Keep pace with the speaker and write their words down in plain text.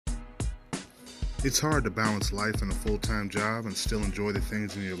It's hard to balance life and a full-time job and still enjoy the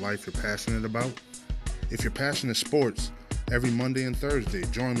things in your life you're passionate about. If your passion is sports, every Monday and Thursday,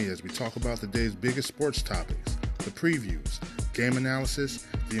 join me as we talk about the day's biggest sports topics, the previews, game analysis,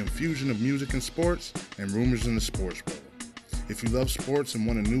 the infusion of music and sports, and rumors in the sports world. If you love sports and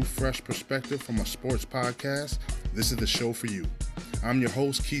want a new, fresh perspective from a sports podcast, this is the show for you. I'm your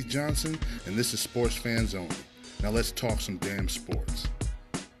host, Keith Johnson, and this is Sports Fans Only. Now let's talk some damn sports.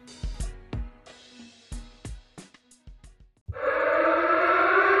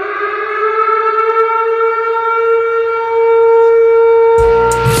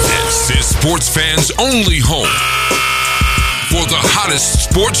 Sports Fans Only home for the hottest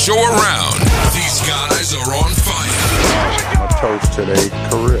sports show around. These guys are on fire. My toast to their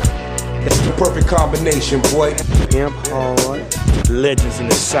career. It's the perfect combination, boy. Imp hard. Legends in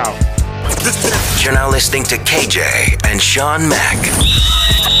the South. You're now listening to KJ and Sean Mack.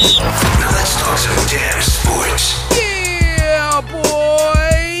 Now let's talk some damn sports. Yeah, boy.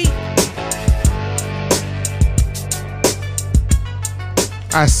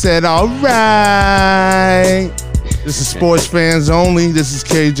 I said, all right. This is Sports Fans Only. This is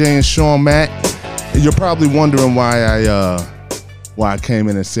KJ and Sean Mack. And you're probably wondering why I came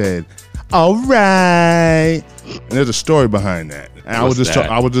in and said, all right. And there's a story behind that. And I was just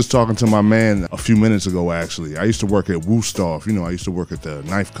talking to my man a few minutes ago, actually. I used to work at Wusthof. I used to work at the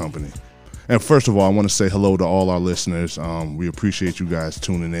knife company. And first of all, I want to say hello to all our listeners. We appreciate you guys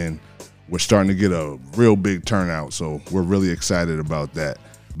tuning in. We're starting to get a real big turnout, so we're really excited about that.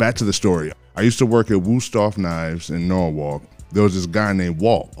 Back to the story. I used to work at Wusthof Knives in Norwalk. There was this guy named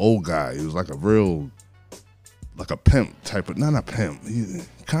Walt, old guy. He was like a pimp type of, not a pimp,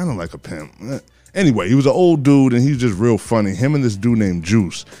 kind of like a pimp. Anyway, he was an old dude, and he was just real funny. Him and this dude named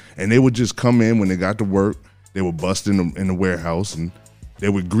Juice, and they would just come in when they got to work. They would bust in the warehouse, and they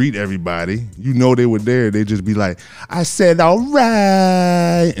would greet everybody. They were there. They'd just be like, I said, all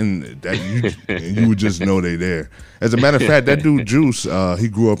right. And you would just know they there. As a matter of fact, that dude Juice, he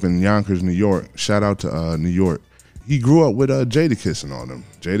grew up in Yonkers, New York. Shout out to New York. He grew up with Jadakiss and all them.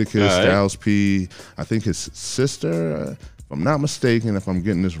 Jadakiss, Styles P. I think his sister, if I'm not mistaken, if I'm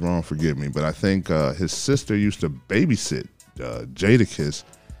getting this wrong, forgive me. But I think his sister used to babysit Jadakiss.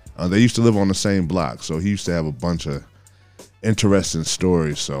 They used to live on the same block. So he used to have a bunch of interesting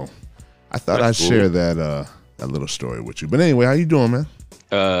stories, so I thought I'd share that little story with you. But anyway, how you doing, man?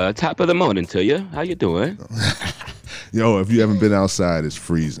 Top of the morning to you. How you doing? Yo, if you haven't been outside, it's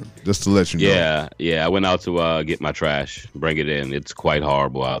freezing. Just to let you know. Yeah. I went out to get my trash, bring it in. It's quite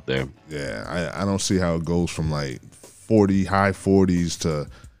horrible out there. Yeah, I don't see how it goes from like 40, high 40s to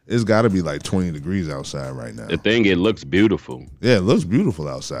it's got to be like 20 degrees outside right now. The thing, it looks beautiful. Yeah, it looks beautiful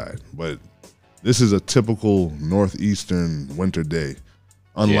outside, but this is a typical northeastern winter day.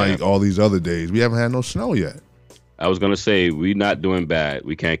 Unlike all these other days, we haven't had no snow yet. I was going to say, we're not doing bad.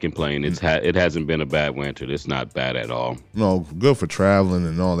 We can't complain. It hasn't been a bad winter. It's not bad at all. No, good for traveling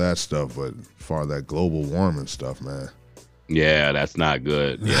and all that stuff, but as far as that global warming stuff, man. Yeah, that's not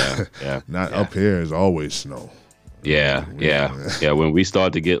good. Yeah. Up here is always snow. Yeah. When we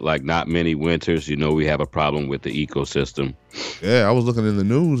start to get like not many winters, we have a problem with the ecosystem. Yeah, I was looking in the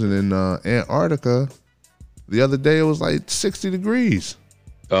news, and in Antarctica, the other day it was like 60 degrees.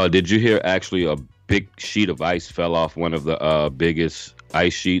 Did you hear actually a big sheet of ice fell off one of the biggest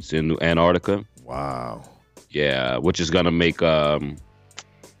ice sheets in Antarctica? Wow. Yeah, which is gonna make water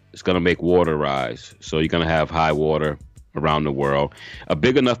rise. So you're gonna have high water around the world. A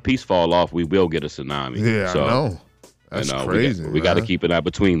big enough piece fall off, we will get a tsunami. Yeah, so, I know. That's crazy. We got to keep an eye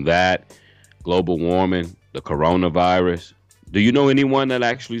between that, global warming, the coronavirus. Do you know anyone that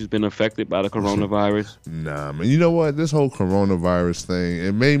actually has been affected by the coronavirus? Nah, man. You know what? This whole coronavirus thing,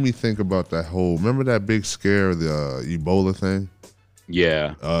 it made me think about remember that big scare, the Ebola thing?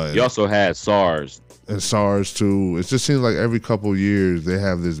 Yeah. You also had SARS. And SARS, too. It just seems like every couple of years they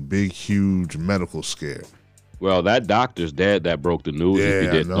have this big, huge medical scare. Well, that doctor's dead that broke the news, if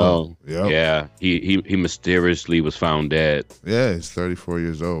you didn't know. Yep. Yeah, he mysteriously was found dead. Yeah, he's 34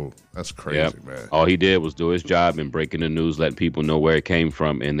 years old. That's crazy, man. All he did was do his job and breaking the news, letting people know where it came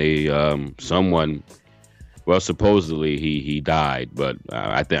from. And they, supposedly he died, but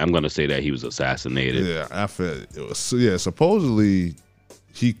I think I'm going to say that he was assassinated. Yeah, supposedly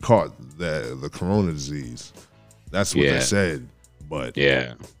he caught the corona disease. That's what they said. But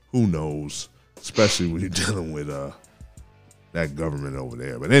who knows? Especially when you're dealing with that government over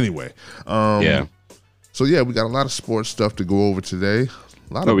there. But anyway, so we got a lot of sports stuff to go over today.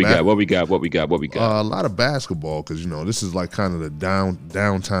 What we got? A lot of basketball because, this is like kind of the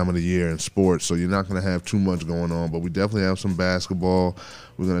down time of the year in sports, so you're not going to have too much going on, but we definitely have some basketball.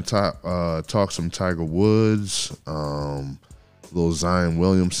 We're going to talk some Tiger Woods, little Zion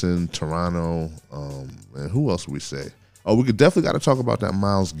Williamson, Toronto, and who else would we say? Oh, we definitely got to talk about that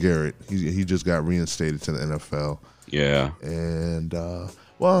Myles Garrett. He just got reinstated to the NFL. Yeah. And, a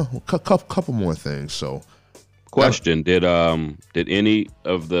couple more things, so... Question: Did any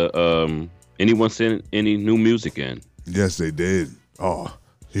of the anyone send any new music in? Yes, they did. Oh,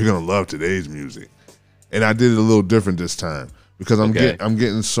 you're gonna love today's music, and I did it a little different this time because I'm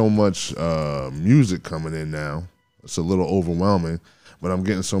getting so much music coming in now. It's a little overwhelming, but I'm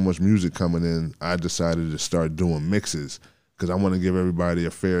getting so much music coming in. I decided to start doing mixes because I want to give everybody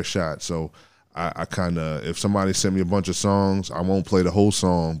a fair shot. So I kind of, if somebody sent me a bunch of songs, I won't play the whole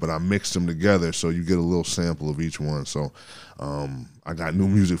song, but I mixed them together so you get a little sample of each one. So I got new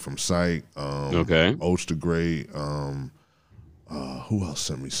music from Sight, Oats the Great. Who else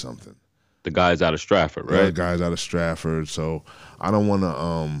sent me something? The guys out of Stratford, right? Yeah, the guys out of Stratford. So I don't want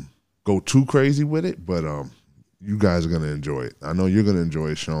to go too crazy with it, but you guys are going to enjoy it. I know you're going to enjoy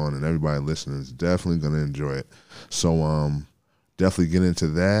it, Sean, and everybody listening is definitely going to enjoy it. So definitely get into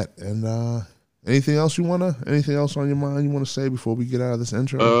that. And anything else on your mind you want to say before we get out of this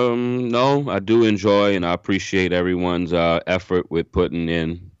intro? No, I do enjoy and I appreciate everyone's effort with putting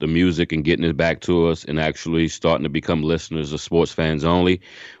in the music and getting it back to us and actually starting to become listeners of Sports Fans Only.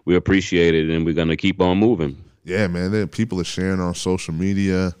 We appreciate it, and we're going to keep on moving. Yeah, man. People are sharing on social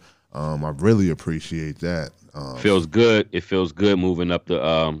media. I really appreciate that. Feels good. It feels good moving up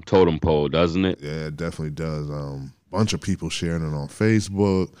the totem pole, doesn't it? Yeah, it definitely does. Bunch of people sharing it on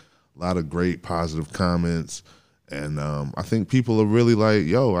Facebook. A lot of great positive comments, and I think people are really like,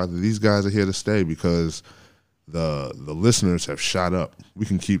 these guys are here to stay because the listeners have shot up. We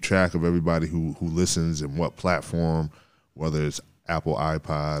can keep track of everybody who listens and what platform, whether it's Apple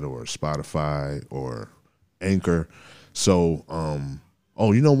iPod or Spotify or Anchor. So,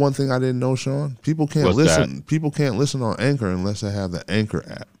 one thing I didn't know, Sean? People can't listen. That? People can't listen on Anchor unless they have the Anchor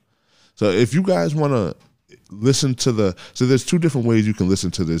app. So if you guys want to listen to there's two different ways you can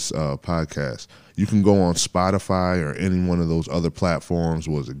listen to this podcast. You can go on Spotify or any one of those other platforms.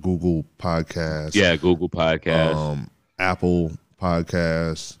 Was it Google Podcasts? Yeah, Google Podcasts. Apple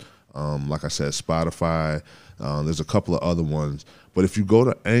Podcasts. Like I said, Spotify. There's a couple of other ones. But if you go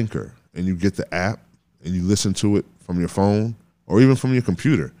to Anchor and you get the app and you listen to it from your phone or even from your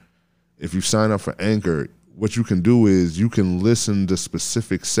computer, if you sign up for Anchor, what you can do is you can listen to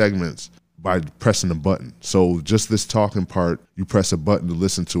specific segments by pressing a button. So just this talking part, you press a button to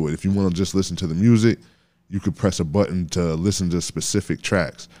listen to it. If you want to just listen to the music, you could press a button to listen to specific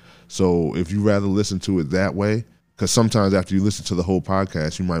tracks. So if you rather listen to it that way, because sometimes after you listen to the whole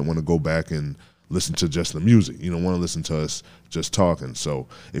podcast, you might want to go back and listen to just the music. You don't want to listen to us just talking. So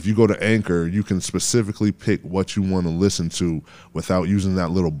if you go to Anchor, you can specifically pick what you want to listen to without using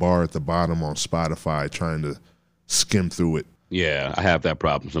that little bar at the bottom on Spotify trying to skim through it. Yeah, I have that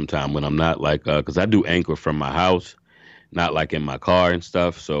problem sometimes when I'm not like, because I do Anchor from my house, not like in my car and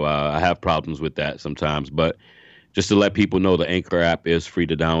stuff. So I have problems with that sometimes. But just to let people know, the Anchor app is free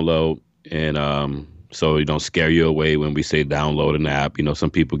to download. And so you don't scare you away when we say download an app.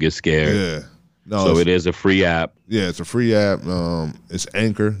 Some people get scared. Yeah. No, so it is a free app. Yeah, it's a free app. It's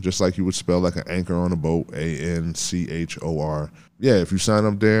Anchor, just like you would spell like an anchor on a boat, ANCHOR. Yeah, if you sign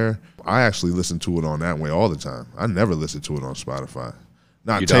up there, I actually listen to it on that way all the time. I never listen to it on Spotify.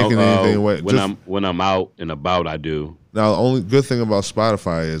 Not taking anything away. When I'm out and about, I do. Now, the only good thing about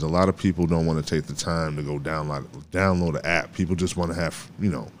Spotify is a lot of people don't want to take the time to go download the app. People just want to have,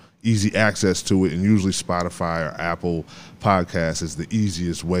 easy access to it, and usually Spotify or Apple Podcasts is the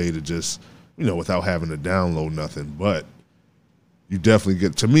easiest way to just, without having to download nothing. But you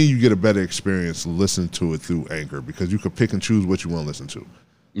definitely you get a better experience listening to it through Anchor because you can pick and choose what you want to listen to.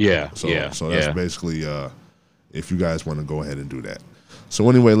 Yeah. So that's basically if you guys want to go ahead and do that. So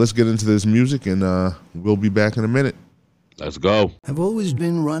anyway, let's get into this music, and we'll be back in a minute. Let's go. I've always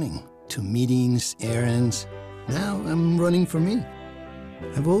been running to meetings, errands. Now I'm running for me.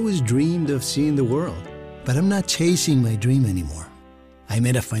 I've always dreamed of seeing the world, but I'm not chasing my dream anymore. I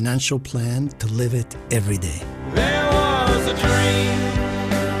made a financial plan to live it every day. There was a dream.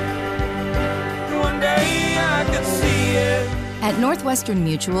 One day I could see it. At Northwestern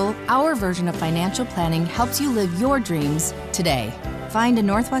Mutual, our version of financial planning helps you live your dreams today. Find a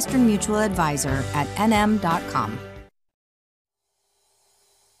Northwestern Mutual advisor at nm.com.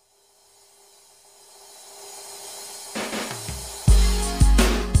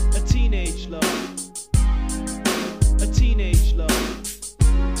 A teenage love. A teenage love.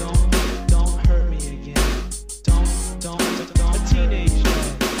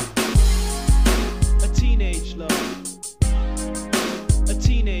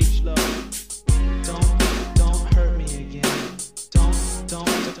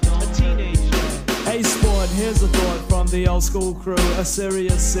 school crew, a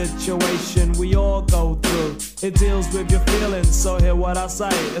serious situation we all go through. It deals with your feelings, so hear what I say.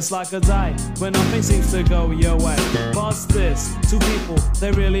 It's like a day when nothing seems to go your way. Bust this, two people,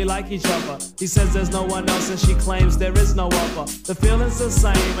 they really like each other. He says there's no one else and she claims there is no other. The feeling's the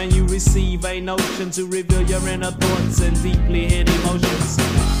same and you receive a notion to reveal your inner thoughts and deeply hid emotions.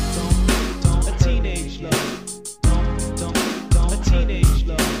 A teenage love. A teenage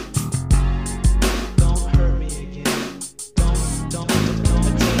love.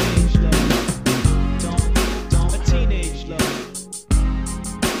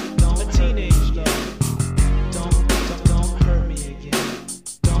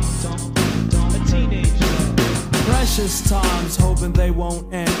 Precious times, hoping they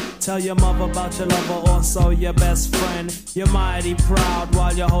won't end. Tell your mother about your lover, also your best friend. You're mighty proud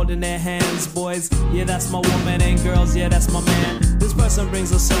while you're holding their hands, boys. Yeah, that's my woman, and girls, yeah, that's my man. This person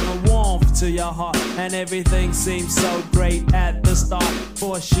brings a certain warmth to your heart, and everything seems so great at the start.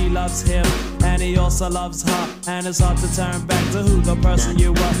 For she loves him, and he also loves her, and it's hard to turn back to who the person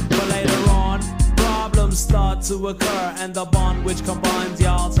you were. But later on, problems start to occur, and the bond which combines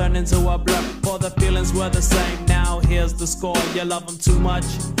y'all turn into a blur. For the feelings were the same, now here's the score. You love them too much,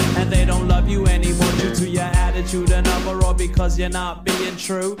 and they don't love you anymore, due to your attitude and other, or because you're not being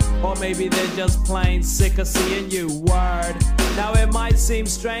true, or maybe they're just plain sick of seeing you. Word. Now it might seem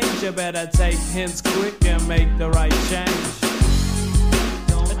strange, you better take hints quick and make the right change.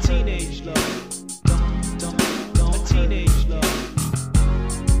 A teenage love. A teenage love.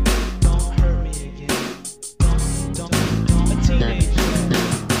 Teenage love.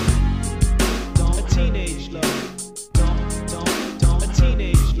 A teenage love. A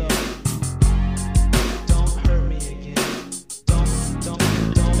teenage love. Don't hurt me again.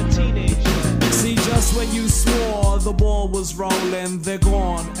 A teenage love. See, just when you swore the ball was rolling, they're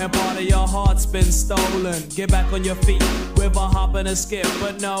gone, and part of your heart's been stolen. Get back on your feet with a hop and a skip,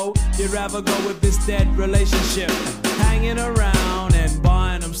 but no, you'd rather go with this dead relationship. Hanging around and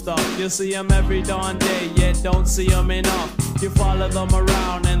buying them stuff. You see them every darn day, yet don't see them enough. You follow them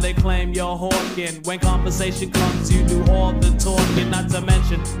around and they claim you're hawking. When conversation comes, you do all the talking. Not to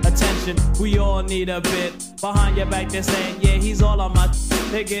mention attention, we all need a bit. Behind your back they're saying, yeah, he's all on my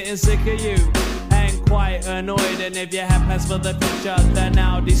they're getting sick of you and quite annoyed. And if you have plans for the future, they're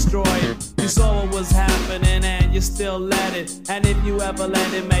now destroyed. You saw what was happening and you still let it. And if you ever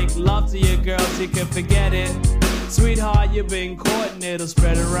let it make love to your girls, you can forget it. Sweetheart, you've been caught and it'll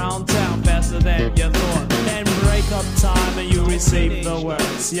spread around town faster than you thought. Then break up time and you receive the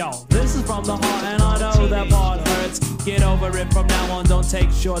words. Yo, this is from the heart and I know that part hurts. Get over it from now on, don't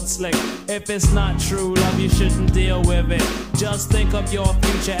take short slick. If it's not true love, you shouldn't deal with it. Just think of your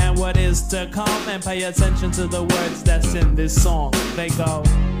future and what is to come, and pay attention to the words that's in this song. They go,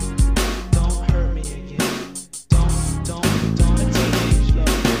 don't hurt me again. Don't a teenage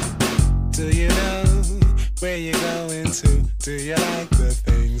love. Do you know where you going to? Do you like the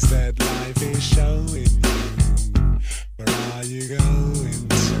things that life is showing you? Where are you going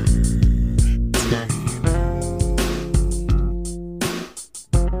to? Do you know?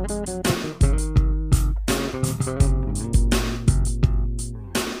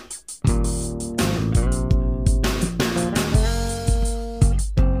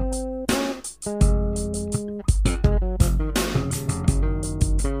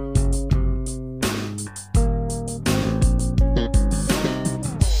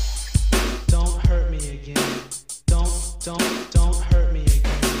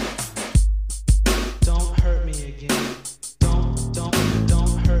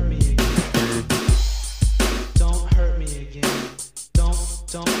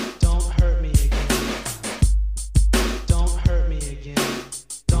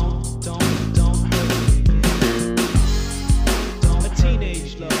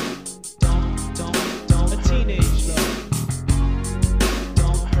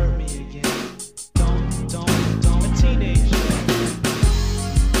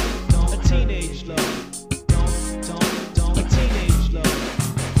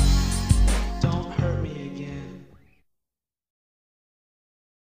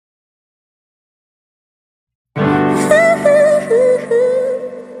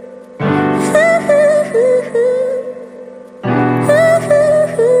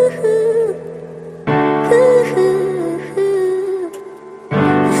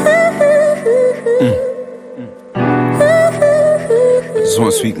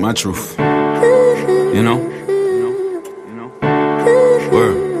 Speak my truth, you know?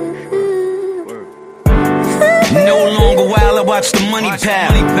 Word. No longer while I watch the money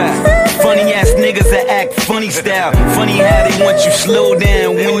pile. Funny ass niggas that act funny style. Funny how they want you slow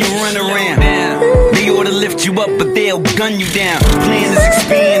down when you run around. They ought to lift you up, but they'll gun you down. Plan is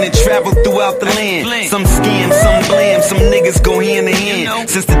expand and travel throughout the land. Some scam, some blam, some niggas go hand in hand.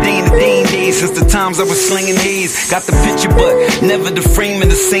 Since the day in the Dane days, since the times I was slinging haze. Got the picture, but never the frame in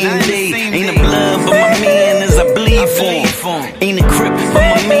the same day. Ain't a blood, but my man is I bleed for him. Ain't a crip, but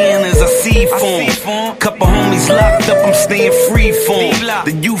my man is I see for him. Couple homies locked up, I'm staying free for him.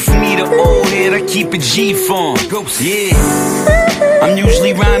 The youth me, the old head, I keep a G for him. Yeah. I'm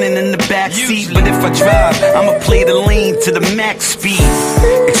usually riding in the back seat, but if I drive, I'ma play the lane to the max speed.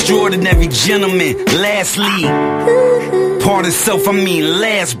 Extraordinary gentleman, lastly. Pardon self, I mean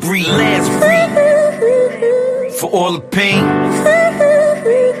last breed. For all the pain,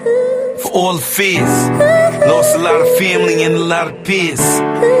 for all the fears. Lost a lot of family and a lot of peers.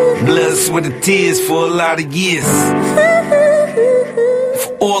 Blood, sweat, and tears for a lot of years.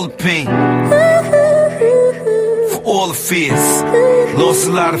 For all the pain, for all the fears. Lost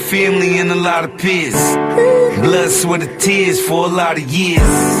a lot of family and a lot of peers. Blood, sweat, and tears for a lot of years.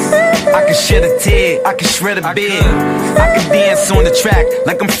 I can shed a tear, I can shred a bed. I can dance on the track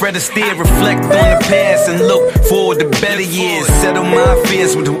like I'm Fred Astaire. Reflect on the past and look forward to better years. Settle my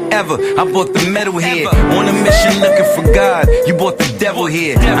affairs with whoever. I bought the metal here. On a mission looking for God, you bought the devil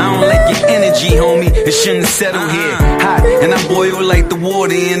here. I don't like your energy, homie, it shouldn't settle here. Hot, and I boil like the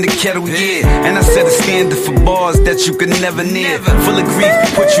water in the kettle, yeah. And I set a standard for bars that you could never near. Full of grief,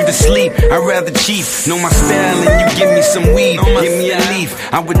 put you to sleep, I'd rather cheat. Know my style and you give me some weed, give me a leaf.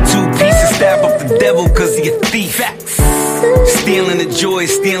 I would 2 pieces stab up the devil cause he a thief. Stealing the joy,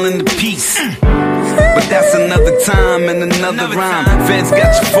 stealing the peace. But that's another time and another rhyme. Feds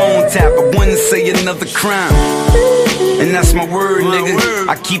got your phone tap, I wouldn't say another crime. And that's my word, nigga.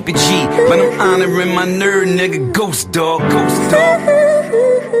 I keep it G, but I'm honoring my nerd, nigga. Ghost dog, ghost dog.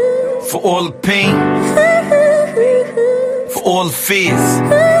 For all the pain, for all the fears.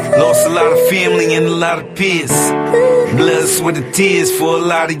 Lost a lot of family and a lot of peers. Blood, sweat, and tears for a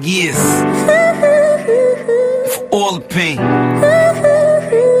lot of years. For all the pain,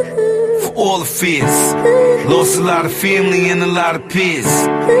 for all the fears. Lost a lot of family and a lot of peers.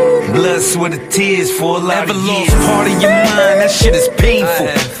 Blood, sweat, and tears for a lot of years. Ever lost part of your mind? That shit is painful.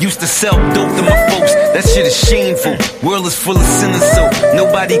 Used to sell dope to my folks. That shit is shameful. World is full of sinners, so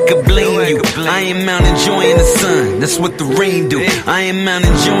nobody could blame you. I am out enjoying the sun. That's what the rain do. I am out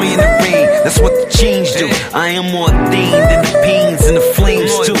enjoying the rain. That's what the change do. I am ordained in the pains and the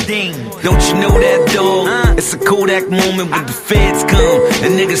flames too. Don't you know that, dog? It's a Kodak moment when the feds come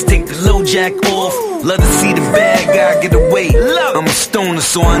and niggas take the low jack off. Love to see the bad guy get away. I'm a stoner,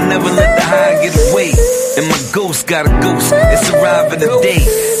 so I never let the high get away. And my ghost got a ghost, it's arriving today.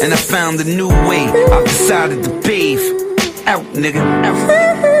 And I found a new way, I've decided to pave. Out, nigga, out.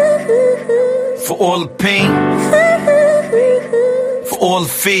 For all the pain, for all the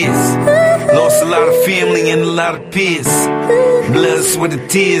fears. Lost a lot of family and a lot of peers. Blood, sweat, and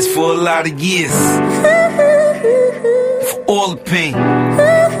tears for a lot of years. For all the pain,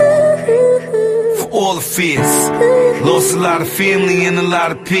 all the fears. Lost a lot of family and a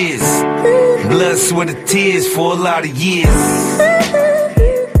lot of peers. Blood, sweat, and tears for a lot of years.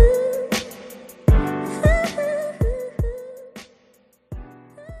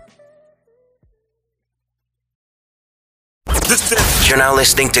 You're now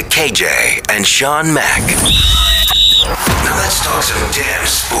listening to KJ and Sean Mack. Now let's talk some damn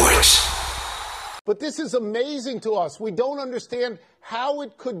sports. But this is amazing to us. We don't understand how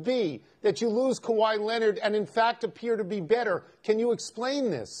it could be that you lose Khawi Leonard and, in fact, appear to be better. Can you explain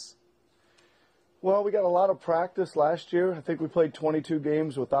this? Well, we got a lot of practice last year. I think we played 22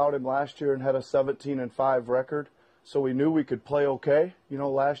 games without him last year and had a 17-5 record. So we knew we could play okay. You know,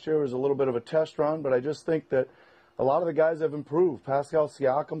 last year was a little bit of a test run, but I just think that a lot of the guys have improved. Pascal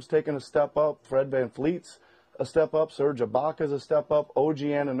Siakam's taken a step up. Fred VanVleet's a step up. Serge Ibaka's a step up. OG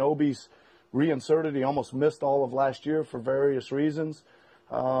Anunoby's reinserted. He almost missed all of last year for various reasons.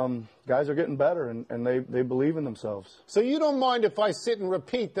 Guys are getting better, and they believe in themselves. So you don't mind if I sit and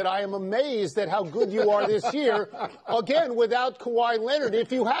repeat that I am amazed at how good you are this year, again, without Khawi Leonard.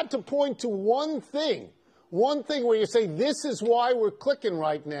 If you had to point to one thing where you say, this is why we're clicking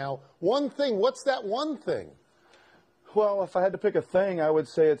right now, one thing, what's that one thing? Well, if I had to pick a thing, I would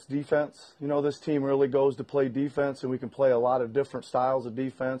say it's defense. You know, this team really goes to play defense, and we can play a lot of different styles of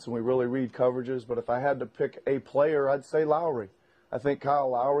defense, and we really read coverages. But if I had to pick a player, I'd say Lowry. I think Kyle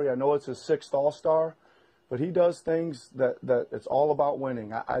Lowry, I know it's his 6th All-Star, but he does things that it's all about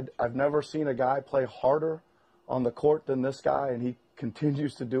winning. I've never seen a guy play harder on the court than this guy, and he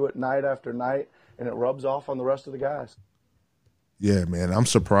continues to do it night after night, and it rubs off on the rest of the guys. Yeah, man, I'm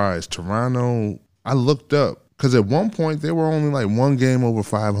surprised. Toronto, I looked up, because at one point they were only like 1 game over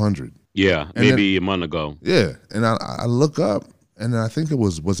 500. Yeah, And maybe a month ago. Yeah, and I look up, and I think it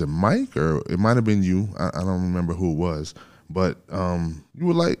was it Mike, or it might have been you. I don't remember who it was, but you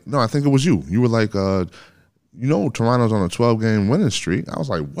were like, no, I think it was you. You were like, Toronto's on a 12-game winning streak. I was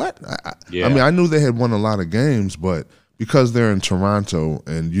like, what? I mean, I knew they had won a lot of games, but because they're in Toronto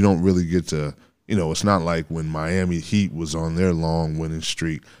and you don't really get to, it's not like when Miami Heat was on their long winning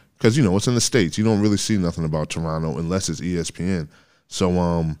streak, because, it's in the States. You don't really see nothing about Toronto unless it's ESPN. So,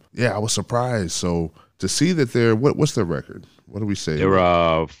 I was surprised. So to see that they're, what's their record? What do we say? They're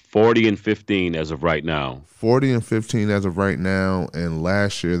 40-15 as of right now. 40-15 as of right now, and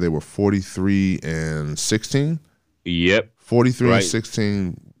last year they were 43-16. Yep.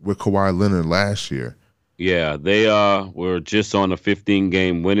 43-16 with Kawhi Leonard last year. Yeah, they were just on a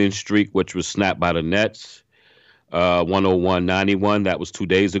 15-game winning streak, which was snapped by the Nets. 101-91. That was 2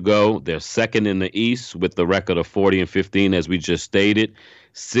 days ago. They're second in the East with the record of 40-15, as we just stated.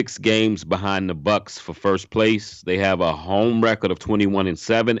 6 games behind the Bucks for first place. They have a home record of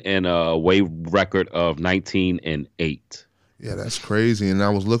 21-7 and a away record of 19-8. Yeah, that's crazy. And I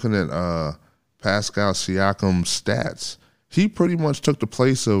was looking at Pascal Siakam's stats. He pretty much took the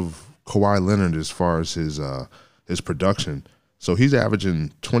place of Kawhi Leonard as far as his production. So he's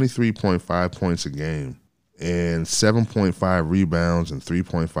averaging 23.5 points a game and 7.5 rebounds and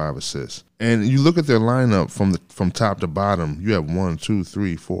 3.5 assists. And you look at their lineup from top to bottom, you have 1, 2,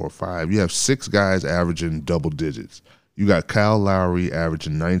 3, 4, 5. You have 6 guys averaging double digits. You got Kyle Lowry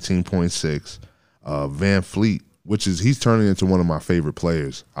averaging 19.6. Van Fleet, he's turning into one of my favorite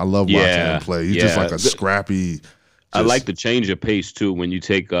players. I love watching him play. He's just like a scrappy. I like the change of pace too when you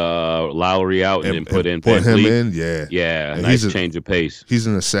take Lowry out and then put him Fleet. In. Yeah, nice change of pace. He's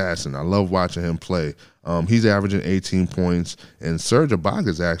an assassin. I love watching him play. He's averaging 18 points, and Serge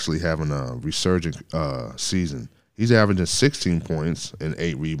Ibaka's actually having a resurgent season. He's averaging 16 points and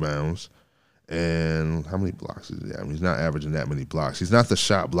 8 rebounds. And how many blocks is he having? He's not averaging that many blocks. He's not the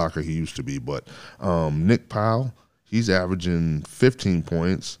shot blocker he used to be, but Nick Powell, he's averaging 15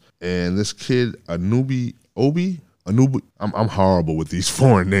 points. And this kid, I'm horrible with these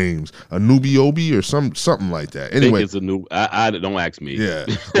foreign names. Obi or something like that. Anyway, I think it's I don't ask me. Yeah,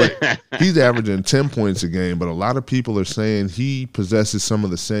 but he's averaging 10 points a game. But a lot of people are saying he possesses some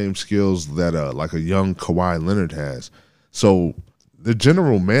of the same skills that like a young Kawhi Leonard has. So the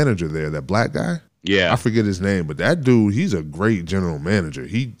general manager there, that black guy, I forget his name, but that dude, he's a great general manager.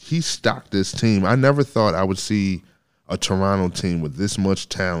 He stocked this team. I never thought I would see a Toronto team with this much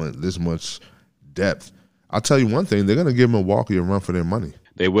talent, this much depth. I'll tell you one thing, they're going to give Milwaukee a run for their money.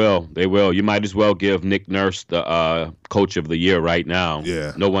 They will. You might as well give Nick Nurse the coach of the year right now.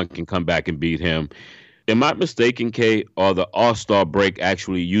 Yeah. No one can come back and beat him. Am I mistaken, Kay, or the All-Star break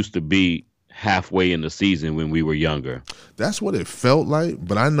actually used to be halfway in the season when we were younger? That's what it felt like,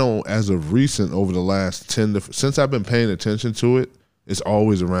 but I know as of recent, over the last since I've been paying attention to it, it's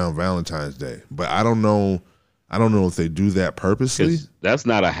always around Valentine's Day. But I don't know if they do that purposely. That's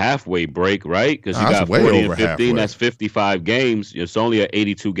not a halfway break, right? Because you got 40 and 15, halfway. That's 55 games. It's only an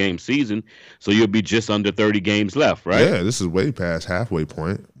 82-game season, so you'll be just under 30 games left, right? Yeah, this is way past halfway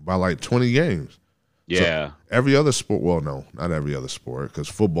point by like 20 games. Yeah. So every other sport, well, no, not every other sport, because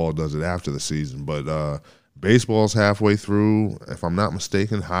football does it after the season, but baseball's halfway through. If I'm not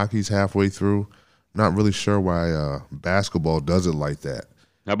mistaken, hockey's halfway through. Not really sure why basketball does it like that.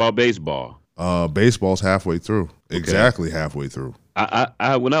 How about baseball? Baseball's halfway through. Okay. Exactly halfway through.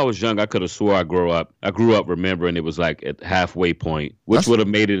 I when I was young, I could have swore I grew up remembering it was like at halfway point, which would have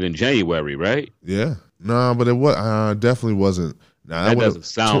made it in January, right? Yeah. No, but it was definitely wasn't. Now, that doesn't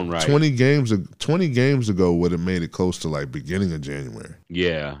sound right. 20 games ago would have made it close to like beginning of January.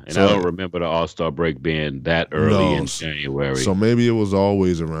 Yeah, and so, I don't remember the All-Star break being that early in January. So maybe it was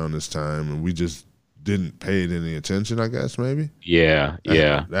always around this time, and we just didn't pay it any attention, I guess, maybe. Yeah.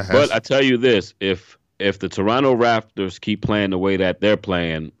 But I tell you this, if the Toronto Raptors keep playing the way that they're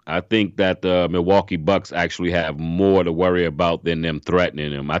playing, I think that the Milwaukee Bucks actually have more to worry about than them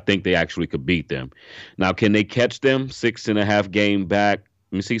threatening them. I think they actually could beat them. Now, can they catch them 6.5 games back?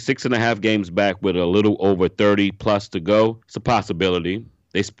 Let me see, 6.5 games back with a little over 30 plus to go. It's a possibility.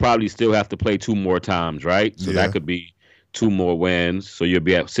 They probably still have to play 2 more times, right? So that could be 2 more wins. So you'll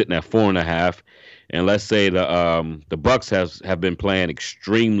be sitting at 4.5. And let's say the Bucks have been playing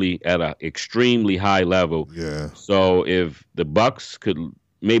at an extremely high level. Yeah. So if the Bucks could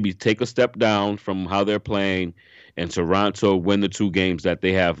maybe take a step down from how they're playing, and Toronto win the 2 games that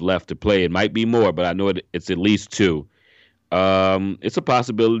they have left to play, it might be more, but I know it's at least 2. It's a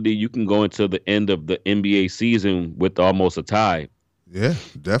possibility you can go into the end of the NBA season with almost a tie. Yeah,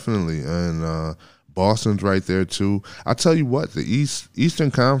 definitely. And Boston's right there too. I tell you what, the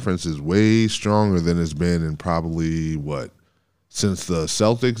Eastern Conference is way stronger than it's been in probably since the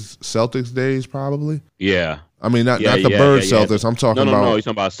Celtics days, probably. Yeah. I mean, not the Bird Celtics. I'm talking about. No. You're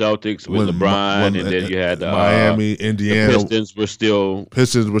talking about Celtics with LeBron, and then you had Miami, Indiana. The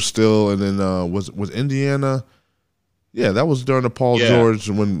Pistons were still, and then was Indiana. Yeah, that was during the Paul George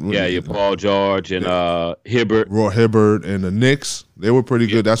when Paul George and Hibbert, Roy Hibbert, and the Knicks. They were pretty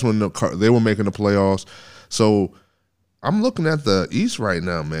good. That's when they were making the playoffs. So I'm looking at the East right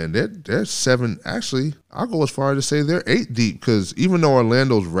now, man. They're 7. Actually, I'll go as far as to say they're 8 deep because even though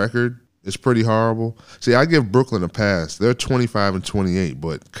Orlando's record is pretty horrible. See, I give Brooklyn a pass. They're 25-28,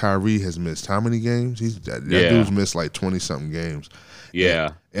 but Kyrie has missed how many games? That dude's missed like 20-something games.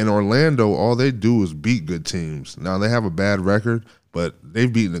 Yeah. And Orlando, all they do is beat good teams. Now, they have a bad record, but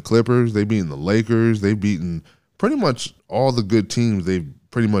they've beaten the Clippers. They've beaten the Lakers. They've beaten pretty much all the good teams. They've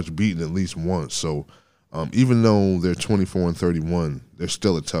pretty much beaten at least once. So, even though they're 24-31, they're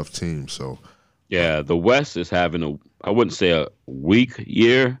still a tough team. So, yeah, the West is having I wouldn't say a weak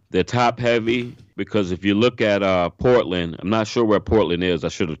year. They're top heavy because if you look at Portland, I'm not sure where Portland is. I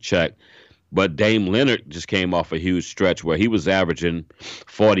should have checked. But Dame Leonard just came off a huge stretch where he was averaging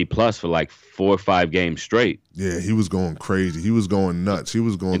 40+ for like 4 or 5 games straight. Yeah, he was going crazy. He was going nuts. He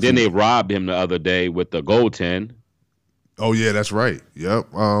was going. And then they robbed him the other day with the goaltend. Oh yeah, that's right. Yep.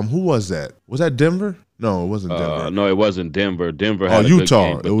 Who was that? Was that Denver? No, it wasn't Denver. No, it wasn't Denver. Denver had a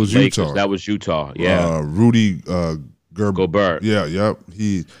Utah. Good game, it was Lakers, Utah. That was Utah. Yeah. Rudy Gobert. Yeah. Yep.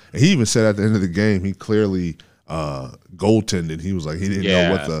 He even said at the end of the game he clearly goaltended. He was like he didn't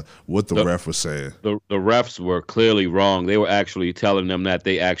know what the ref was saying. The refs were clearly wrong. They were actually telling them that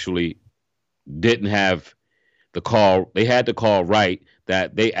they actually didn't have the call. They had the call right,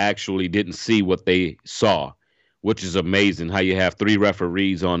 that they actually didn't see what they saw, which is amazing how you have 3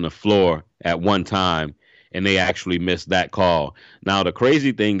 referees on the floor at one time and they actually missed that call. Now, the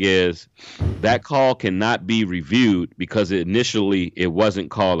crazy thing is that call cannot be reviewed because initially it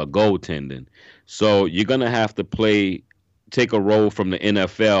wasn't called a goaltending. So you're going to have to take a role from the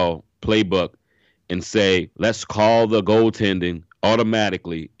NFL playbook and say, let's call the goaltending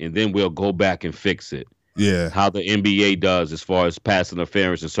automatically, and then we'll go back and fix it. Yeah. How the NBA does as far as pass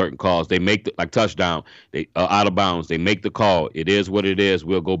interference and certain calls. They make like touchdown, they out of bounds. They make the call. It is what it is.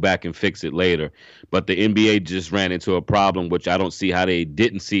 We'll go back and fix it later. But the NBA just ran into a problem, which I don't see how they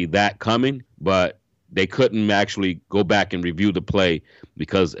didn't see that coming, but they couldn't actually go back and review the play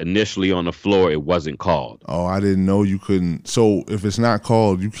because initially on the floor it wasn't called. Oh, I didn't know you couldn't. So if it's not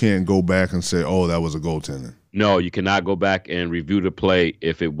called, you can't go back and say, oh, that was a goaltending. No, you cannot go back and review the play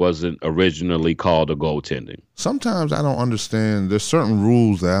if it wasn't originally called a goaltending. Sometimes I don't understand. There's certain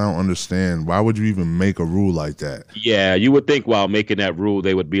rules that I don't understand. Why would you even make a rule like that? Yeah, you would think while making that rule,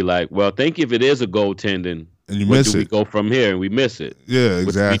 they would be like, well, think if it is a goaltending, and you miss it. We go from here and we miss it. Yeah,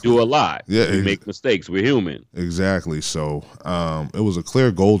 exactly. We do a lot. Yeah, we make mistakes. We're human. Exactly. So it was a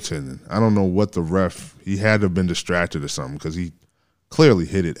clear goaltending. I don't know what the ref, he had to have been distracted or something because he clearly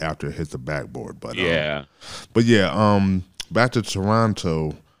hit it after it hit the backboard. But back to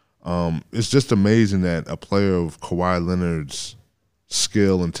Toronto. It's just amazing that a player of Kawhi Leonard's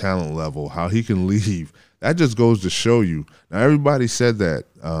skill and talent level, how he can leave. That just goes to show you. Now, everybody said that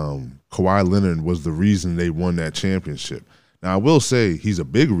Kawhi Leonard was the reason they won that championship. Now, I will say he's a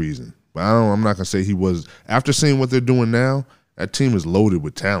big reason, but I'm not going to say he was. After seeing what they're doing now, that team is loaded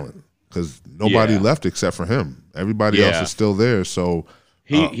with talent because nobody left except for him. Everybody else is still there. So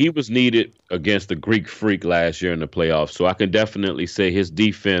he was needed against the Greek Freak last year in the playoffs. So I can definitely say his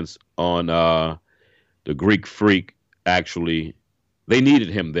defense on the Greek Freak, actually, they needed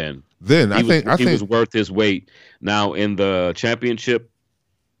him then. I think he was worth his weight. Now in the championship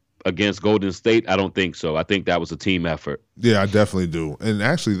against Golden State, I don't think so. I think that was a team effort. Yeah, I definitely do. And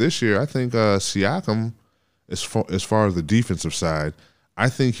actually this year, I think Siakam, as far as the defensive side, I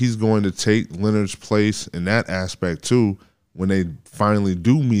think he's going to take Leonard's place in that aspect too when they finally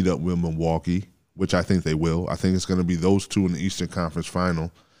do meet up with Milwaukee, which I think they will. I think it's going to be those two in the Eastern Conference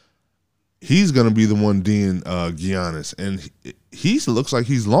Final. He's going to be the one D'ing Giannis, and he looks like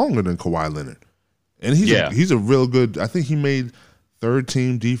he's longer than Kawhi Leonard. And he's a real good – I think he made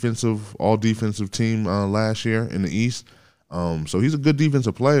third-team all defensive team last year in the East. So he's a good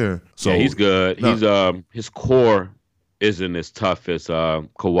defensive player. So, yeah, he's good. His core isn't as tough as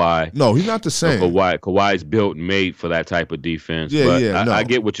Kawhi. No, he's not the same. So Kawhi's built and made for that type of defense. I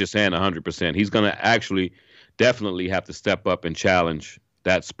get what you're saying 100%. He's going to actually definitely have to step up and challenge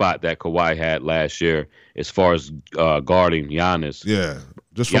that spot that Kawhi had last year as far as guarding Giannis. Yeah.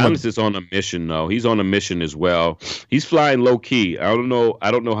 Giannis is on a mission, though. He's on a mission as well. He's flying low-key. I don't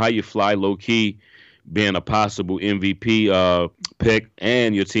know how you fly low-key being a possible MVP pick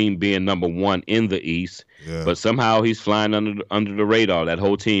and your team being number 1 in the East. Yeah. But somehow he's flying under the radar. That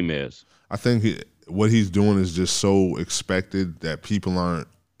whole team is. I think what he's doing is just so expected that people aren't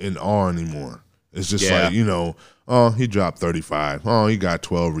in awe anymore. It's just like, oh, he dropped 35. Oh, he got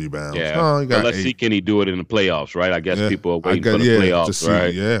 12 rebounds. Yeah. Oh, he got but let's 8. see, can he do it in the playoffs, right? I guess people are waiting for the to playoffs, see,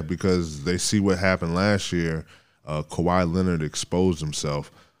 right? Yeah, because they see what happened last year. Kawhi Leonard exposed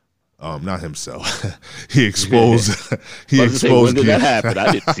himself. Not himself. He exposed. When did that happen?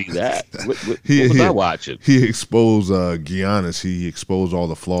 I didn't see that. What was I watching? He exposed Giannis. He exposed all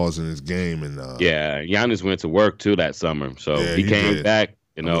the flaws in his game, and Giannis went to work too that summer, so he came back.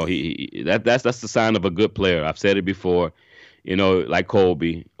 That's the sign of a good player. I've said it before. Like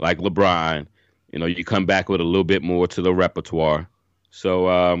Kobe, like LeBron. You come back with a little bit more to the repertoire.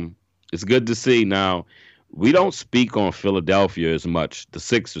 So it's good to see. Now, we don't speak on Philadelphia as much, the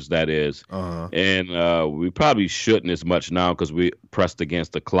Sixers, that is. And we probably shouldn't as much now because we pressed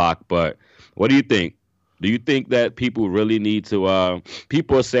against the clock. But what do you think? Do you think that people really need to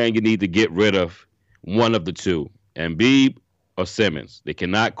people are saying you need to get rid of one of the two, Embiid or Simmons? They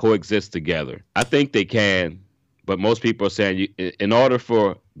cannot coexist together. I think they can, but most people are saying in order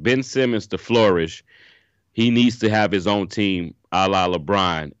for Ben Simmons to flourish, he needs to have his own team a la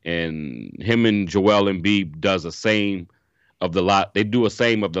LeBron, and him and Joel Embiid does the same of the lot. They do a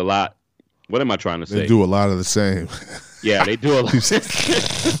same of the lot. What am I trying to say? They do a lot of the same. Yeah, they do a lot.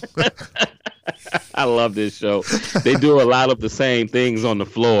 I love this show. They do a lot of the same things on the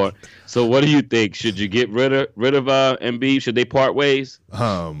floor. So what do you think? Should you get rid of Embiid? Should they part ways?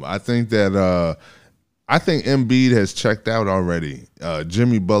 I think that I think Embiid has checked out already.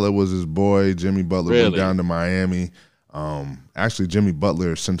 Jimmy Butler was his boy. Jimmy Butler went down to Miami. Actually, Jimmy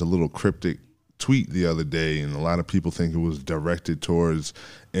Butler sent a little cryptic tweet the other day, and a lot of people think it was directed towards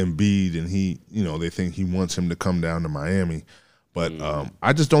Embiid, and they think he wants him to come down to Miami. But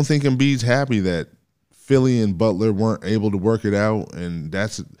I just don't think Embiid's happy that Philly and Butler weren't able to work it out, and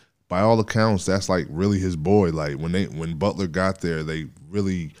that's, by all accounts, that's like really his boy. Like when Butler got there, they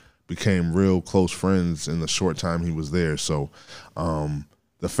really became real close friends in the short time he was there. So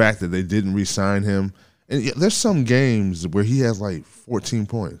the fact that they didn't re-sign him, and there's some games where he has like 14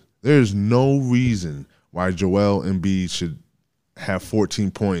 points. There's no reason why Joel Embiid should have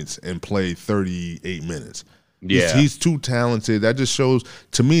 14 points and play 38 minutes. Yeah. He's too talented. That just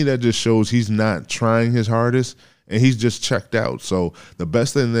shows he's not trying his hardest, and he's just checked out. So the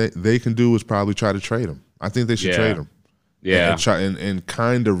best thing that they can do is probably try to trade him. I think they should trade him. Yeah. And try and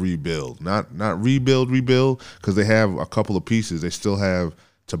kind of rebuild. Not rebuild, because they have a couple of pieces. They still have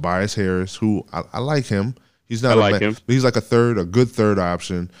Tobias Harris, who I like him. He's not him. He's like a good third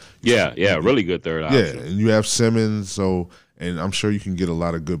option. Yeah, really good third option. Yeah, and you have Simmons, and I'm sure you can get a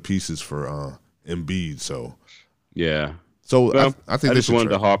lot of good pieces for Embiid. So yeah. So well, I think I they just should wanted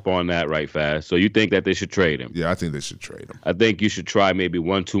trade to harp on that right fast. So you think that they should trade him? Yeah, I think they should trade him. I think you should try maybe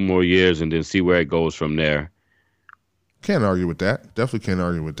 1-2 more years and then see where it goes from there. Can't argue with that. Definitely can't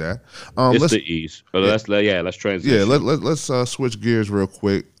argue with that. It's the East. But let's transition. Yeah, let's switch gears real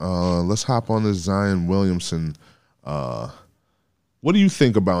quick. Let's hop on this Zion Williamson. What do you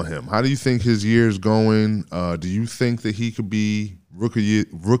think about him? How do you think his year's going? Do you think that he could be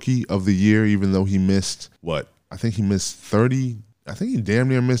rookie of the year, even though he missed what? I think he missed 30. I think he damn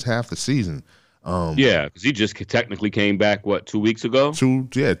near missed half the season. Yeah, because he just technically came back, 2 weeks ago? 2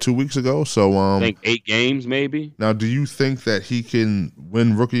 weeks ago. So I think 8 games maybe. Now, do you think that he can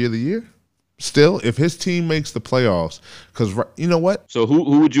win Rookie of the Year? Still, if his team makes the playoffs, because you know what? So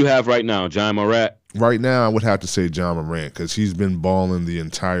who would you have right now, John Morant? Right now, I would have to say John Morant because he's been balling the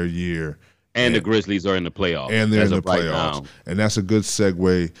entire year. And the Grizzlies are in the playoffs. And they're in the playoffs. Right, and that's a good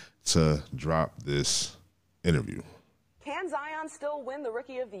segue to drop this interview. Can Zion still win the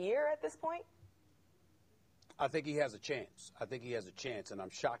Rookie of the Year at this point? I think he has a chance. And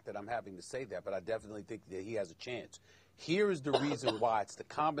I'm shocked that I'm having to say that, but I definitely think that he has a chance. Here is the reason why. It's the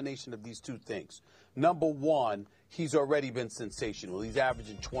combination of these two things. Number one, he's already been sensational. He's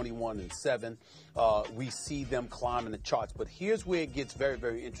averaging 21 and 7. We see them climbing the charts. But here's where it gets very,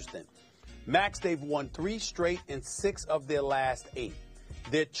 very interesting. Max, they've won 3 straight and 6 of their last 8.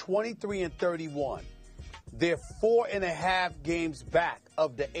 They're 23 and 31. They're 4.5 games back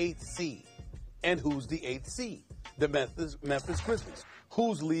of the 8th seed. And who's the 8th seed? The Memphis Grizzlies.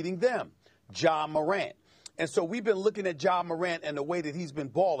 Who's leading them? Ja Morant. And so we've been looking at Ja Morant and the way that he's been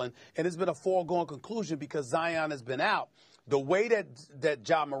balling, and it's been a foregone conclusion because Zion has been out. The way that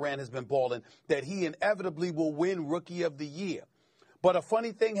Ja Morant has been balling, that he inevitably will win Rookie of the Year. But a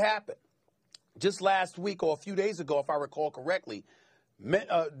funny thing happened. Just last week or a few days ago, if I recall correctly,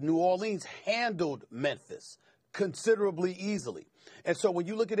 New Orleans handled Memphis considerably easily. And so when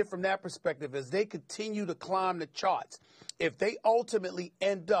you look at it from that perspective, as they continue to climb the charts, if they ultimately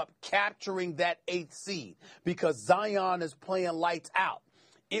end up capturing that 8th seed because Zion is playing lights out,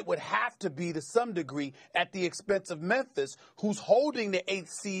 it would have to be to some degree at the expense of Memphis, who's holding the 8th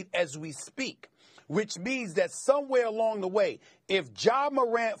seed as we speak, which means that somewhere along the way, if Ja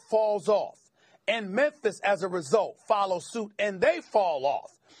Morant falls off and Memphis as a result follows suit and they fall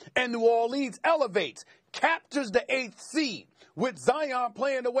off and New Orleans elevates, captures the 8th seed with Zion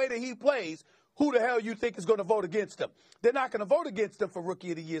playing the way that he plays, who the hell you think is going to vote against him? They're not going to vote against him for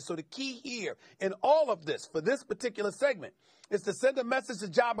Rookie of the Year. So the key here in all of this, for this particular segment, is to send a message to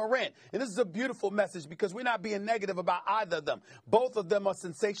Ja Morant. And this is a beautiful message because we're not being negative about either of them. Both of them are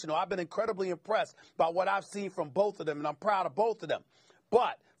sensational. I've been incredibly impressed by what I've seen from both of them, and I'm proud of both of them.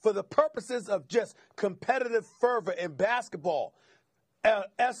 But for the purposes of just competitive fervor in basketball,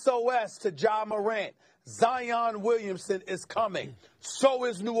 SOS to Ja Morant. Zion Williamson is coming. So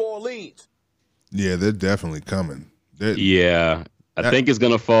is New Orleans. Yeah, they're definitely coming. I think it's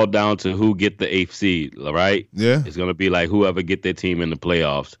going to fall down to who get the 8th seed, right? Yeah. It's going to be like whoever get their team in the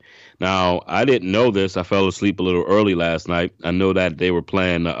playoffs. Now, I didn't know this. I fell asleep a little early last night. I know that they were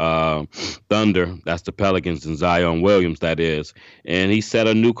playing Thunder. That's the Pelicans and Zion Williams, that is. And he set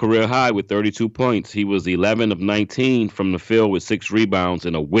a new career high with 32 points. He was 11 of 19 from the field with 6 rebounds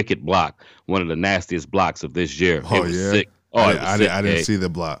and a wicked block, one of the nastiest blocks of this year. Oh, yeah? Sick. I didn't see the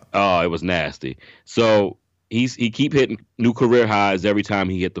block. Oh, it was nasty. So he keep hitting new career highs every time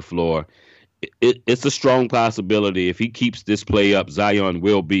he hit the floor. It's a strong possibility. If he keeps this play up, Zion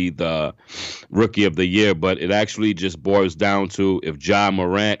will be the Rookie of the Year. But it actually just boils down to if Ja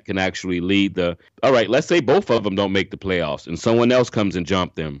Morant can actually lead the. All right, let's say both of them don't make the playoffs and someone else comes and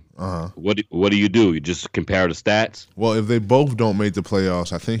jump them. What do? You just compare the stats? Well, if they both don't make the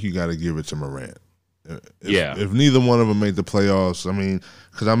playoffs, I think you got to give it to Morant. If neither one of them make the playoffs, I mean,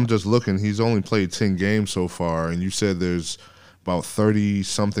 because I'm just looking, he's only played 10 games so far, and you said there's about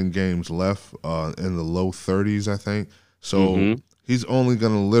 30-something games left in the low 30s, I think. So he's only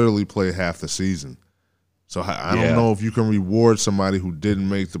going to literally play half the season. So I don't know if you can reward somebody who didn't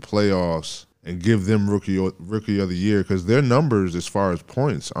make the playoffs and give them rookie of the year, because their numbers as far as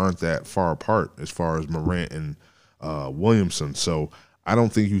points aren't that far apart as far as Morant and Williamson. So I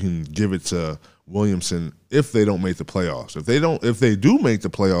don't think you can give it to Williamson if they don't make the playoffs. If they do make the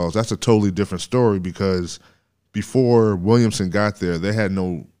playoffs, that's a totally different story, because before Williamson got there, they had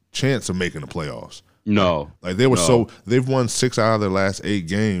no chance of making the playoffs. No. Like they've won 6 out of their last 8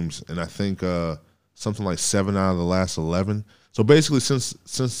 games, and I think something like 7 out of the last 11. So basically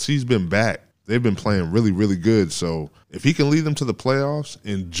since he's been back, they've been playing really, really good. So if he can lead them to the playoffs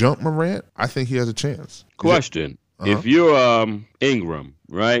and jump Morant, I think he has a chance. Question. If you're Ingram,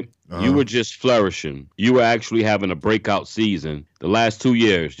 right, you were just flourishing. You were actually having a breakout season. The last 2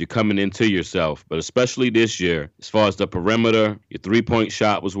 years, you're coming into yourself. But especially this year, as far as the perimeter, your three-point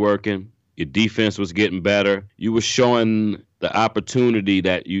shot was working. Your defense was getting better. You were showing the opportunity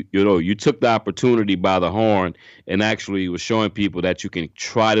that you took the opportunity by the horn and actually was showing people that you can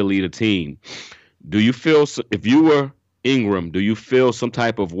try to lead a team. Do you feel, if you were Ingram, do you feel some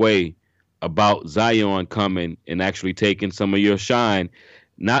type of way about Zion coming and actually taking some of your shine?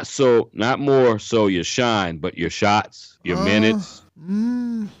 Not more so your shine, but your shots, your minutes.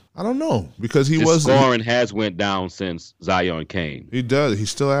 I don't know, because scoring has went down since Zion came. He does.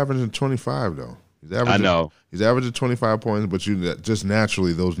 He's still averaging 25 though. I know. He's averaging 25 points, but just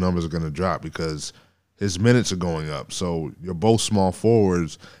naturally those numbers are going to drop because his minutes are going up. So you're both small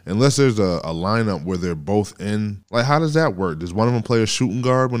forwards. Unless there's a lineup where they're both in. Like, how does that work? Does one of them play a shooting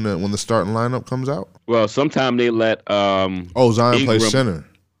guard when the starting lineup comes out? Well, sometimes they let Zion play center.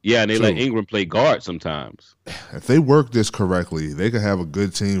 Yeah, and they let Ingram play guard sometimes. If they work this correctly, they could have a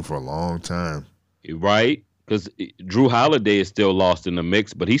good team for a long time. Right? Because Drew Holiday is still lost in the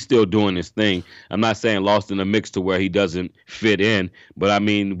mix, but he's still doing his thing. I'm not saying lost in the mix to where he doesn't fit in, but I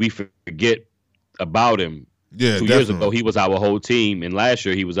mean, we forget about him. Yeah, 2 years ago, he was our whole team, and last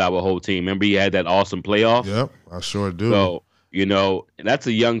year he was our whole team. Remember, he had that awesome playoff? Yep, I sure do. So, that's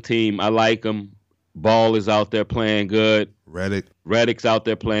a young team. I like him. Ball is out there playing good. Redick's out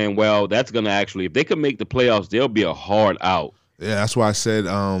there playing well. That's going to actually, if they can make the playoffs, they'll be a hard out. Yeah, that's why I said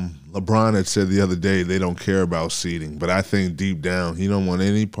LeBron had said the other day they don't care about seeding. But I think deep down he don't want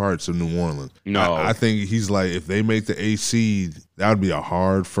any parts of New Orleans. No. I think he's like, if they make the 8th seed, that would be a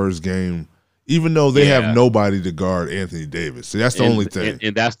hard first game, even though they have nobody to guard Anthony Davis. See, that's the only thing.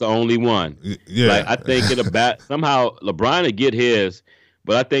 And that's the only one. Yeah. Like, I think somehow LeBron will get his,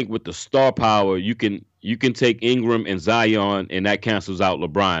 but I think with the star power, you can you can take Ingram and Zion, and that cancels out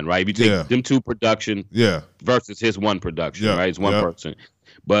LeBron, right? If you take them two production versus his one production, right? It's one person.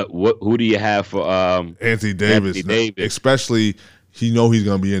 But who do you have for Anthony Davis? Especially, he's going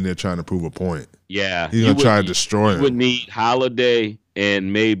to be in there trying to prove a point. Yeah. He's going to try to destroy him. You would need Holiday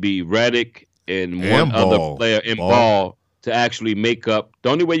and maybe Redick and one other player in Ball to actually make up. The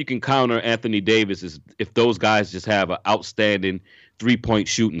only way you can counter Anthony Davis is if those guys just have an outstanding three-point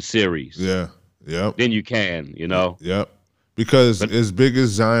shooting series. Yeah. Yep. Then you can, Yep. Because as big as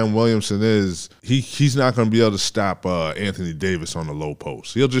Zion Williamson is, he's not going to be able to stop Anthony Davis on the low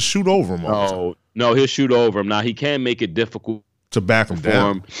post. He'll just shoot over him. No, he'll shoot over him. Now, he can make it difficult to back him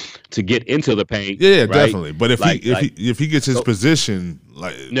down, to get into the paint. Yeah, right? definitely. But if he gets his position,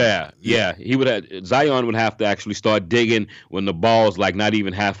 he would have. Zion would have to actually start digging when the ball's like not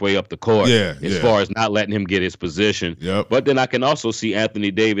even halfway up the court. As far as not letting him get his position. Yep. But then I can also see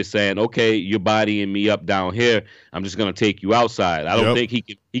Anthony Davis saying, "Okay, you're bodying me up down here. I'm just going to take you outside." I don't think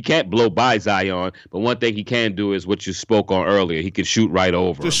he can't blow by Zion, but one thing he can do is what you spoke on earlier. He can shoot right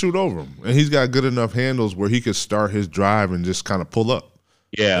over. Just shoot over him, and he's got good enough handles where he could start his drive and just kind of pull up.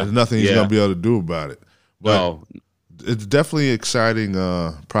 Yeah, there's nothing he's going to be able to do about it. But it's definitely exciting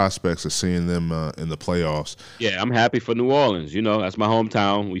prospects of seeing them in the playoffs. Yeah, I'm happy for New Orleans. That's my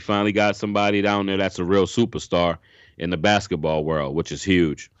hometown. We finally got somebody down there that's a real superstar in the basketball world, which is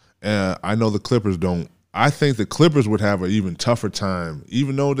huge. I know the Clippers don't. I think the Clippers would have an even tougher time,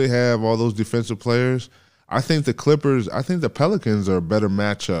 even though they have all those defensive players. I think the Pelicans are a better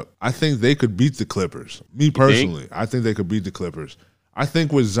matchup. I think they could beat the Clippers. Me personally, I think they could beat the Clippers. I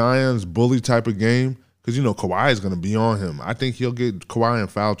think with Zion's bully type of game, because Kawhi is going to be on him. I think he'll get Kawhi in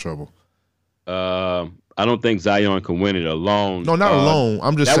foul trouble. I don't think Zion can win it alone. No, not alone.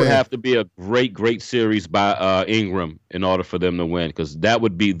 I'm just saying that would have to be a great series by Ingram in order for them to win, because that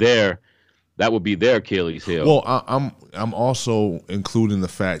would be their Achilles heel. Well, I'm also including the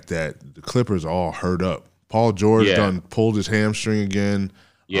fact that the Clippers are all hurt up. Paul George done pulled his hamstring again.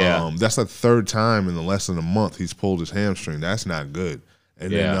 Yeah, that's the third time in less than a month he's pulled his hamstring. That's not good.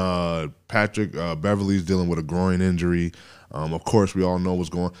 And then Patrick Beverly's dealing with a groin injury. Of course, we all know what's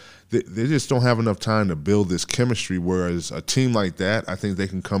going on. They just don't have enough time to build this chemistry, whereas a team like that, I think they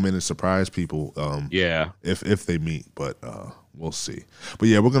can come in and surprise people if they meet. But we'll see. But,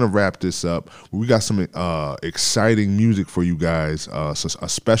 yeah, we're going to wrap this up. We got some exciting music for you guys, so a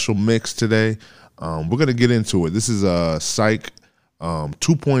special mix today. We're going to get into it. This is Psych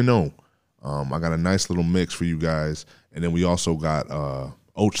 2.0. I got a nice little mix for you guys. And then we also got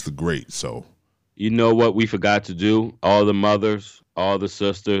Oach the Great. So, you know what we forgot to do? All the mothers, all the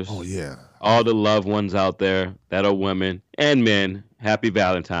sisters. Oh, yeah. All the loved ones out there that are women and men. Happy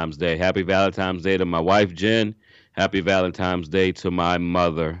Valentine's Day. Happy Valentine's Day to my wife, Jen. Happy Valentine's Day to my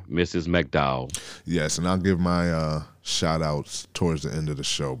mother, Mrs. McDowell. Yes, and I'll give my shout-outs towards the end of the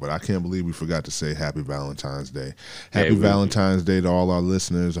show. But I can't believe we forgot to say Happy Valentine's Day. Happy Valentine's Day to all our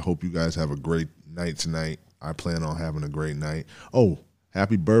listeners. I hope you guys have a great night tonight. I plan on having a great night. Oh,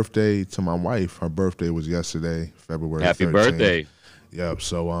 happy birthday to my wife. Her birthday was yesterday, February 13th. Happy birthday. Yep.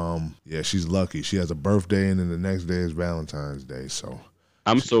 So, she's lucky. She has a birthday, and then the next day is Valentine's Day. So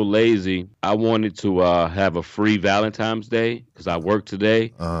I'm so lazy. I wanted to have a free Valentine's Day because I worked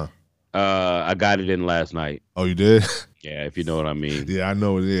today. I got it in last night. Oh, you did? Yeah, if you know what I mean. Yeah, I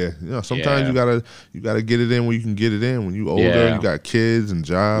know. Yeah. Sometimes you gotta get it in when you can get it in. When you older, you got kids and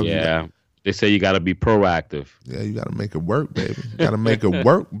jobs. Yeah. They say you got to be proactive. Yeah, you got to make it work, baby. You got to make it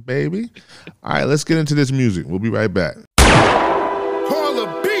work, baby. All right, let's get into this music. We'll be right back.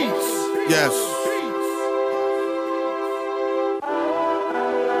 Harlem Beats. Yes.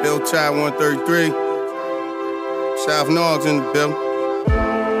 Bill Chai 133. South Norgs in the building.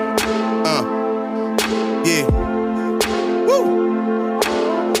 Yeah. Woo.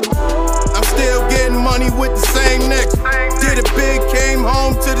 I'm still getting money with the same nigga. Did it big, came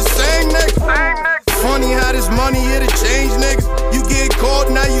home to the same nigga. Funny how this money, it'll change niggas. You get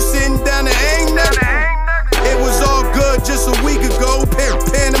caught, now you sitting down the hang nigga. It was all good just a week ago.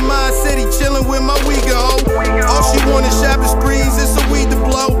 Panama City chilling with my weaker hoe. All she want is shopping sprees, it's a weed to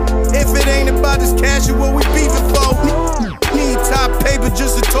blow. If it ain't about this cash, what we beefing for? Need top paper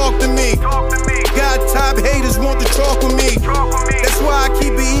just to talk to me. Got top haters want to talk with me. That's why I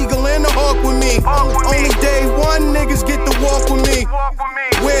keep an eagle and a hawk with me. Only day one niggas get to walk with me.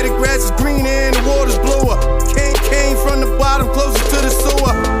 Where the grass is greener and the water's bluer. Came from the bottom closer to the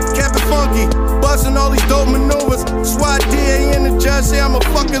sewer. Kept it funky, busting all these dope maneuvers. SWAT DA and the judge say I'm a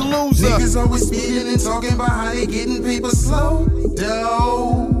fucking loser. Niggas always speeding and talking about how they getting paper slow.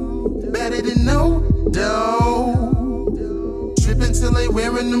 Dough, better than no dough. Tripping until they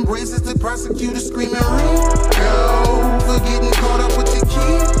wearing them braces. The prosecutor screaming, Rico, for getting caught up with your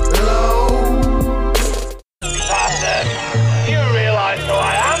kid. Low. Bastard, you realize who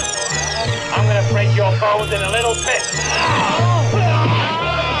I am? I'm gonna break your bones in a little bit.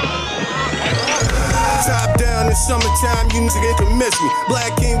 Top down in summertime, you niggas can miss me.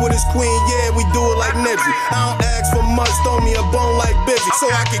 Black King with his queen, yeah, we do it like Nipsey. I don't ask for much, throw me a bone like Busy, so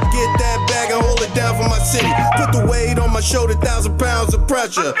I can get that bag and hold it down for my city. Put the weight on my shoulder, 1,000 pounds of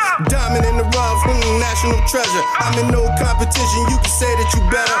pressure. Diamond in the rough, national treasure. I'm in no competition, you can say that you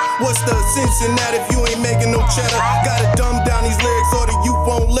better. What's the sense in that if you ain't making no cheddar? Gotta dumb down these lyrics or the youth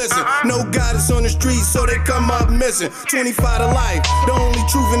won't listen. No guidance on the streets, so they come up missing. 25 to life, the only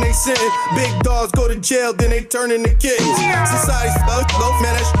truth in they sin. Big dogs go to jail, then they turn into kittens. Society's fucked,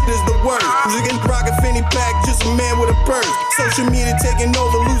 man, that shit is the worst. Drinking rockin' fanny pack, just a man with a purse. Social media taking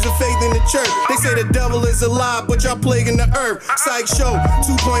over, losing faith in the church. They say the devil is alive, but y'all plaguing the earth. Psych show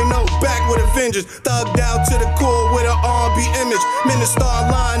 2.0, back with a vengeance. Thugged out to the core with an R&B image. Men to start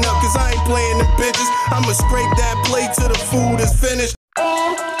line up, cause I ain't playing them bitches. I'ma scrape that plate till the food is finished.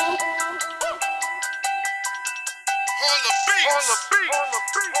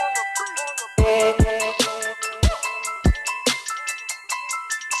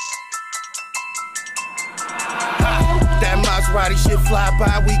 That Maserati shit fly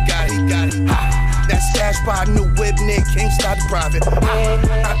by, we got it. Ha. That stash by new whip, nigga, can't stop the profit.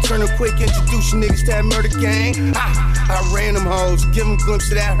 I turn a quick, introduce you niggas to that murder gang. I ran them hoes, give them a glimpse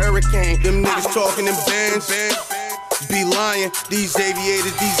of that hurricane. Them niggas talking in bands. Be lying, these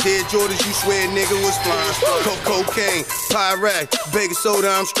aviators, these head Jordans, you swear nigga was flying. Cocaine, Pyrex, baking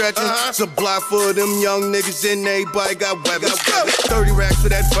soda, I'm stretching. It's a block full of them young niggas and everybody got weapons. 30 racks for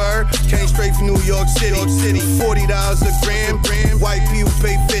that bird, came straight from New York City. $40 a gram, white people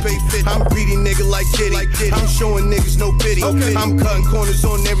pay 50. I'm greedy nigga like Diddy. I'm showing niggas no pity. I'm cutting corners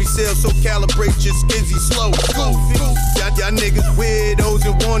on every sale, so calibrate your skizzy slow. Y'all niggas weirdos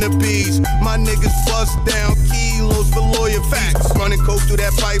and wannabes. My niggas bust down kilos for lawyer facts. Running coke through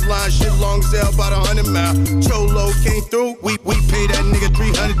that pipeline, shit long as hell, about 100 miles. Cholo came through, we pay that nigga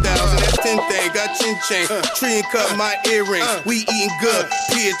 300,000. That 10 thing, got chin chain. Tree and cut my earring. We eating good,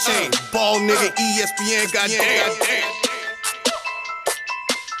 Pia chain. Ball nigga, ESPN, goddamn.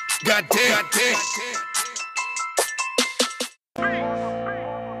 Goddamn.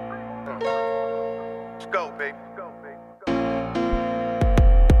 Let's go, baby.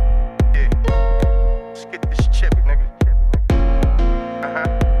 Get this chip, nigga.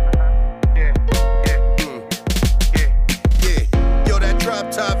 Yo, that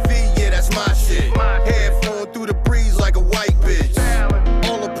drop top V, yeah, that's my shit. Hair flowing through the breeze like a white bitch.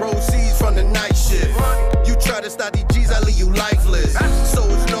 All the proceeds from the night shift. You try to stop these G's, I leave you lifeless. So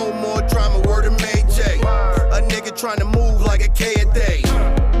it's no more drama, word of May J. A nigga trying to move like a K a day.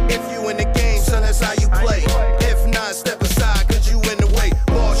 If you in the game, son, that's how you play. If not, step aside, cause you in the way.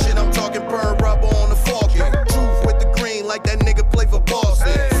 Ball shit, I'm talking burn rubber on the Falcon. Truth with the green, like that nigga play for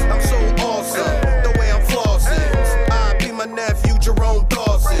Boston. I'm so awesome, the way I'm flossing. I be my nephew, Jerome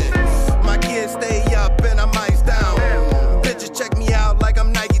Dawson. My kids stay up and I'm iced down. Bitches check me out like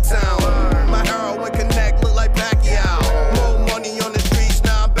I'm Nike Town. My heroin connect look like Pacquiao. More money on the streets,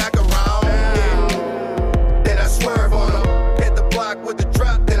 now I'm back around. Then I swerve on them. Hit the block with the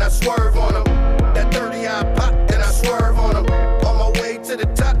drop, then I swerve on them. That 30 I pop, then I swerve on them. On my way to the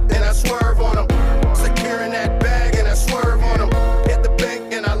top, then I swerve on them. Securing that bag and I swerve on them. Hit the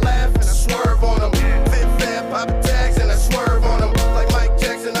bank and I laugh and I swerve on them. Fit fab, pop tags and I swerve on them. Like Mike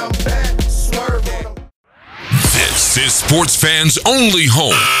Jackson, I'm back, swerve on them. This is sports fans' only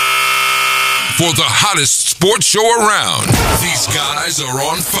home for the hottest sports show around. These guys are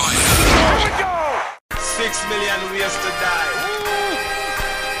on fire. 6 million ways to die.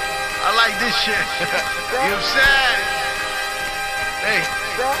 I like this shit. You know what I'm saying? Hey.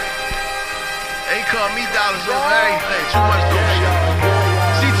 They call me dollars over everything. Too much dope.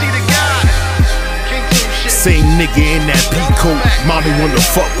 CT the guy. King Team shit. Same nigga in that peacoat. Mommy wanna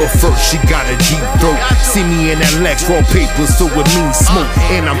fuck her first, she got a deep throat. See me in that Lex, raw paper, so it means smoke.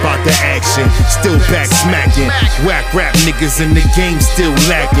 And I'm about the action, still back smacking. Whack rap niggas in the game still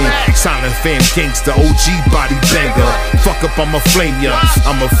lacking. Silent fam gangster, OG body banger. Fuck up, I'ma flame ya,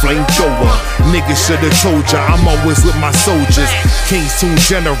 I'm a flamethrower. Niggas should've told ya, I'm always with my soldiers. King's Tune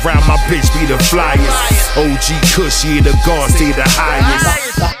General, my bitch be the flyers. OG Kush, yeah, the guards stay the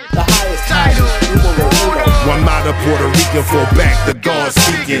highest. The highest title. I'm not a Puerto Rican, fall back to God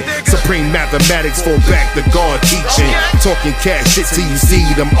speaking. Supreme mathematics, fall back to God teaching. Talking cash shit till you see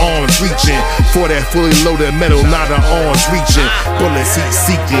them arms reaching. For that fully loaded metal, not an arms reaching. Bullets heat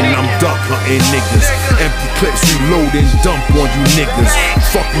seeking, I'm duck hunting niggas. Empty clips reloading, dump on you niggas.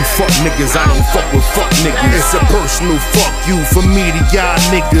 Fuck you fuck niggas, I don't fuck with fuck niggas. It's a personal fuck you for me to y'all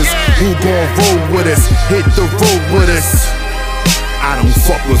niggas. Who gon' roll with us, hit the road with us. I don't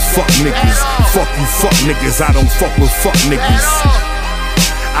fuck with fuck niggas. Fuck you fuck niggas, I don't fuck with fuck niggas.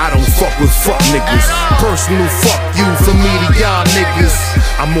 I don't fuck with fuck niggas. Personal fuck you for me to y'all niggas.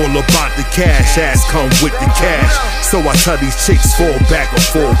 I'm all about the cash, ass come with the cash. So I tell these chicks fall back or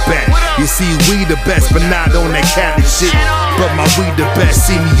fall back. You see we the best but not on that Cali shit. But my we the best,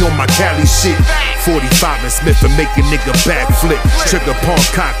 see me on my Cali shit. 45 and Smith and make a nigga backflip. Trigger palm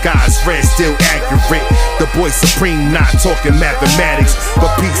cock eyes, red still accurate. The boy supreme not talking mathematics,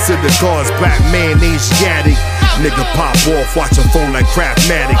 but piece of the cars, black man Asiatic. Nigga pop off, watch a phone like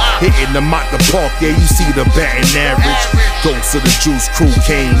Craftmatic. Hitting them out the park, yeah, you see the batting average. Ghost of the Juice Crew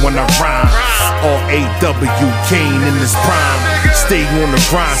came when I rhyme. R-A-W, Kane in his prime. Stay on the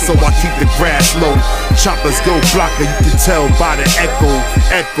grind, so I keep the grass low. Choppers go blocker, you can tell by the echo.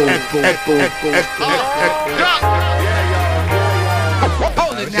 Echo, echo, echo, echo, echo, echo.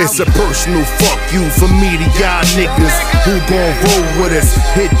 It's a personal fuck you for me to y'all niggas. Who gon' roll with us,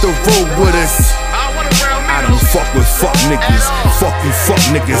 hit the road with us. I don't fuck with fuck niggas. Fuck you fuck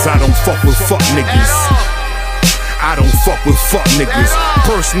niggas, I don't fuck with fuck niggas. I don't fuck with fuck niggas.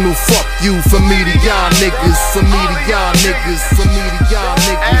 Personal fuck you for me to y'all niggas. For me to y'all niggas. For me to y'all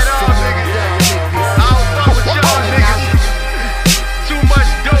niggas. For me to y'all niggas. I don't fuck with y'all niggas. Too much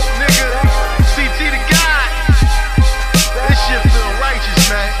dope, nigga. CT the guy. This shit feel righteous,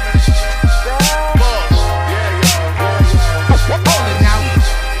 man.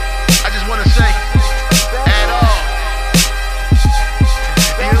 I just wanna say, at all.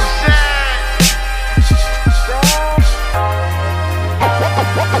 You know what I'm saying?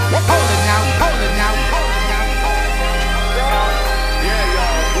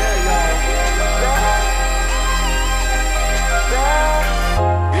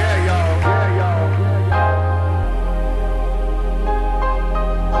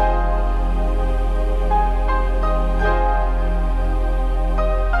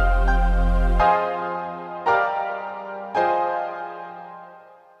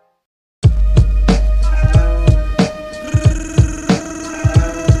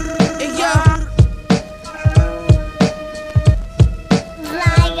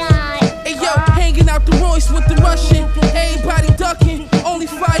 With the Russian, everybody ducking. Only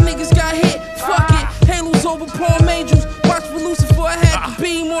 5 niggas got hit. Fuck it. Halos over Palm Angels. Watch for Lucifer. I had the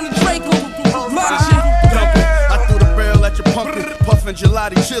beam on the Draco. Launching. I threw the barrel at your pumpkin, puffin'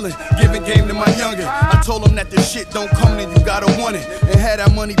 gelati chillin', giving game to my youngin'. I told him that this shit don't come, then you gotta want it, and had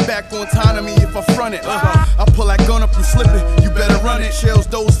that money back on time to me if I front it. I pull that gun up and slip it, you better run it. Shells,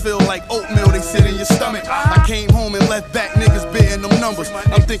 those feel like oatmeal, they sit in your stomach. I came home and left back niggas bidding them numbers.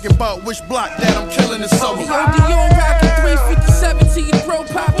 I'm thinking about which block that I'm killing this summer. Dion rockin' 357 to your throat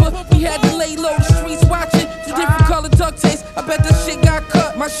popper. We had to lay low, the streets watching. 2 different color duct tapes. I bet that shit got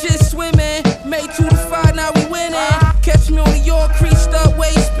cut. My shit swimming. Made 2 to 5, now we winning. Catch me on the York, creased up,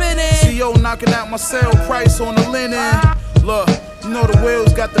 way spinning. CO knocking out my sale price on the linen. Look, you know the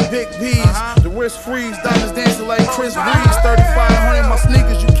wheels got the big B's. The wrist freeze, diamonds dancing like Chris Breeze. 3,500 my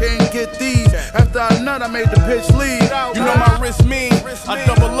sneakers, you can't get these. After I nut, I made the bitch leave. You know my wrist mean. I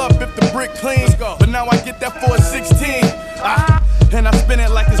double up if the brick clean. But now I get that for a 16. And I spin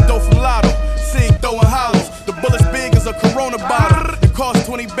it like it's dough from Lotto. Sig throwing hollows. The bullet's big as a Corona bottle. It cost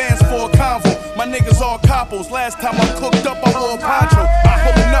 20 bands for a convo. My niggas all coppos. Last time I cooked up, I wore a poncho.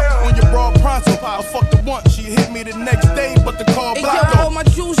 Pulling up on your broad pronto. I fucked her once, she hit me the next day, but the car blocked all my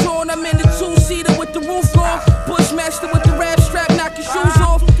jewels on, I'm in the 2-seater with the roof on. Bushmaster with the rap strap, knock your shoes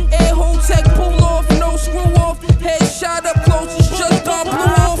off. Air home tech, pull off, no screw off. Head shot up close, it's just gone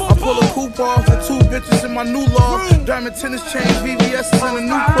blue off. I pull a coupe off with 2 bitches in my new loft. Diamond tennis chains, VVS's and a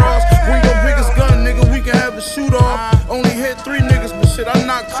new cross. Bring your biggest gun, nigga, we can have a shoot off. Only hit 3 niggas, but shit, I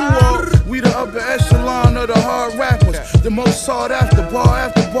knocked 2 off. We the upper echelon of the hard rappers. The most sought after, bar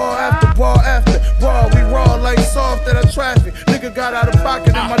after bar after bar after bar. We raw like soft at a traffic. Nigga got out of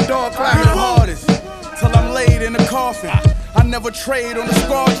pocket and my dog clapping. The hardest, till I'm laid in a coffin. I never trade on the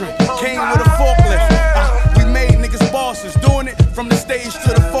squadron, came with a forklift. We made niggas bosses, doing it from the stage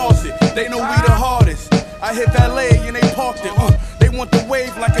to the faucet. They know we the hardest. I hit valet and they parked it. They want the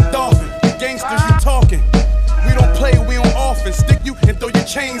wave like a dolphin. The gangsters you talking. We don't play, we on offense. Stick you and throw your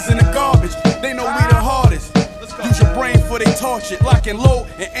chains in the garbage. They know we the hardest. Use your brain for they torch it. Lock and load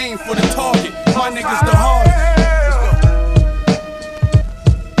and aim for the target. My niggas the hardest.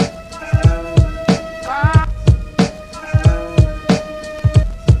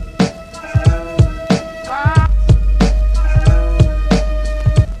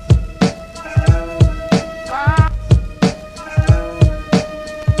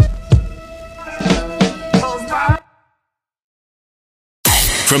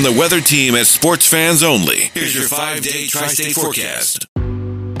 From the weather team at Sports Fans Only, here's your 5-day tri-state forecast.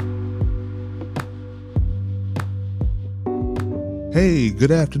 Hey, good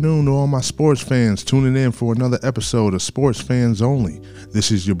afternoon to all my sports fans tuning in for another episode of Sports Fans Only.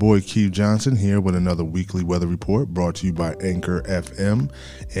 This is your boy Keith Johnson here with another weekly weather report brought to you by Anchor FM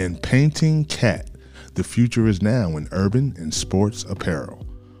and Painting Cat. The future is now in urban and sports apparel.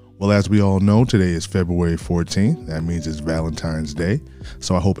 Well, as we all know, today is February 14th. That means it's Valentine's Day.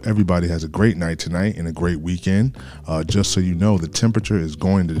 So I hope everybody has a great night tonight and a great weekend. Just so you know, the temperature is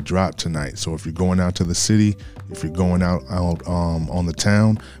going to drop tonight. So if you're going out to the city, if you're going out on the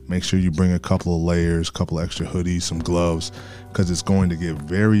town, make sure you bring a couple of layers, a couple extra hoodies, some gloves, because it's going to get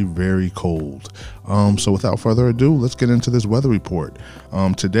very, very cold. So without further ado, let's get into this weather report.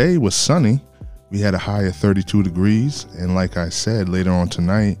 Today was sunny. We had a high of 32 degrees. And like I said, later on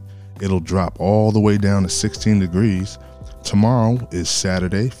tonight, it'll drop all the way down to 16 degrees. Tomorrow is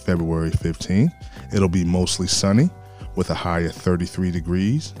Saturday, February 15th. It'll be mostly sunny with a high of 33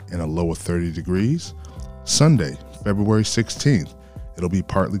 degrees and a low of 30 degrees. Sunday, February 16th, it'll be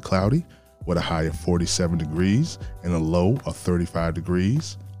partly cloudy with a high of 47 degrees and a low of 35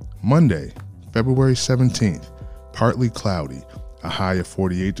 degrees. Monday, February 17th, partly cloudy, a high of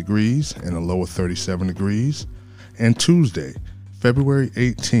 48 degrees and a low of 37 degrees. And Tuesday, February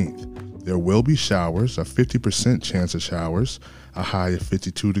 18th, there will be showers, a 50% chance of showers, a high of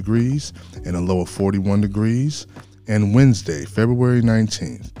 52 degrees and a low of 41 degrees. And Wednesday, February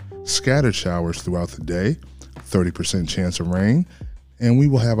 19th, scattered showers throughout the day, 30% chance of rain, and we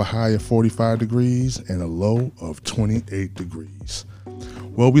will have a high of 45 degrees and a low of 28 degrees.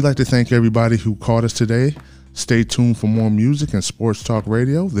 Well, we'd like to thank everybody who caught us today. Stay tuned for more music and sports talk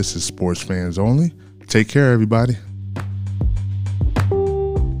radio. This is Sports Fans Only. Take care, everybody.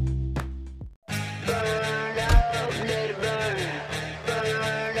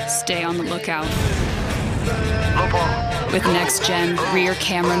 Stay on the lookout with next-gen rear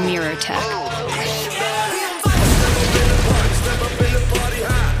camera mirror tech.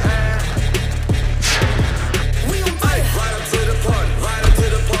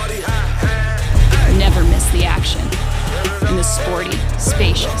 Never miss the action in the sporty,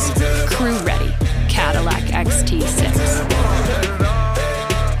 spacious, crew-ready Cadillac XT6.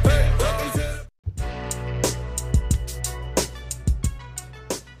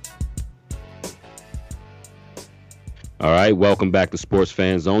 All right, welcome back to Sports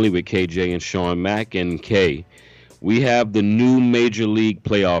Fans Only with KJ and Sean Mack. And K, we have the new Major League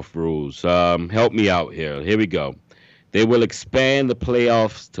playoff rules. Help me out here. Here we go. They will expand the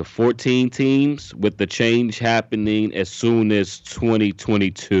playoffs to 14 teams, with the change happening as soon as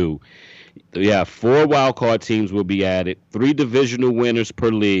 2022. Yeah, 4 wildcard teams will be added, 3 divisional winners per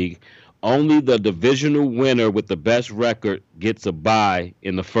league. Only the divisional winner with the best record gets a bye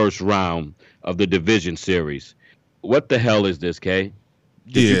in the first round of the division series. What the hell is this, Kay?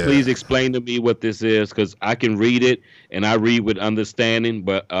 Could you please explain to me what this is? Because I can read it, and I read with understanding,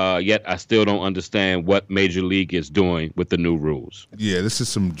 but yet I still don't understand what Major League is doing with the new rules. Yeah, this is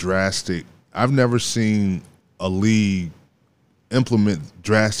some drastic. I've never seen a league implement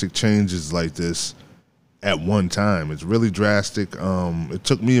drastic changes like this at one time. It's really drastic. It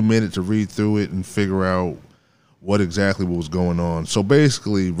took me a minute to read through it and figure out what exactly was going on. So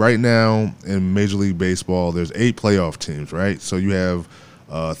basically, right now in Major League Baseball, there's 8 playoff teams, right? So you have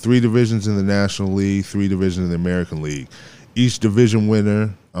 3 divisions in the National League, 3 divisions in the American League. Each division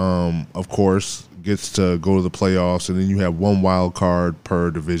winner, of course, gets to go to the playoffs, and then you have 1 wild card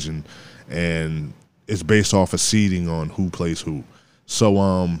per division, and it's based off of seeding on who plays who.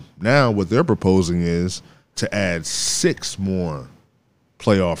 So now what they're proposing is to add 6 more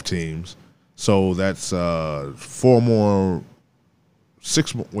playoff teams. So that's 6 more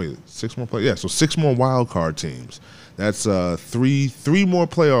wild card teams. That's three more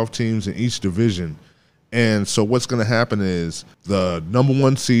playoff teams in each division. And so what's going to happen is the number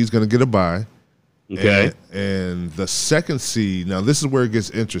 1 seed is going to get a bye. Okay. And the second seed, now this is where it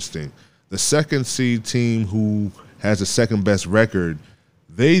gets interesting. The second seed team who has the second best record,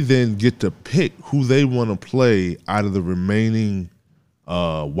 they then get to pick who they want to play out of the remaining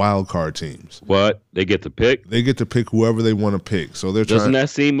wild card teams. What? They get to pick? They get to pick whoever they want to pick. So they're Doesn't that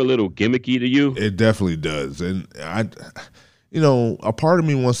seem a little gimmicky to you? It definitely does. And a part of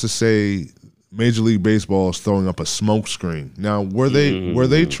me wants to say Major League Baseball is throwing up a smoke screen. Now, were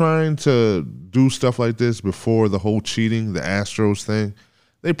they trying to do stuff like this before the whole cheating, the Astros thing?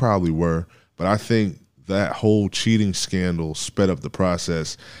 They probably were, but I think that whole cheating scandal sped up the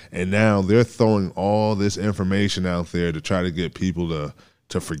process, and now they're throwing all this information out there to try to get people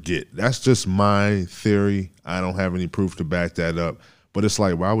to forget. That's just my theory. I don't have any proof to back that up, but it's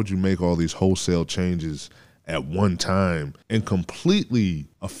like, why would you make all these wholesale changes at one time and completely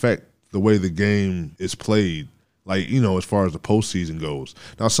affect the way the game is played, like, as far as the postseason goes?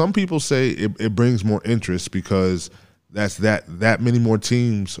 Now, some people say it brings more interest because that's that many more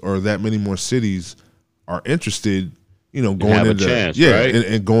teams or that many more cities are interested, going into chance, right?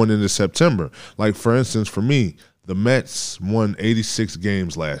 and going into September. Like, for instance, for me, the Mets won 86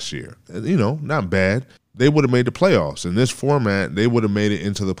 games last year. Not bad. They would have made the playoffs. In this format, they would have made it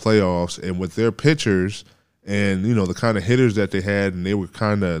into the playoffs, and with their pitchers and, the kind of hitters that they had, and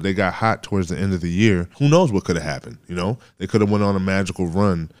they got hot towards the end of the year. Who knows what could have happened, They could have went on a magical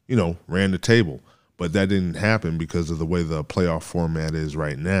run, ran the table. But that didn't happen because of the way the playoff format is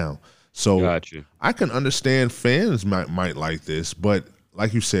right now. So I can understand fans might like this, but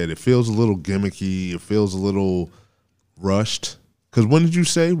like you said, it feels a little gimmicky. It feels a little rushed. Because when did you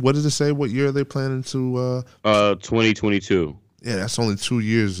say? What did it say? What year are they planning to? 2022. Yeah, that's only 2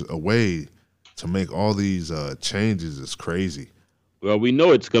 years away. To make all these changes is crazy. Well, we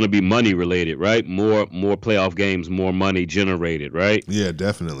know it's going to be money related, right? More playoff games, more money generated, right? Yeah,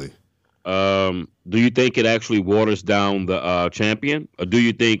 definitely. Do you think it actually waters down the champion, or do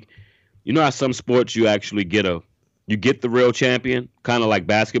you think, how some sports you actually get the real champion, kind of like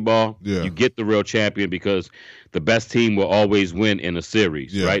basketball? Yeah. You get the real champion because the best team will always win in a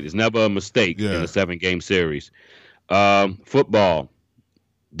series, right? It's never a mistake in a 7-game series. Football,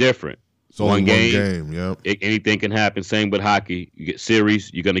 different. It's only one game. Yep. Anything can happen. Same with hockey. You get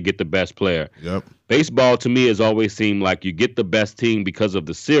series, you're going to get the best player. Yep. Baseball, to me, has always seemed like you get the best team because of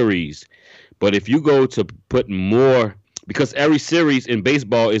the series. But if you go to put more, because every series in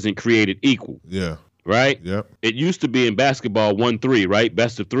baseball isn't created equal. Yeah. Right? Yep. It used to be in basketball 1-3, right?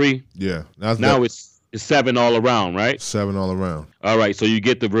 Best of 3. Yeah. Now it's 7 all around, right? 7 all around. All right. So you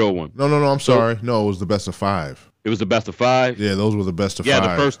get the real one. No. I'm sorry. No, it was the best of 5. It was the best of 5? Yeah, those were the best of 5.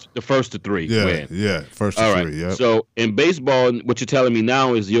 Yeah, the first to 3 win. Yeah, first to 3, yeah. So in baseball, what you're telling me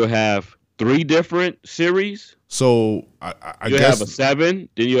now is you'll have 3 different series? So I you'll guess... have a 7,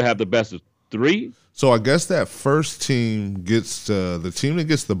 then you'll have the best of 3? So I guess that first team gets the team that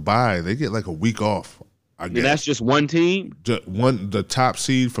gets the bye, they get like a week off, I guess. And that's just one team? The top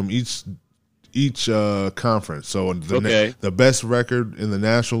seed from each conference. So the best record in the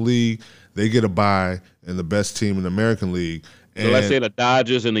National League, they get a bye, and the best team in the American League. So let's say the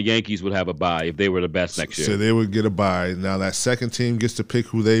Dodgers and the Yankees would have a bye if they were the best next year. So they would get a bye. Now that second team gets to pick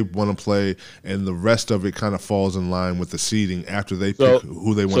who they want to play, and the rest of it kind of falls in line with the seeding after they pick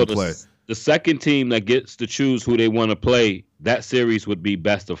who they want to play. The second team that gets to choose who they want to play, that series would be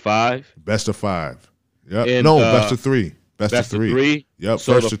best of 5? Best of 5. Yep. And, best of 3. Best of 3? Yep,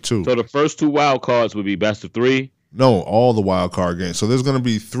 so first of 2. So the first 2 wild cards would be best of 3? No, all the wild card games. So there's going to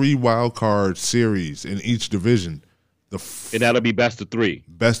be 3 wild card series in each division. And that'll be best of 3.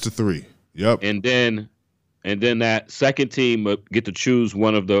 Best of 3. Yep. And then that second team will get to choose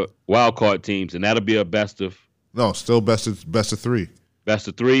one of the wild card teams, and that'll be a best of. No, still best of 3. Best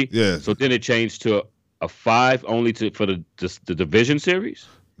of 3. Yeah. So then it changed to a 5 only for the division series.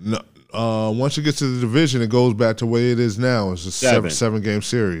 No. Once you get to the division, it goes back to where it is now. It's a 7-game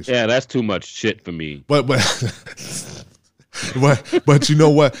series. Yeah, that's too much shit for me. But but you know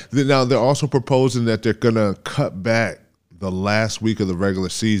what? Now they're also proposing that they're gonna cut back the last week of the regular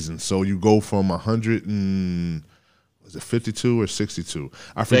season, so you go from 100 and was it 52 or 62?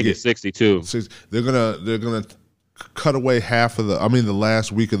 I forget. I think it's 62. They're gonna cut away half of the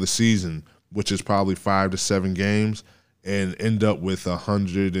last week of the season, which is probably 5 to 7 games, and end up with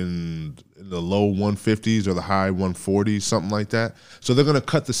 100 in the low 150s or the high 140s, something like that. So they're going to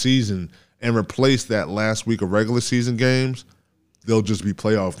cut the season and replace that last week of regular season games. They'll just be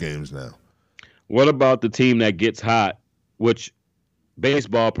playoff games now. What about the team that gets hot, which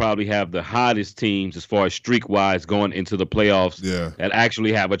baseball probably have the hottest teams as far as streak-wise going into the playoffs that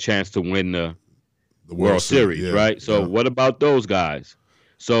actually have a chance to win the World Series, right? So what about those guys?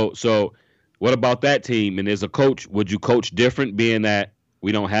 So what about that team? And as a coach, would you coach different, being that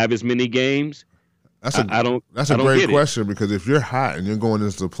we don't have as many games? That's a great question, because if you're hot and you're going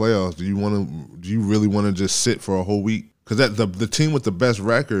into the playoffs, do you really want to just sit for a whole week? Because the team with the best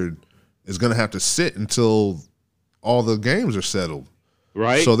record is going to have to sit until all the games are settled.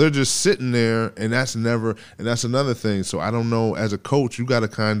 Right. So they're just sitting there, and that's another thing. So I don't know. As a coach, you got to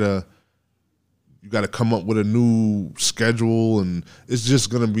come up with a new schedule, and it's just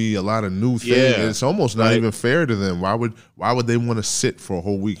going to be a lot of new things. Yeah. It's almost not even fair to them. Why would they want to sit for a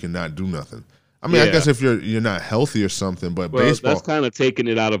whole week and not do nothing? I mean, I guess if you're not healthy or something, but baseball, that's kind of taking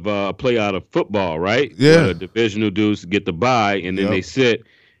it out of play out of football, right? Yeah. Where the divisional dudes get the bye, and then they sit,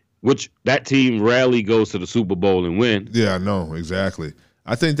 which that team rarely goes to the Super Bowl and win. Yeah, I know, exactly.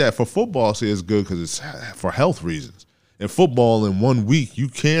 I think that for football, it's good because it's for health reasons. In football, in 1 week, you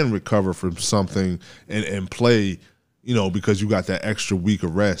can recover from something and play, because you got that extra week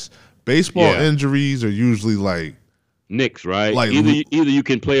of rest. Baseball injuries are usually like nicks, right? Like either you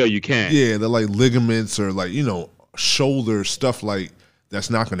can play or you can't. Yeah, they're like ligaments or like shoulder stuff like that's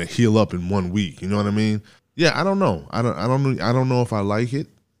not going to heal up in 1 week. You know what I mean? Yeah, I don't know. I don't know if I like it.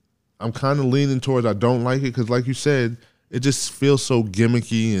 I'm kind of leaning towards I don't like it because, like you said, it just feels so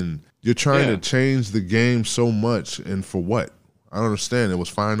gimmicky and you're trying to change the game so much, and for what? I don't understand. It was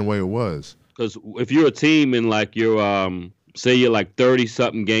fine the way it was. Because if you're a team and like you're say you're like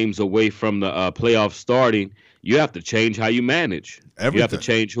 30-something games away from the playoffs starting, you have to change how you manage. Everything. You have to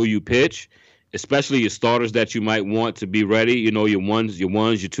change who you pitch, especially your starters that you might want to be ready. Your ones,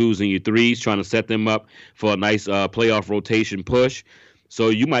 your twos, and your threes, trying to set them up for a nice playoff rotation push. So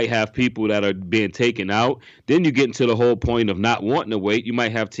you might have people that are being taken out. Then you get into the whole point of not wanting to wait. You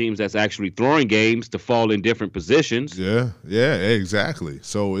might have teams that's actually throwing games to fall in different positions. Yeah, exactly.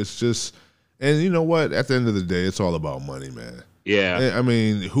 So it's just, and you know what? At the end of the day, it's all about money, man. Yeah. I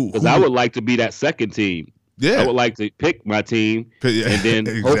mean, because I would like to be that second team. Yeah. I would like to pick my team and then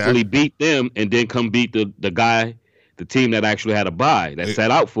hopefully beat them and then come beat the team that actually had a bye, that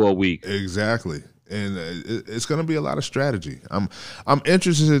sat out for a week. Exactly. And it's going to be a lot of strategy. I'm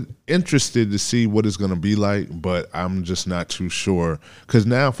interested to see what it's going to be like, but I'm just not too sure. Because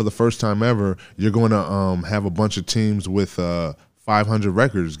now, for the first time ever, you're going to have a bunch of teams with 500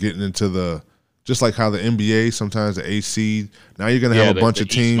 records getting into the, just like how the NBA sometimes the 8th seed. Now you're going to have a bunch of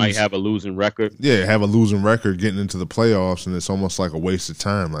teams might have a losing record. Yeah, have a losing record getting into the playoffs, and it's almost like a waste of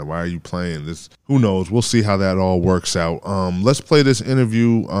time. Like, why are you playing this? Who knows? We'll see how that all works out. Let's play this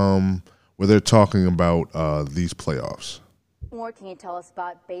interview. Where they're talking about these playoffs. More can you tell us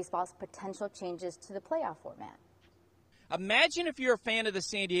about baseball's potential changes to the playoff format? Imagine if you're a fan of the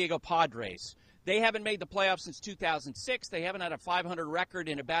San Diego Padres. They haven't made the playoffs since 2006. They haven't had a 500 record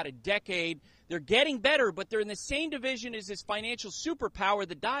in about a decade. They're getting better, but they're in the same division as this financial superpower,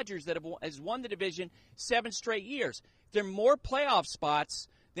 the Dodgers, that has won the division 7 straight years. There are more playoff spots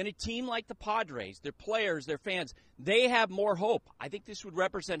than a team like the Padres. Their players, their fans, they have more hope. I think this would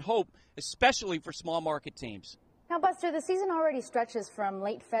represent hope, especially for small market teams. Now, Buster, the season already stretches from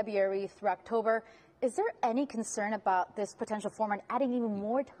late February through October. Is there any concern about this potential format adding even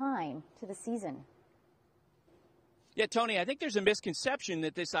more time to the season? Yeah, Tony, I think there's a misconception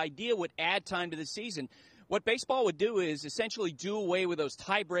that this idea would add time to the season. What baseball would do is essentially do away with those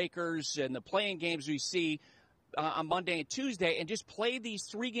tiebreakers and the playing games we see on Monday and Tuesday, and just play these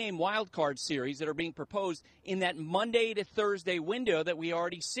 3-game wild card series that are being proposed in that Monday to Thursday window that we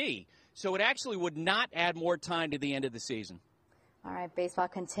already see. So it actually would not add more time to the end of the season. All right, baseball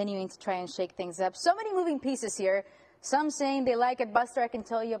continuing to try and shake things up. So many moving pieces here. Some saying they like it. Buster, I can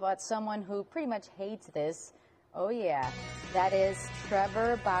tell you about someone who pretty much hates this. Oh, yeah. That is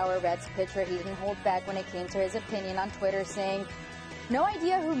Trevor Bauer, Reds pitcher. He didn't hold back when it came to his opinion on Twitter, saying, "No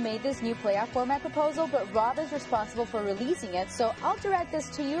idea who made this new playoff format proposal, but Rob is responsible for releasing it, so I'll direct this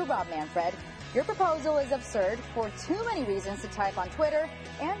to you, Rob Manfred. Your proposal is absurd for too many reasons to type on Twitter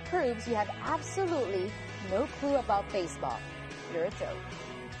and proves you have absolutely no clue about baseball. You're a joke."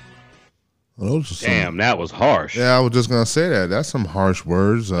 Well, damn, that was harsh. Yeah, I was just going to say that. That's some harsh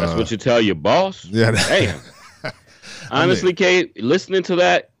words. That's what you tell your boss? Yeah. Damn. Honestly, Kate, listening to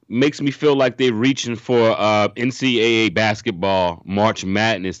that makes me feel like they're reaching for NCAA basketball March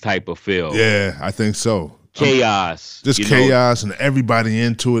Madness type of feel. Yeah, I think so. Chaos. Just chaos and everybody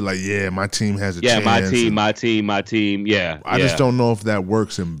into it. Like, yeah, my team has a chance. Yeah, my team. Yeah. I just don't know if that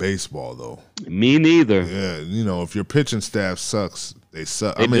works in baseball, though. Me neither. Yeah, if your pitching staff sucks, they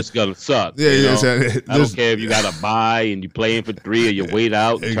suck. They're just going to suck. Yeah, I don't care if you got a bye and you playing for 3 or you wait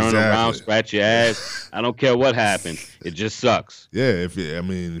out, turn around, scratch your ass. I don't care what happens. It just sucks. Yeah, if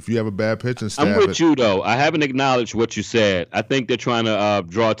you have a bad pitching staff. I'm with you, though. I haven't acknowledged what you said. I think they're trying to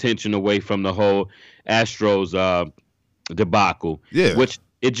draw attention away from the whole Astros debacle. Yeah. Which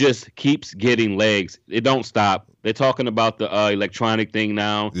it just keeps getting legs. It don't stop. They're talking about the electronic thing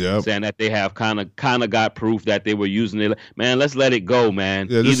now, saying that they have kind of got proof that they were using it. Man, let's let it go, man.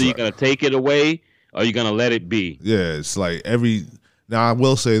 Yeah, either you're gonna take it away or you're gonna let it be. Yeah, it's like Now, I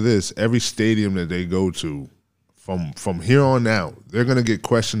will say this: every stadium that they go to, from here on out, they're going to get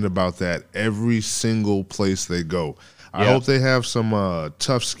questioned about that every single place they go. I hope they have some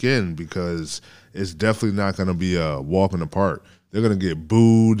tough skin, because it's definitely not going to be a walk in the park. They're going to get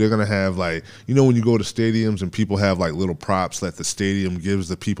booed. They're going to have, like, you know, when you go to stadiums and people have, like, little props that the stadium gives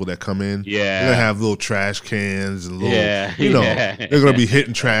the people that come in? Yeah. They're going to have little trash cans and little, they're going to be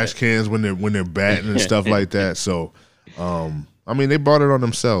hitting trash cans when they're batting and stuff like that. So, I mean, they brought it on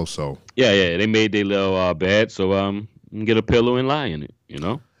themselves, so. Yeah, they made their little bed, so get a pillow and lie in it, you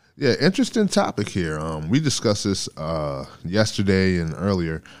know? Yeah, interesting topic here. We discussed this yesterday and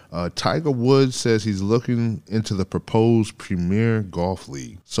earlier. Tiger Woods says he's looking into the proposed Premier Golf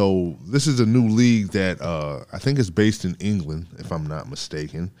League. So this is a new league that I think is based in England, if I'm not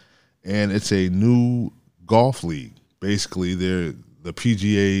mistaken, and it's a new golf league. Basically, they're the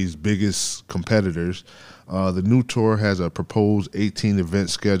PGA's biggest competitors. The new tour has a proposed 18-event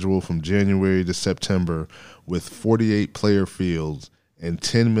schedule from January to September with 48 player fields and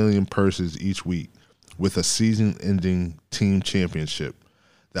 10 million purses each week, with a season-ending team championship.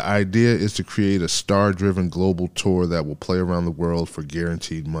 The idea is to create a star-driven global tour that will play around the world for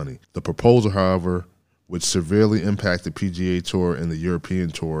guaranteed money. The proposal, however, would severely impact the PGA Tour and the European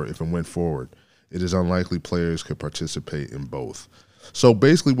Tour if it went forward. It is unlikely players could participate in both. So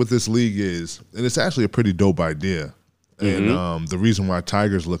basically what this league is, and it's actually a pretty dope idea, and the reason why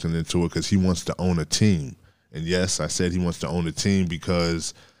Tiger's looking into it, because he wants to own a team. And yes, I said he wants to own a team,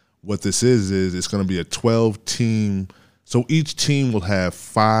 because what this is it's going to be a 12-team. So each team will have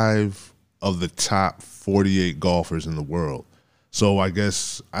 5 of the top 48 golfers in the world. So I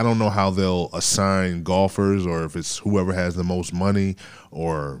guess I don't know how they'll assign golfers, or if it's whoever has the most money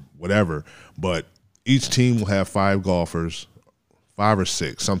or whatever. But each team will have 5 golfers, 5 or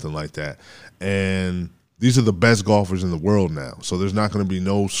 6, something like that. And these are the best golfers in the world now. So there's not going to be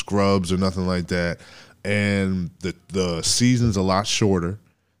no scrubs or nothing like that. And the season's a lot shorter.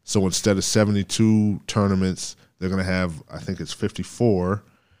 So instead of 72 tournaments, they're going to have, I think it's 54.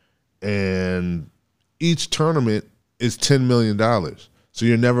 And each tournament is $10 million. So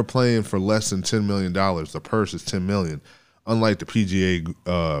you're never playing for less than $10 million. The purse is $10 million. Unlike the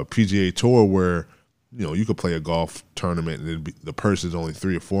PGA Tour, where, you know, you could play a golf tournament and the purse is only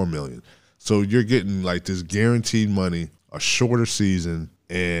 $3 or $4 million. So you're getting like this guaranteed money, a shorter season.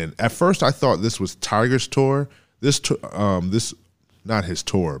 And at first, I thought this was Tiger's tour. This not his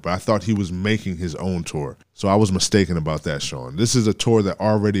tour, but I thought he was making his own tour. So I was mistaken about that, Sean. This is a tour that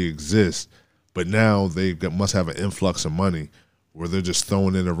already exists, but now they must have an influx of money where they're just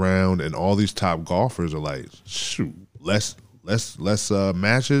throwing it around, and all these top golfers are like, shoot, less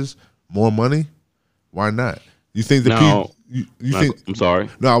matches, more money. Why not? You think I'm sorry.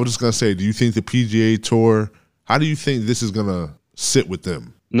 No, I was just gonna say, do you think the PGA Tour? How do you think this is gonna sit with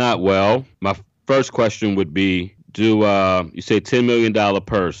them? Not well. My first question would be, do you say $10 million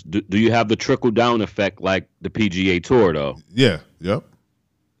purse? Do you have the trickle down effect like the PGA Tour though? Yeah. Yep.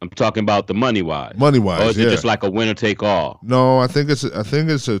 I'm talking about the money wise. Money wise, or is it just like a winner take all? No, I think it's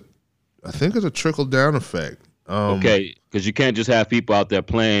a trickle down effect. Okay, because you can't just have people out there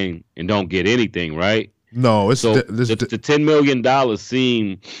playing and don't get anything, right? No, it's so the $10 million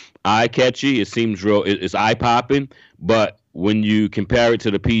seem eye catchy. It seems real. It's eye popping. But when you compare it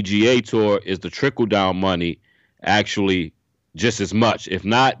to the PGA Tour, is the trickle down money actually just as much? If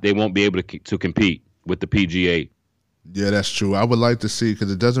not, they won't be able to compete with the PGA. Yeah, that's true. I would like to see,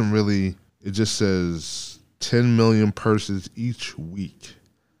 because it doesn't really. It just says 10 million purses each week.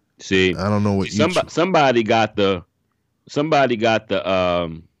 See, I don't know what somebody got the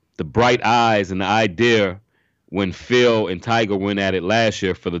bright eyes and the idea when Phil and Tiger went at it last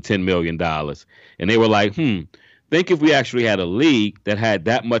year for the $10 million, and they were like, think if we actually had a league that had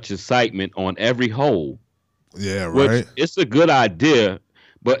that much excitement on every hole. Yeah, right. Which, it's a good idea,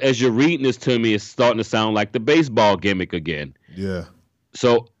 but as you're reading this to me, it's starting to sound like the baseball gimmick again. Yeah.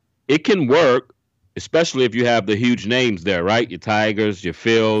 So it can work, especially if you have the huge names there, right? Your Tigers, your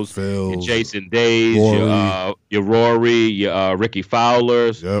Phils, your Jason Days, your Rory, your Ricky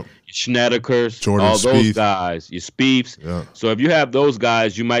Fowlers, your Schnedekers, Jordan all those Spieth. guys, your Spieths. Yeah. So if you have those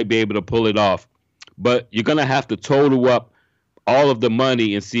guys, you might be able to pull it off. But you're going to have to total up all of the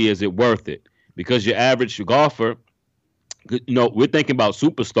money and see, is it worth it? Because your average golfer, we're thinking about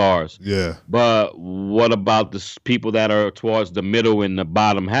superstars. Yeah. But what about the people that are towards the middle and the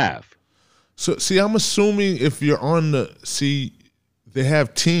bottom half? So, see, I'm assuming if you're on they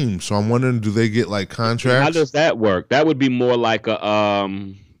have teams. So I'm wondering, do they get like contracts? How does that work? That would be more like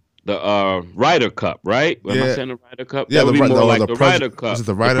the Ryder Cup, right? Yeah. Am I saying the Ryder Cup? Yeah, that would be more like the Ryder Cup. Is it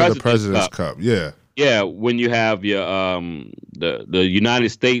the Ryder or the President's Cup? Yeah. Yeah, when you have your the United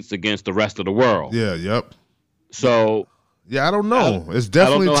States against the rest of the world. Yeah, yep. So yeah, I don't know. It's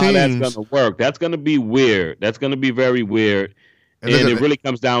definitely I don't know teams. how that's going to work. That's going to be weird. That's going to be very weird. And it really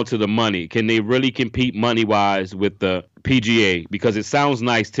comes down to the money. Can they really compete money-wise with the PGA? Because it sounds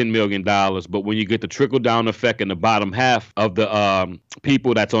nice, $10 million, but when you get the trickle-down effect in the bottom half of the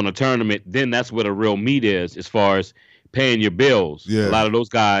people that's on a tournament, then that's where the real meat is as far as paying your bills. Yeah. A lot of those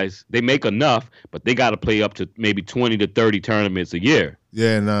guys, they make enough, but they got to play up to maybe 20 to 30 tournaments a year.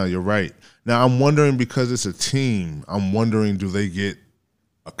 Yeah, no, you're right. Now, I'm wondering, because it's a team, I'm wondering, do they get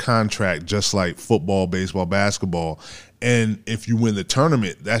a contract just like football, baseball, basketball? And if you win the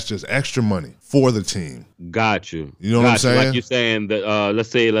tournament, that's just extra money for the team. Got you. You know what I'm saying? Like you're saying that,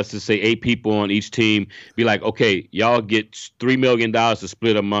 let's just say 8 people on each team. Be like, okay, y'all get $3 million to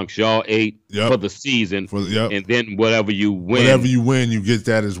split amongst y'all 8 for the season, and then whatever you win, you get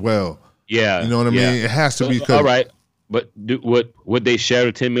that as well. Yeah, you know what I mean. It has to be. All right, but would they share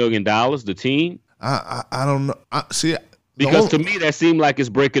the $10 million? The team? I don't know. See. Because to me, that seemed like it's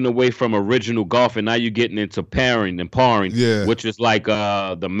breaking away from original golf, and now you're getting into pairing and parring, which is like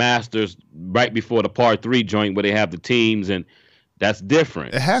the Masters right before the par 3 joint where they have the teams, and that's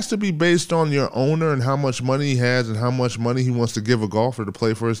different. It has to be based on your owner and how much money he has and how much money he wants to give a golfer to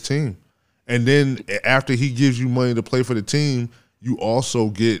play for his team. And then after he gives you money to play for the team, you also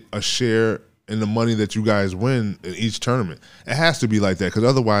get a share in the money that you guys win in each tournament. It has to be like that, because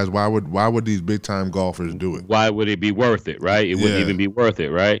otherwise, why would these big time golfers do it? Why would it be worth it, right? It wouldn't even be worth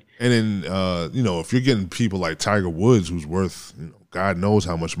it, right? And then if you're getting people like Tiger Woods, who's worth, God knows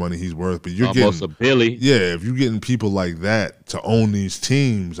how much money he's worth, but you're almost getting a billy. Yeah, if you're getting people like that to own these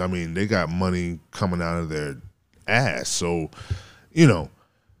teams, I mean, they got money coming out of their ass. So,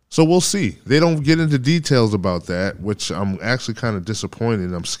 So we'll see. They don't get into details about that, which I'm actually kind of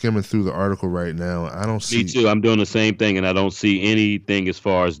disappointed. I'm skimming through the article right now. I don't see. Me too. I'm doing the same thing, and I don't see anything as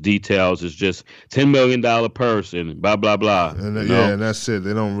far as details. It's just $10 million purse and blah, blah, blah. And and that's it.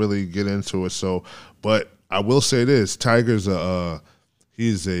 They don't really get into it. So, but I will say this. Tiger's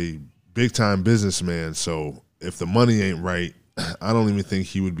he's a big-time businessman, so if the money ain't right, I don't even think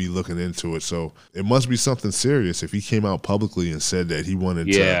he would be looking into it. So it must be something serious if he came out publicly and said that he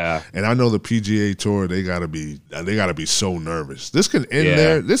wanted to. And I know the PGA Tour, they gotta be so nervous. This could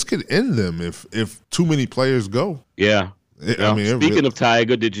end this could end them if too many players go. Yeah. I mean, speaking of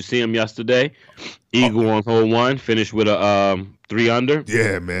Tiger, did you see him yesterday? Eagle on hole 1, finished with a 3 under.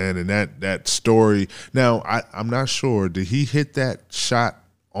 Yeah, man, and that story. Now I'm not sure. Did he hit that shot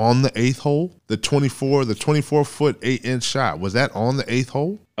on the 8th hole? The 24-foot 8-inch shot, was that on the 8th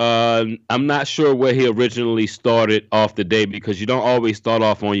hole? I'm not sure where he originally started off the day, because you don't always start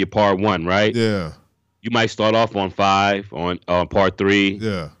off on your par 1, right? Yeah. You might start off on 5, on par 3.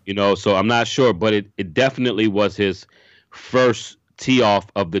 Yeah. So I'm not sure, but it definitely was his first tee off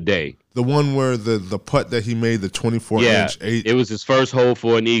of the day. The one where the putt that he made, the 24-inch 8. It was his first hole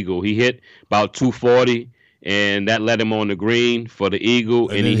for an eagle. He hit about 240. And that led him on the green for the eagle,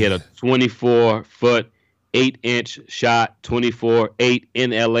 and he hit a 24-foot, 8-inch shot, 24-8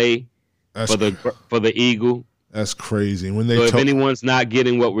 in LA for the eagle. That's crazy. If anyone's not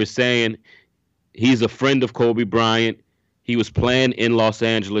getting what we're saying, he's a friend of Kobe Bryant. He was playing in Los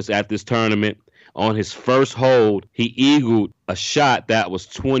Angeles at this tournament. On his first hole, he eagled a shot that was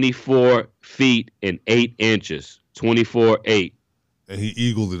 24 feet and 8 inches, 24-8. And he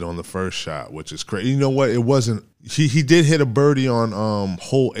eagled it on the first shot, which is crazy. You know what? It wasn't. He did hit a birdie on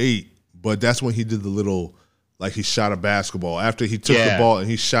hole 8, but that's when he did the little, like, he shot a basketball after he took the ball and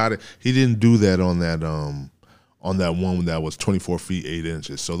he shot it. He didn't do that on that one that was 24 feet 8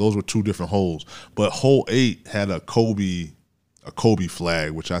 inches. So those were 2 different holes. But hole 8 had a Kobe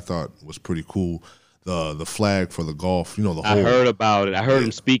flag, which I thought was pretty cool. The flag for the golf, the hole. I heard about it. I heard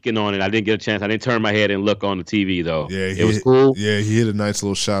him speaking on it. I didn't get a chance. I didn't turn my head and look on the TV, though. Yeah, it was cool. Yeah, he hit a nice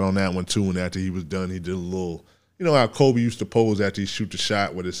little shot on that one, too. And after he was done, he did a little, how Kobe used to pose after he shoot the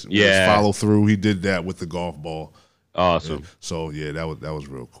shot with his follow through. He did that with the golf ball. Awesome. And so, that was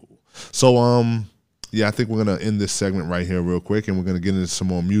real cool. So, I think we're going to end this segment right here real quick, and we're going to get into some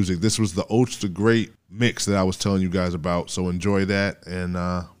more music. This was the Oats the Great mix that I was telling you guys about. So enjoy that, and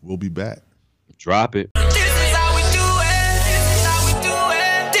we'll be back. Drop it. This is how we do it. This is how we do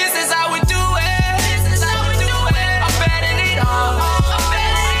it. This is how we do it. This is how we do it. I'm betting it all. I'm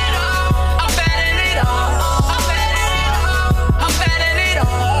betting it all. I'm betting it all. I'm betting it all. I'm betting it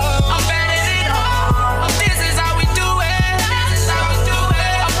all. I'm betting it all. This is how we do it. This is how we do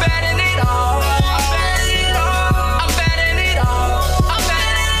it. I'm betting it all. I'm betting it all. I'm betting it all. I'm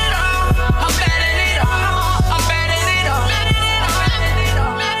betting it all. I'm betting it all. I'm betting it all. I'm betting it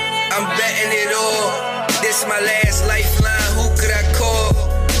all. I'm betting it all.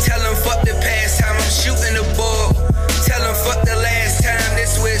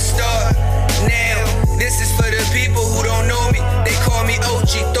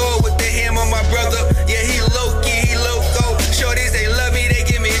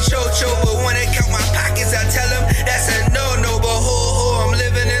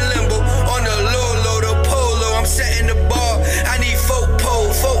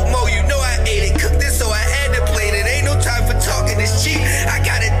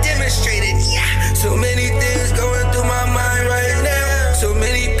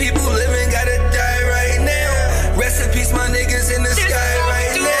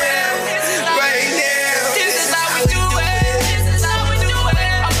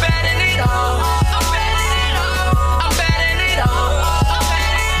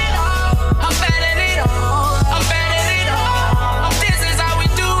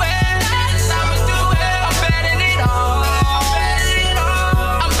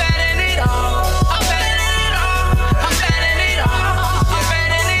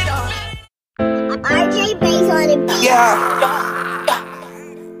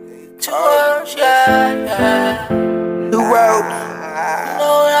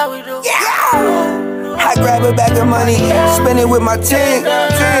 grab a bag of money, spend it with my team.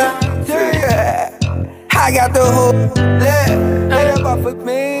 I got the whole lit up off of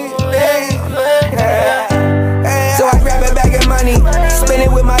me. So I grab a bag of money, spend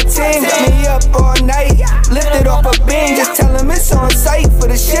it with my team. Got me up all night, lifted off a beam. Just tell them it's on site for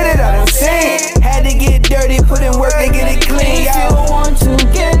the shit that I done seen. Had to get dirty, put in work to get it clean. If you want to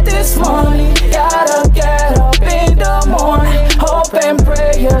get this money, gotta get up in the morning. Hope and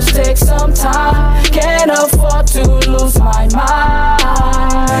prayers take some time. Can't afford to lose my mind.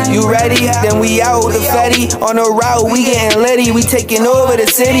 You ready? Then we out. The Fetty on the route, we getting litty. We taking over the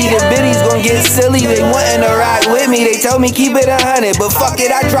city. The biddies gon' get silly. They wantin' to ride with me. They tell me keep it 100, but fuck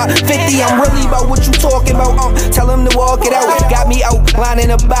it, I drop 50. I'm really about what you talking about. Tell them to walk it out. Got me out lining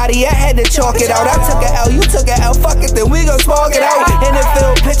the body. I had to chalk it out. I took an L, you took an L. Fuck it, then we gon' spark it out. In the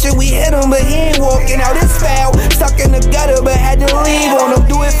field picture, we hit him, but he ain't walking out. It's foul. Stuck in the gutter, but had to leave on him.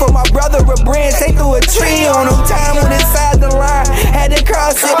 Do it for my brother, a branch. They threw a tree on him. Time on inside the line. Had to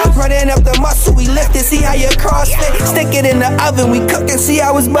cross it. Running up the muscle, we lift it. See how you cross it. Stick it in the oven, we cook it. See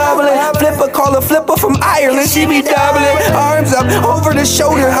how it's bubbling. Flipper, call a flipper from Ireland. She be doubling. Arms up, over the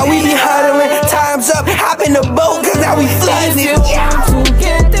shoulder. How we be huddling. Time's up, hop in the boat, cause now we flying. If you want to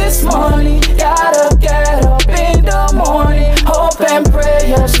get this money, gotta get up in the morning. Hope and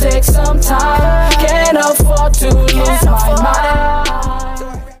prayers take some time. Can't afford to lose my mind.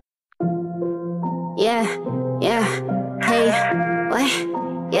 Yeah, hey, what?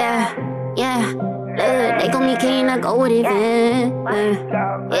 Yeah. They call me Kane, I go with it, man.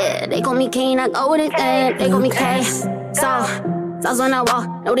 Yeah, they call me Kane, I go with it, man. They call me K. Sauce when I walk,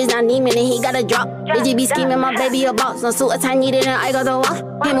 no, this not Neiman, and he gotta drop. Did be scheming my baby a box? No suit, a time needed, and I got the walk.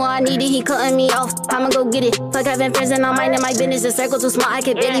 Him what I needed, he cutting me off. I'ma go get it. Fuck having friends and I'm minding my business. The circle too small, I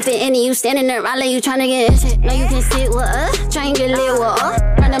can barely fit in it. You standing there, I let you tryna get in. No, you can sit with us, try and get lit with us.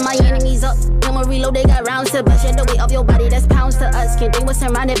 Running my enemies up. No more reload, they got rounds to bust. The weight of your body, that's pounds to us. Can't think what's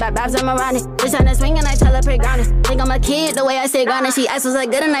surrounded by babs, I'm around it. Just tryna swing and I tell her pretty grounded. Think I'm a kid, the way I say grounded. She asked was like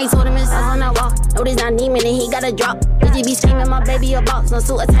good and I told him it's sauce when I walk. No, this not Neiman, and he gotta drop. Did be screaming my baby a box? No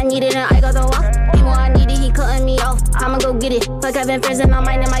suit, a time needed, and I got the walk. Him what I needed, he cutting me off. I'ma go get it. Fuck having friends and I'm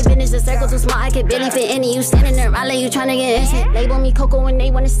minding my business. The circle too small, I can barely fit in it. You standing there, I let you tryna get in. Label me Coco when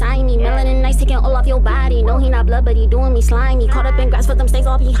they wanna sign me. Melanin nice, taking all off your body. No, he not blood, but he doing me slimy. Caught up in grass, put them snakes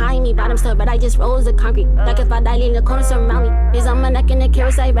all behind me. Bottom stuff, but I just rose the concrete. Like if I die, lean the corner surround me. He's on my neck in the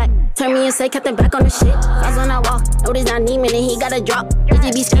carousel back. Turn me and say, kept the back on the shit. That's when I walk. No, this not Neiman, and he gotta drop.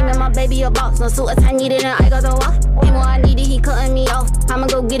 Did be screaming my baby a box? No suit, a time needed, and I got the walk. Him what I needed, he cutting me off. I'ma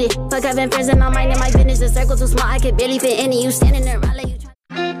go get it. Fuck having friends and I'm minding my business. The circle too small, I can barely fit in it. You standing there, I let you try.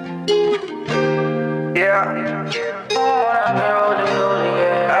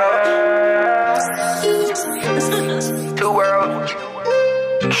 Two worlds.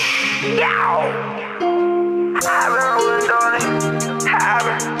 I've been rolling dolly. I've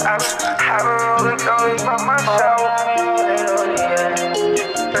been rolling dolly by myself.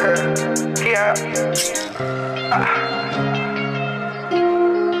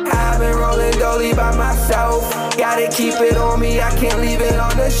 I've been rolling dolly by myself. Gotta keep it on me, I can't leave it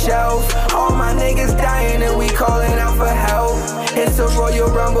on the shelf. All my niggas dying and we calling out for help. It's a Royal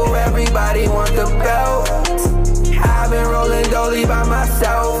Rumble, everybody want the belt. I've been rolling dolly by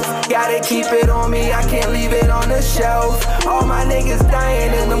myself. Gotta keep it on me, I can't leave it on the shelf. All my niggas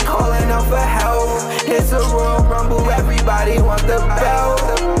dying and I'm calling out for help. It's a Royal Rumble, everybody want the belt.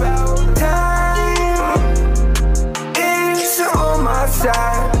 Time is on my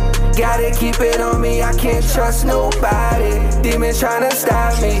side. Gotta keep it on me, I can't trust nobody. Demons tryna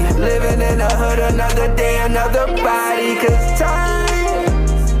stop me. Living in the hood, another day, another body. Cause time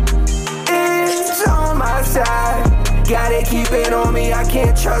is on my side. Gotta keep it on me, I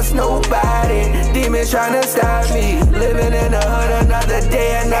can't trust nobody. Demons tryna stop me. Living in the hood, another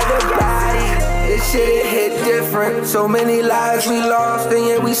day, another body. This shit hit different. So many lives we lost and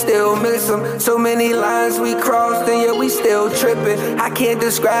yet we still miss them. So many lines we crossed and yet we still tripping. I can't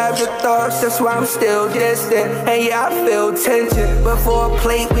describe the thoughts, that's why I'm still distant. And yeah, I feel tension. Before a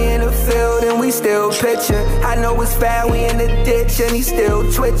plate we in the field and we still pitching. I know it's foul, we in the ditch and he still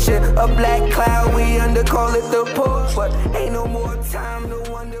twitching. A black cloud, we under, call it the push. But ain't no more time, no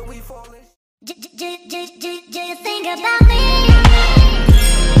wonder we falling. Do you think about me?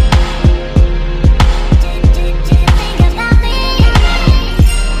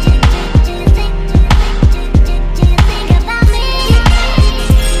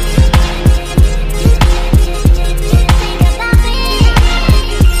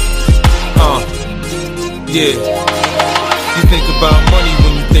 Yeah, you think about money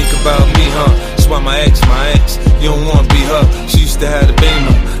when you think about me, huh? That's why my ex, you don't wanna be her. She used to have the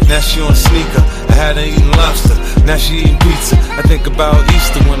Beamer, now she on sneaker. I had her eating lobster, now she eating pizza. I think about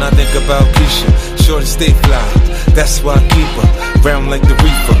Easter when I think about Keisha. Shorty stay fly, that's why I keep her. Brown like the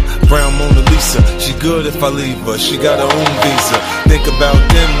reefer, brown Mona Lisa. She good if I leave her, she got her own visa. Think about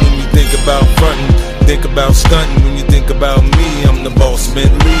them when you think about frontin'. Think about stunting when you think about me. I'm the boss,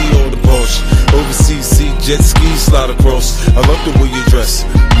 Bentley or the Porsche. Overseas sea, jet ski, slide across. I love the way you dress,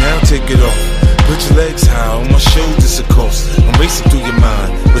 now take it off. Put your legs high, on my shoulders of course. I'm racing through your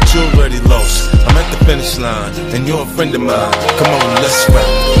mind, but you're already lost. I'm at the finish line, and you're a friend of mine. Come on, let's ride.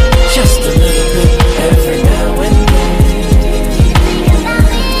 Just a little bit every now and then.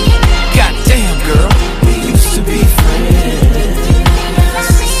 Goddamn girl, we used to be friends.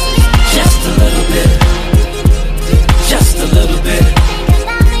 Just a little bit. Just a little bit.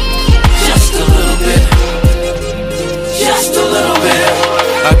 Just a little bit. Just a little bit.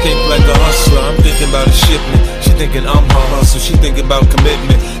 I think like a hustler, I'm thinking about a shipment. She thinking I'm her hustle, she thinking about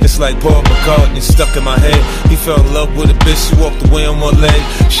commitment. It's like Paul McCartney stuck in my head. He fell in love with a bitch, she walked away on one leg.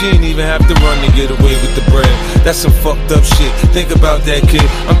 She ain't even have to run to get away with the bread. That's some fucked up shit, think about that kid.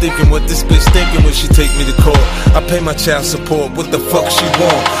 I'm thinking what this bitch thinking when she take me to court. I pay my child support, what the fuck she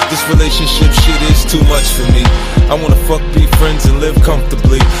want? This relationship shit is too much for me. I wanna fuck, be friends and live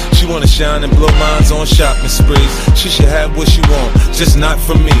comfortably. She wanna shine and blow minds on shopping sprees. She should have what she want, just not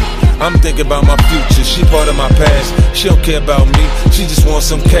from me. I'm thinking about my future, she part of my past. She don't care about me, she just wants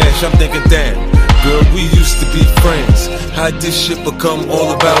some cash. I'm thinking, damn, girl, we used to be friends. How'd this shit become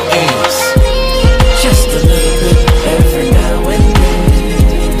all about ends? Just a little bit every now and then.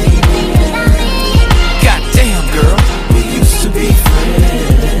 Goddamn girl, we used to be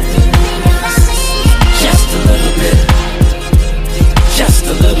friends. Just a little bit. Just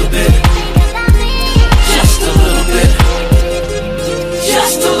a little bit. Just a little bit.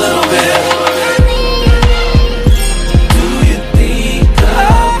 Just a little bit. Do you think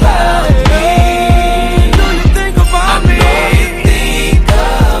about me? Do you think about me? I know you think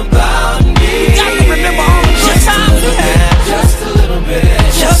about me. Got to remember all the good times we had. Just a little bit.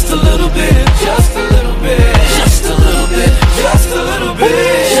 Just a little bit. Just a little bit. Just a little bit. Just a little bit.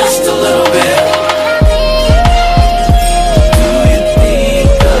 Just a little bit.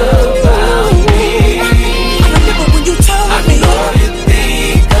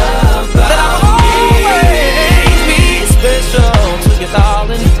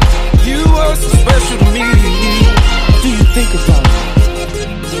 Think about it.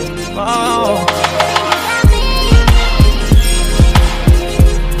 Oh.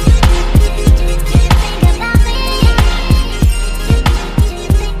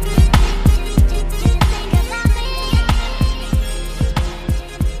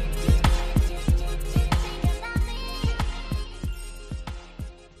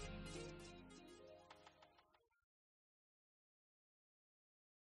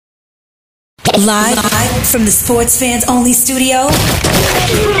 Live from the Sports Fans Only studio,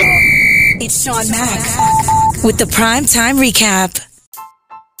 it's Sean Mack with the Primetime Recap.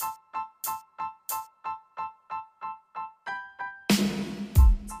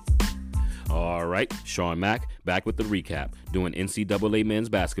 All right, Sean Mack back with the recap, doing NCAA men's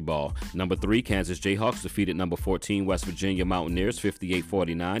basketball. Number 3, Kansas Jayhawks defeated number 14, West Virginia Mountaineers,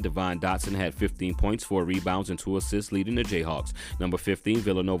 58-49. Devon Dotson had 15 points, 4 rebounds, and 2 assists, leading the Jayhawks. Number 15,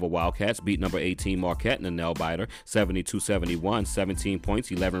 Villanova Wildcats beat number 18, Marquette in a nail-biter, 72-71, 17 points,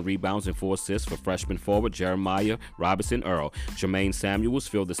 11 rebounds, and 4 assists for freshman forward Jeremiah Robinson Earl. Jermaine Samuels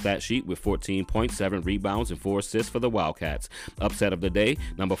filled the stat sheet with 14 points, 7 rebounds, and 4 assists for the Wildcats. Upset of the day,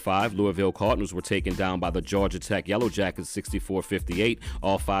 number 5, Louisville Cardinals were taken down by the Georgia Tech Yellow Jackets 64-58.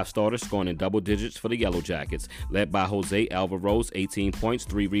 All 5 starters scoring in double digits for the Yellow Jackets, led by Jose Alvarez, 18 points,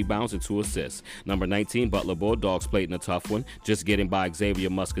 3 rebounds, and 2 assists. Number 19, Butler Bulldogs played in a tough one, just getting by Xavier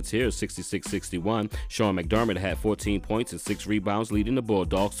Musketeers 66-61. Sean McDermott had 14 points and 6 rebounds, leading the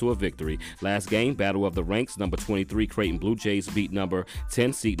Bulldogs to a victory. Last game, Battle of the Ranks, number 23, Creighton Blue Jays beat number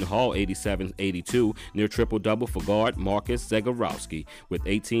 10, Seton Hall 87-82. Near triple-double for guard Marcus Zagorowski with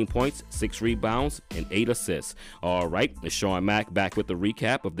 18 points, 6 rebounds, and 8 assists. All right, it's Sean Mack back with the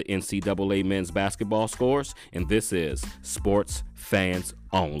recap of the NCAA men's basketball scores, and this is Sports Fans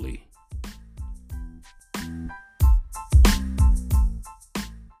Only.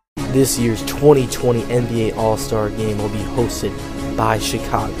 This year's 2020 NBA All-Star Game will be hosted by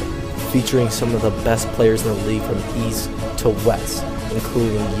Chicago, featuring some of the best players in the league from east to west,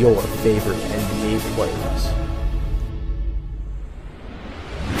 including your favorite NBA players.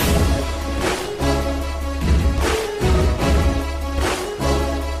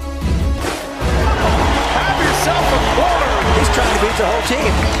 Have yourself a quarter. He's trying to beat the whole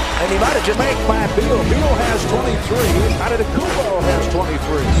team. And he might have just made by Beal. Beal has 23. Antetokounmpo has 23.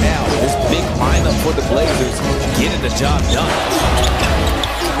 Now, this big lineup for the Blazers getting the job done.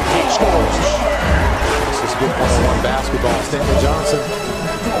 He scores. This is good one-on-one basketball. Stanley Johnson,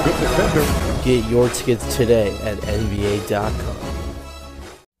 good defender. Get your tickets today at NBA.com.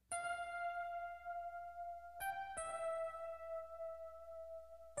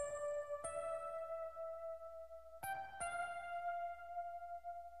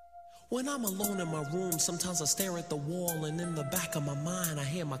 When I'm alone in my room, sometimes I stare at the wall, and in the back of my mind I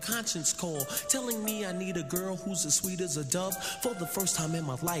hear my conscience call, telling me I need a girl who's as sweet as a dove. For the first time in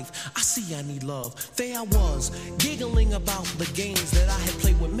my life, I see I need love. There I was, giggling about the games that I had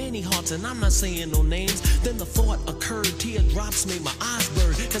played with many hearts, and I'm not saying no names. Then the thought occurred, teardrops made my eyes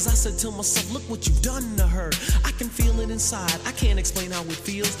burn, cause I said to myself, look what you've done to her. I can feel it inside, I can't explain how it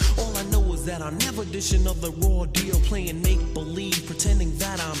feels. All I know is that I'm never dishing of the raw deal, playing make-believe, pretending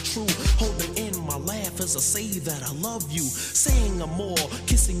that I'm true. Holding in my laugh as I say that I love you, saying I'm more,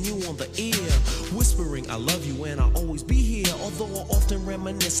 kissing you on the ear, whispering I love you and I'll always be here. Although I often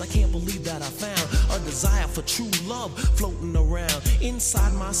reminisce, I can't believe that I found a desire for true love floating around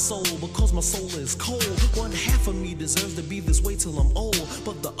inside my soul, because my soul is cold. One half of me deserves to be this way till I'm old,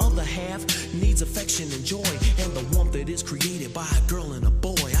 but the other half needs affection and joy, and the warmth that is created by a girl and a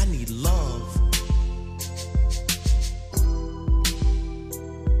boy. I need love.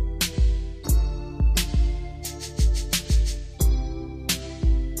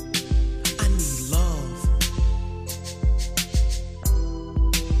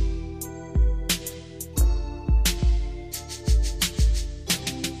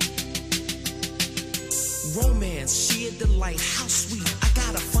 Romance, sheer delight, how sweet. I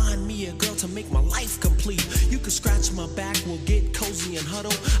gotta find me a girl to make my life complete. You can scratch my back, we'll get cozy and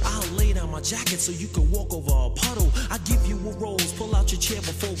huddle. I'll lay down my jacket so you can walk over a puddle. I give you a rose, pull out your chair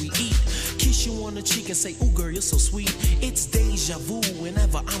before we eat. Kiss you on the cheek and say, ooh girl, you're so sweet. It's deja vu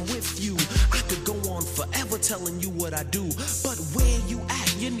whenever I'm with you. I could go on forever telling you what I do, but where you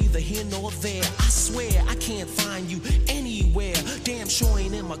at, you're neither here nor there. I swear I can't find you anywhere. Damn sure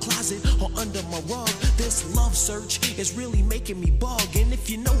ain't in my closet or under my rug. This love search is really making me bug. And if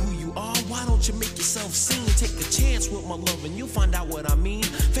you know who you are, why don't you make yourself seen? Take a chance with my love and you'll find out what I mean.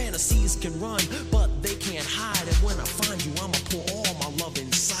 Fantasies can run, but they can't hide. And when I find you, I'ma pour all my love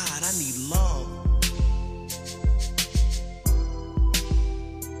inside. I need love.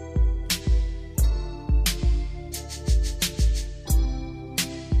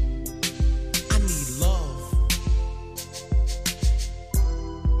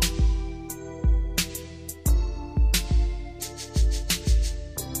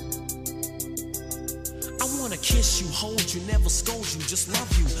 Kiss you, hold you, never scold you, just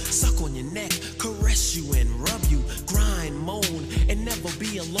love you, suck on your neck, caress you and rub you, grind, moan, and never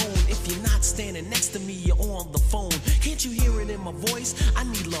be alone. If you're not standing next to me, you're on the phone. Can't you hear it in my voice? I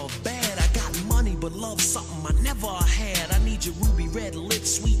need love bad. I got money, but love's something I never had. I need your ruby red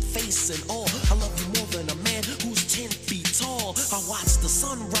lips, sweet face and all. I love you more than a man who's 10 feet tall. I watch the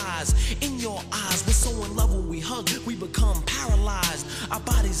sunrise in your eyes. We're so in love when we hug, we become paralyzed. Our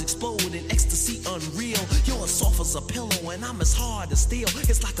bodies explode in ecstasy unreal. You're as soft as a pillow and I'm as hard as steel.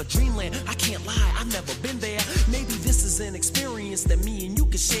 It's like a dreamland, I can't lie, I've never been there. Maybe this is an experience that me and you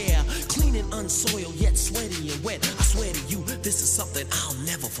can share. Clean and unsoiled, yet sweaty and wet. I swear to you, this is something I'll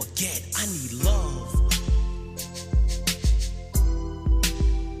never forget. I need love.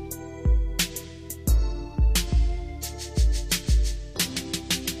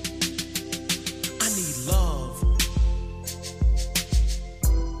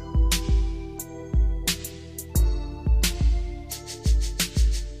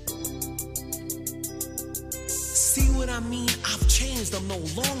 I'm no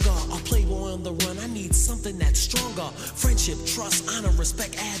longer a playboy on the run. I need something that's stronger. Friendship, trust, honor,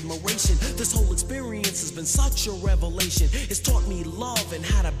 respect, admiration. This whole experience has been such a revelation. It's taught me love and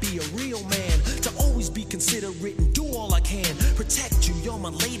how to be a real man. To always be considerate and do all I can. Protect you, you're my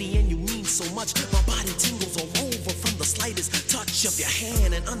lady and you mean so much. My body tingles all over from the slightest touch of your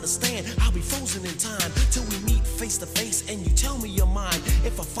hand. And understand, I'll be frozen in time till we meet face to face and you tell me you're mine.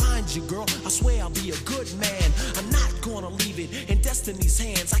 If I find you, girl, I swear I'll be a good man. I'm not gonna leave it in destiny's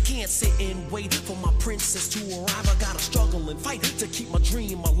hands. I can't sit and wait for my princess to arrive. I gotta struggle and fight to keep my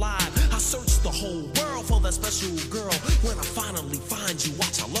dream alive. I search the whole world for that special girl. When I finally find you,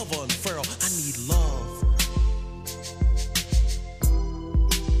 watch our love unfurl. I need love.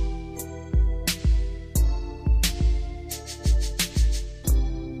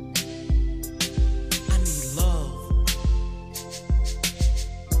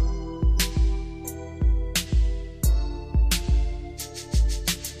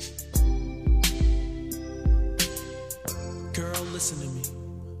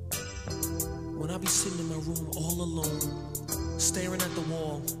 when I be sitting in my room all alone, staring at the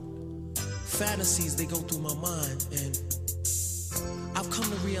wall, fantasies, they go through my mind, and I've come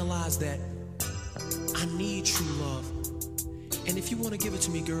to realize that I need true love. And if you want to give it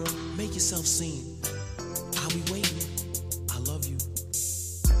to me, girl, make yourself seen. I'll be waiting. I love you.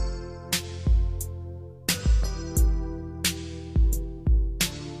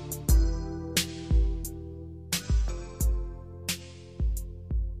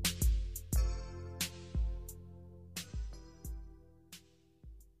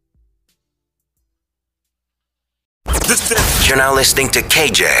 You're now listening to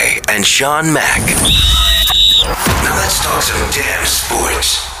KJ and Sean Mack. Now let's talk some damn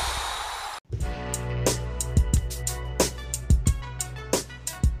sports.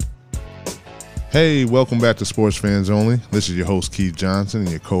 Hey, welcome back to Sports Fans Only. This is your host, Keith Johnson, and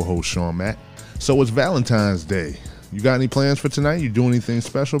your co-host, Sean Mack. So it's Valentine's Day. You got any plans for tonight? You doing anything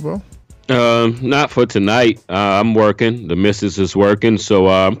special, bro? Not for tonight. I'm working. The missus is working, so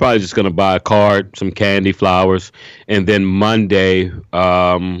I'm probably just gonna buy a card, some candy, flowers, and then Monday,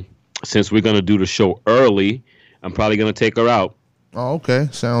 since we're gonna do the show early, I'm probably gonna take her out. Oh, okay.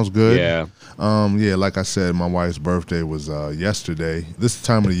 Sounds good. Yeah. Yeah, like I said, my wife's birthday was yesterday. This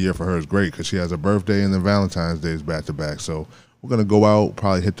time of the year for her is great because she has a birthday and then Valentine's Day is back to back. So we're gonna go out,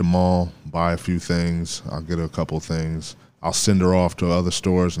 probably hit the mall, buy a few things. I'll get her a couple things. I'll send her off to other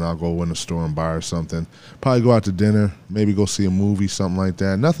stores, and I'll go in the store and buy her something. Probably go out to dinner, maybe go see a movie, something like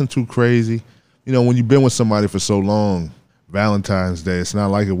that. Nothing too crazy. You know, when you've been with somebody for so long, Valentine's Day, it's not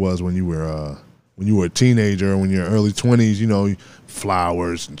like it was when you were a teenager or when you're early 20s, you know,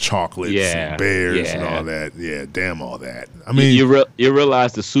 flowers and chocolates and bears and all that. Yeah, damn all that. I mean, you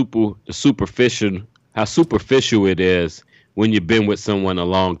realize how superficial it is when you've been with someone a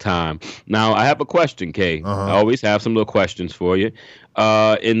long time. Now, I have a question, Kay. I always have some little questions for you.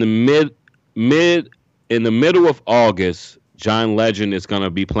 In the middle of August, John Legend is going to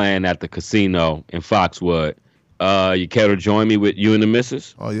be playing at the casino in Foxwood. You care to join me with you and the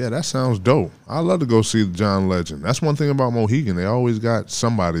missus? Oh, yeah, that sounds dope. I'd love to go see John Legend. That's one thing about Mohegan. They always got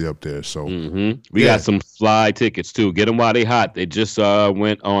somebody up there. So we got some fly tickets, too. Get them while they hot. They just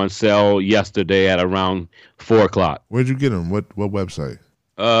went on sale yesterday at around 4 o'clock. Where'd you get them? What website?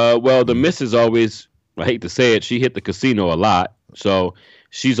 Well, the missus always, I hate to say it, she hit the casino a lot. So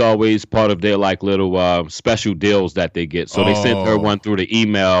she's always part of their like little special deals that they get. So they sent her one through the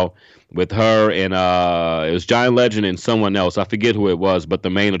email with her, and it was John Legend and someone else. I forget who it was, but the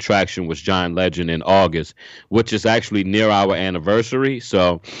main attraction was John Legend in August, which is actually near our anniversary.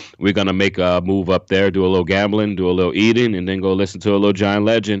 So we're going to make a move up there, do a little gambling, do a little eating, and then go listen to a little John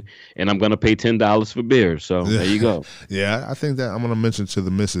Legend. And I'm going to pay $10 for beer. So there you go. Yeah, I think that I'm going to mention to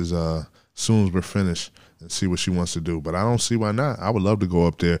the missus soon as we're finished and see what she wants to do. But I don't see why not. I would love to go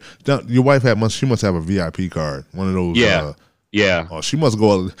up there. Your wife she must have a VIP card, one of those. Yeah. Oh, she must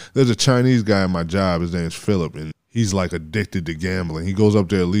go. There's a Chinese guy in my job. His name's Philip, and he's like addicted to gambling. He goes up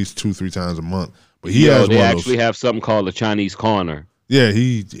there at least 2-3 times a month. But he has they one actually have something called the Chinese Corner. Yeah,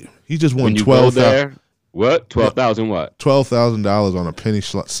 he just won $12,000. What? $12,000 what? $12,000 on a penny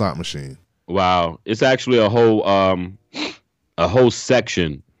slot machine. Wow, it's actually a whole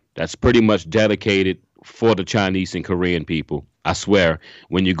section that's pretty much dedicated for the Chinese and Korean people. I swear,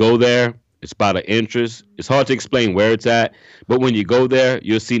 when you go there, it's by the interest. It's hard to explain where it's at, but when you go there,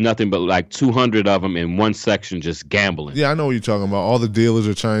 you'll see nothing but like 200 of them in one section just gambling. Yeah, I know what you're talking about. All the dealers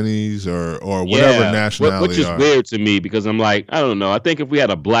are Chinese or whatever nationality. Which is weird to me because I'm like, I don't know. I think if we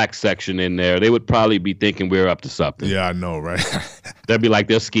had a black section in there, they would probably be thinking we're up to something. Yeah, I know, right? They'd be like,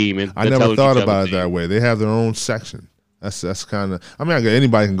 they're scheming. I never thought about it that way. They have their own section. That's kind of. I mean,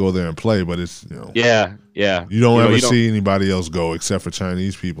 anybody can go there and play, but it's Yeah. You don't ever see anybody else go except for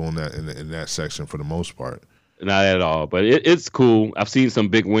Chinese people in that section for the most part. Not at all, but it's cool. I've seen some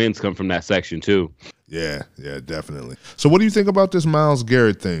big wins come from that section too. Yeah, definitely. So, what do you think about this Myles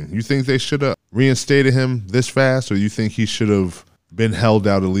Garrett thing? You think they should have reinstated him this fast, or you think he should have been held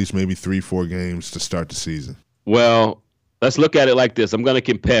out at least maybe 3-4 games to start the season? Well, let's look at it like this. I'm going to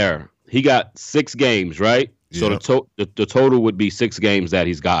compare. He got 6 games, right? So the total would be 6 games that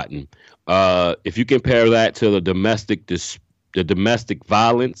he's gotten. If you compare that to the domestic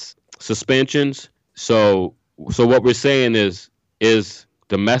violence suspensions, so what we're saying is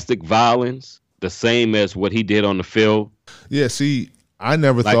domestic violence the same as what he did on the field? Yeah. See, I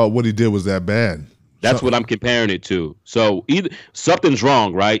never thought what he did was that bad. That's what I'm comparing it to. So either something's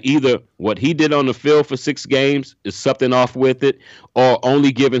wrong, right? Either what he did on the field for 6 games is something off with it, or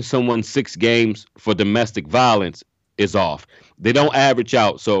only giving someone 6 games for domestic violence is off. They don't average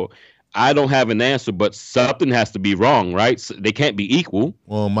out. So I don't have an answer, but something has to be wrong, right? So they can't be equal.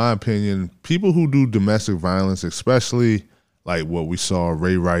 Well, in my opinion, people who do domestic violence, especially like what we saw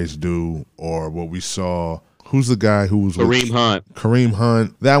Ray Rice do, or what we saw, who's the guy who was Kareem Hunt. Kareem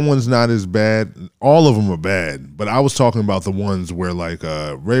Hunt. That one's not as bad. All of them are bad, but I was talking about the ones where like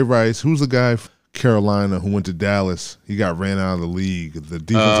Ray Rice, who's the guy Carolina who went to Dallas. He got ran out of the league. The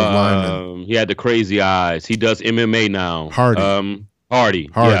defensive lineman. He had the crazy eyes. He does MMA now. Hardy. Hardy.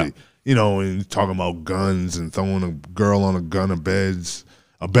 Yeah. You know, and talking about guns and throwing a girl on a gun of beds,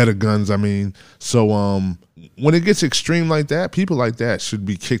 a bed of guns, I mean. So when it gets extreme like that, people like that should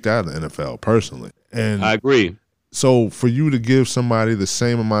be kicked out of the NFL, personally. And I agree. So for you to give somebody the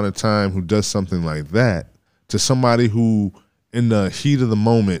same amount of time who does something like that to somebody who, in the heat of the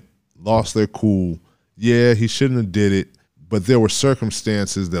moment, lost their cool, yeah, he shouldn't have did it, but there were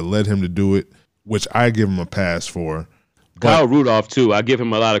circumstances that led him to do it, which I give him a pass for. Kyle Rudolph, too, I give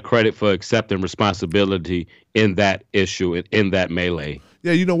him a lot of credit for accepting responsibility in that issue, in that melee.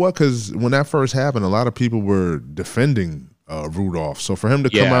 Yeah, you know what? Because when that first happened, a lot of people were defending Rudolph. So for him to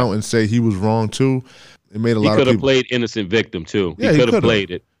come out and say he was wrong, too, it made a lot of people... He could have played innocent victim, too. Yeah, he could have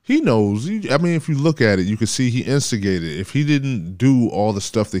played it. He knows. I mean, if you look at it, you can see he instigated. If he didn't do all the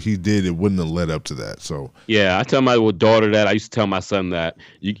stuff that he did, it wouldn't have led up to that. So yeah, I tell my daughter that. I used to tell my son that.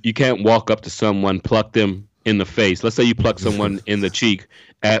 You can't walk up to someone, pluck them in the face. Let's say you pluck someone in the cheek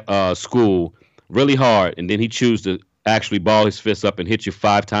at school really hard, and then he chooses to actually ball his fist up and hit you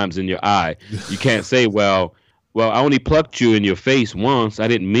 5 times in your eye. You can't say, well, I only plucked you in your face once. I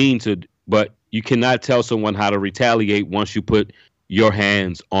didn't mean to. But you cannot tell someone how to retaliate once you put your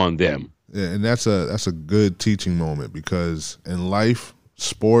hands on them. Yeah, and that's a good teaching moment, because in life,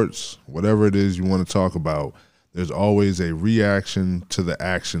 sports, whatever it is you want to talk about, there's always a reaction to the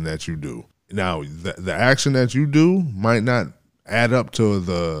action that you do. Now, the action that you do might not add up to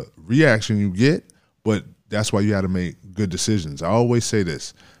the reaction you get, but that's why you got to make good decisions. I always say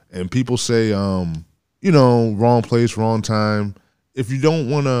this, and people say, wrong place, wrong time. If you don't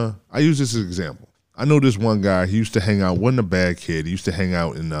want to, I use this as an example. I know this one guy, he used to hang out, wasn't a bad kid. He used to hang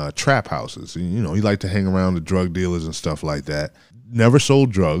out in trap houses. And, he liked to hang around the drug dealers and stuff like that. Never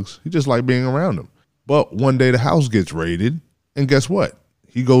sold drugs. He just liked being around them. But one day the house gets raided, and guess what?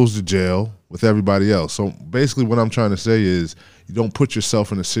 He goes to jail with everybody else. So basically what I'm trying to say is you don't put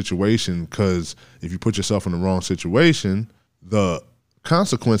yourself in a situation, because if you put yourself in the wrong situation, the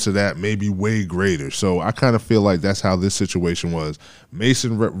consequence of that may be way greater. So I kind of feel like that's how this situation was.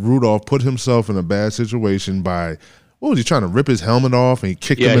 Mason Rudolph put himself in a bad situation by, what was he trying to rip his helmet off, and he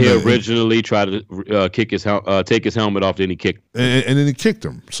kicked him? Yeah, he originally tried to take his helmet off, then he kicked. And then he kicked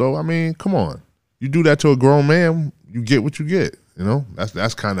him. So I mean, come on, you do that to a grown man, you get what you get.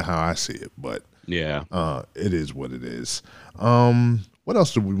 That's kind of how I see it. But yeah, it is what it is. What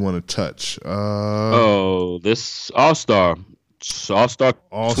else do we want to touch? This All-Star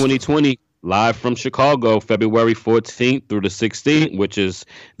 2020 live from Chicago, February 14th through the 16th, which is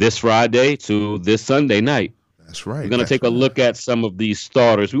this Friday to this Sunday night. That's right. We're going to take a look at some of these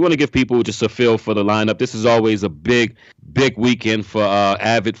starters. We want to give people just a feel for the lineup. This is always a big weekend for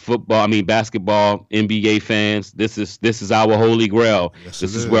avid basketball, NBA fans. This is our holy grail. Yes,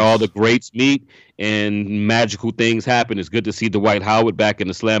 this is where all the greats meet and magical things happen. It's good to see Dwight Howard back in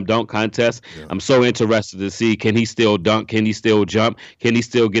the slam dunk contest. Yeah. I'm so interested to see, can he still dunk? Can he still jump? Can he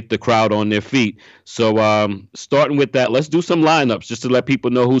still get the crowd on their feet? So starting with that, let's do some lineups just to let people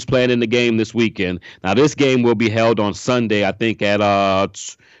know who's playing in the game this weekend. Now, this game will be held on Sunday, I think, at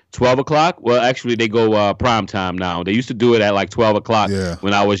 12 o'clock. Well, actually, they go prime time now. They used to do it at like 12 o'clock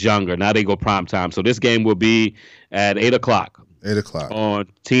when I was younger. Now they go prime time. So this game will be at 8 o'clock. 8 o'clock. On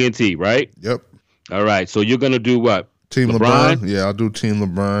TNT, right? Yep. All right. So you're going to do what? Team LeBron? Yeah, I'll do Team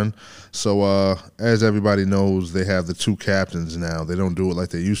LeBron. So as everybody knows, they have the 2 captains now. They don't do it like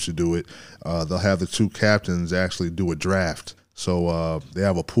they used to do it. They'll have the 2 captains actually do a draft. So they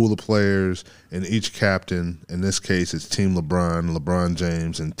have a pool of players, and each captain, in this case, it's Team LeBron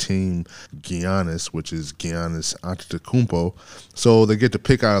James, and Team Giannis, which is Giannis Antetokounmpo. So they get to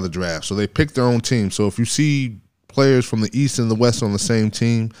pick out of the draft. So they pick their own team. So if you see players from the East and the West on the same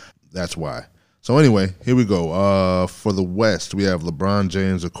team, that's why. So anyway, here we go. For the West, we have LeBron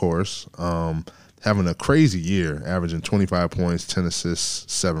James, of course, having a crazy year, averaging 25 points, 10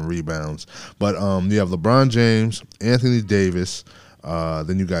 assists, 7 rebounds. But you have LeBron James, Anthony Davis,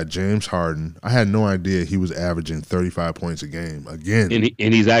 then you got James Harden. I had no idea he was averaging 35 points a game again.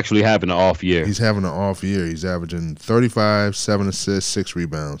 And he's actually having an off year. He's having an off year. He's averaging 35, 7 assists, 6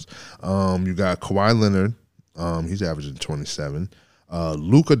 rebounds. You got Kawhi Leonard. He's averaging 27.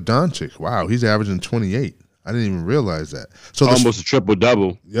 Luka Doncic, wow, he's averaging 28. I didn't even realize that. So almost a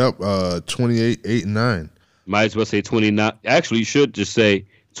triple-double. Yep, 28, 8, and 9. Might as well say 29. Actually, you should just say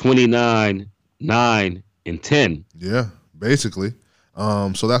 29, 9, and 10. Yeah, basically.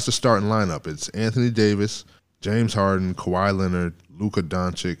 So that's the starting lineup. It's Anthony Davis, James Harden, Kawhi Leonard, Luka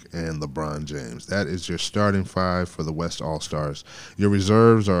Doncic, and LeBron James. That is your starting five for the West All-Stars. Your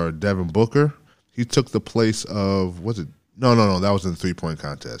reserves are Devin Booker. He took the place of, No, that was in the three-point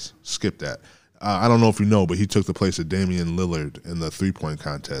contest. Skip that. I don't know if you know, but he took the place of Damian Lillard in the three-point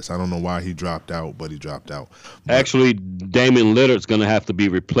contest. I don't know why he dropped out, but he dropped out. Actually, Damian Lillard's going to have to be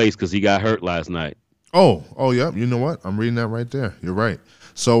replaced because he got hurt last night. Oh, yeah. You know what? I'm reading that right there. You're right.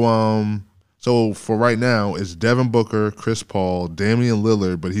 So for right now, it's Devin Booker, Chris Paul, Damian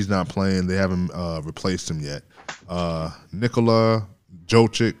Lillard, but he's not playing. They haven't replaced him yet. Nikola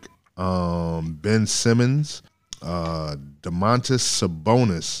Jokic, Ben Simmons, Domantas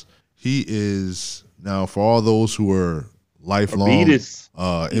Sabonis. He is now, for all those who are lifelong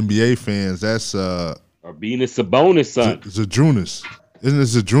NBA fans, that's Arvydas Sabonis' son. Zadrunas. Isn't it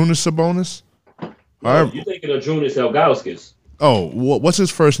Zadrunas Sabonis? No, you're thinking of Jonas Ilgauskas. Oh, what's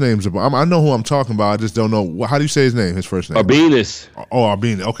his first name? I know who I'm talking about. I just don't know. How do you say his name? His first name? Arvydas. Oh,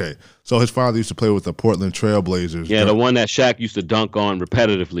 Arvydas. Okay. So his father used to play with the Portland Trailblazers. Yeah, the one that Shaq used to dunk on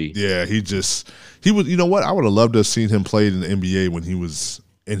repetitively. Yeah, he was. You know what? I would have loved to have seen him play in the NBA when he was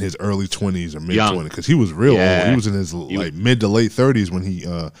in his early 20s or mid 20s, because he was real old. He was in his mid to late 30s when he.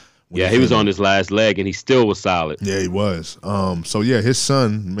 He was on his last leg, and he still was solid. Yeah, he was. So yeah, his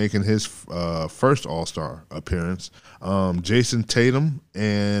son making his first All-Star appearance. Jason Tatum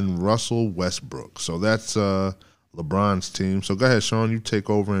and Russell Westbrook. So that's LeBron's team. So go ahead, Sean. You take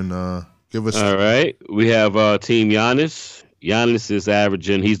over and give us. All right. We have Team Giannis. Giannis is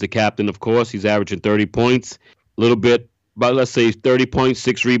averaging. He's the captain, of course. He's averaging 30 points. A little bit, but let's say 30 points,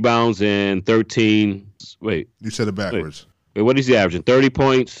 6 rebounds, and 13. Wait. You said it backwards. Wait, what is he averaging? 30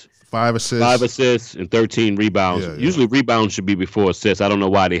 points. 5 assists. 5 assists and 13 rebounds. Yeah. Usually rebounds should be before assists. I don't know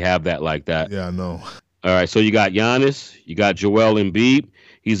why they have that like that. Yeah, I know. All right, so you got Giannis. You got Joel Embiid.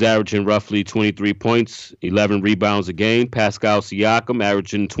 He's averaging roughly 23 points, 11 rebounds a game. Pascal Siakam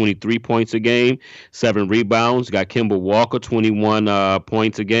averaging 23 points a game, 7 rebounds. You got Kemba Walker, 21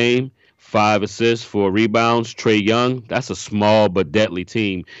 points a game, 5 assists, 4 rebounds. Trae Young, that's a small but deadly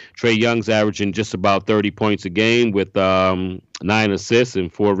team. Trae Young's averaging just about 30 points a game with 9 assists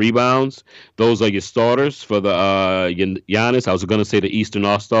and 4 rebounds. Those are your starters for the Giannis. I was going to say the Eastern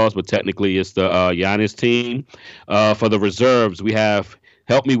All-Stars, but technically it's the Giannis team. For the reserves, we have,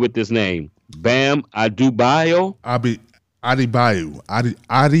 help me with this name, Bam Adebayo. Adebayo.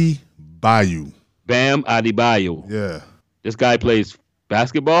 Bam Adebayo. Yeah. This guy plays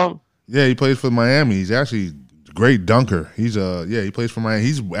basketball? Yeah, he plays for Miami. He's actually a great dunker. He plays for Miami.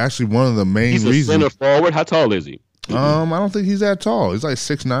 He's actually one of the main reasons. He's a center forward. How tall is he? I don't think he's that tall. He's like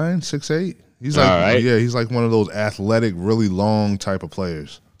 6'9", 6'8". He's like, all right. Yeah, he's like one of those athletic, really long type of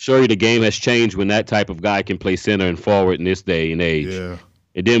players. Show you the game has changed when that type of guy can play center and forward in this day and age. Yeah.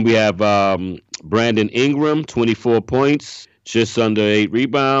 And then we have Brandon Ingram, 24 points, just under 8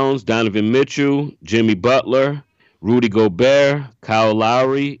 rebounds. Donovan Mitchell, Jimmy Butler, Rudy Gobert, Kyle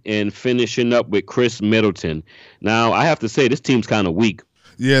Lowry, and finishing up with Chris Middleton. Now, I have to say, this team's kind of weak.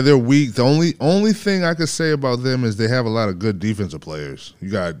 Yeah, they're weak. The only thing I could say about them is they have a lot of good defensive players. You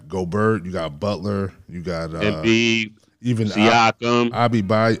got Gobert, you got Butler, you got Embiid, even Siakam.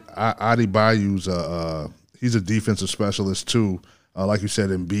 Adebayo's he's a defensive specialist too. Like you said,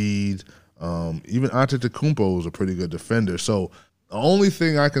 Embiid. Even Antetokounmpo is a pretty good defender. So the only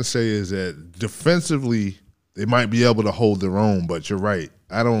thing I can say is that defensively they might be able to hold their own. But you're right.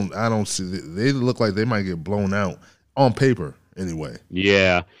 I don't see. They look like they might get blown out on paper. Anyway.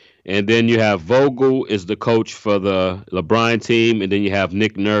 Yeah. And then you have Vogel is the coach for the LeBron team, and then you have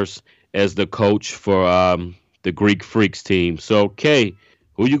Nick Nurse as the coach for the Greek Freaks team. So, Kay,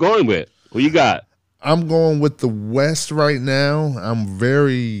 who you going with? Who you got? I'm going with the West right now. I'm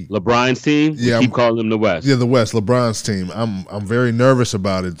very LeBron's team. Yeah, we keep calling them the West. Yeah, the West, LeBron's team. I'm very nervous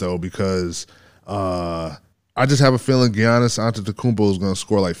about it though because I just have a feeling Giannis Antetokounmpo is going to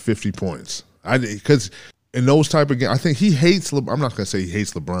score like 50 points. Because in those type of games, I think he hates. I'm not going to say he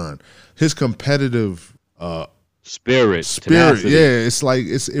hates LeBron. His competitive spirit. Tenacity. Yeah. It's like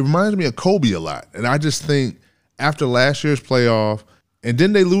it reminds me of Kobe a lot, and I just think after last year's playoff, and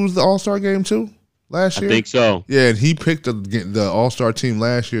didn't they lose the All-Star game too? Last year? I think so. Yeah, and he picked the All-Star team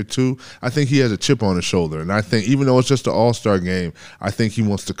last year too. I think he has a chip on his shoulder, and I think even though it's just an All-Star game, I think he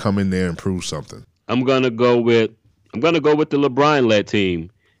wants to come in there and prove something. I'm gonna go with the LeBron-led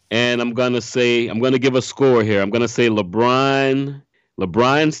team, and I'm gonna give a score here. I'm gonna say LeBron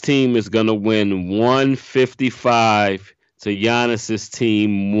LeBron's team is going to win 155 to Giannis's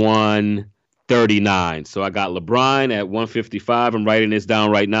team 139. So I got LeBron at 155. I'm writing this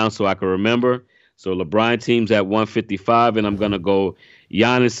down right now so I can remember. So LeBron team's at 155, and I'm going to go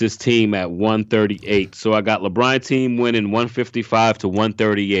Giannis's team at 138. So I got LeBron team winning 155 to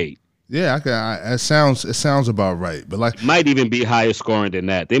 138. Yeah, it sounds about right. But like, it might even be higher scoring than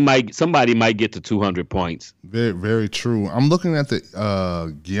that. Somebody might get to 200 points. Very, very true. I'm looking at the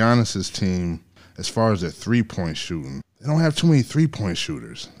Giannis's team as far as their 3-point shooting. They don't have too many 3-point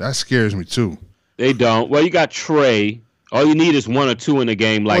shooters. That scares me too. They don't. Well, you got Trey. All you need is 1 or 2 in a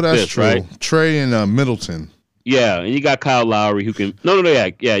game like that's this, true. Right? Trey and Middleton. Yeah, and you got Kyle Lowry who can.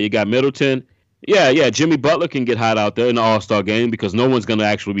 Yeah. You got Middleton. Yeah. Jimmy Butler can get hot out there in the All-Star game because no one's going to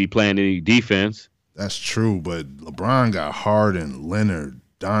actually be playing any defense. That's true, but LeBron got Harden, Leonard,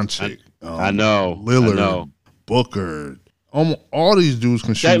 Doncic. I know. Lillard, Booker. All these dudes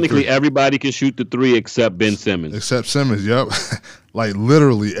can shoot. Technically, everybody can shoot the 3 except Ben Simmons. Except Simmons, yep. Like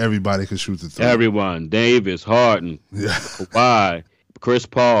literally everybody can shoot the 3. Everyone. Davis, Harden, Kawhi, Chris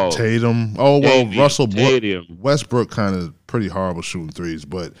Paul, Tatum. Oh, well, Davian, Tatum. Westbrook kind of pretty horrible shooting 3s,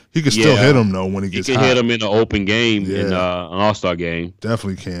 but he can still hit them though when he gets hot. He can hit them in an open game in an All-Star game.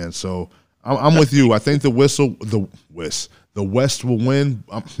 Definitely can. So I'm with you. I think the West will win.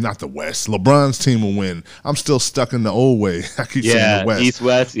 Not the West. LeBron's team will win. I'm still stuck in the old way. I keep saying the West.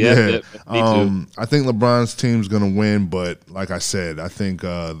 East-West. Yeah. Me too. I think LeBron's team's going to win, but like I said, I think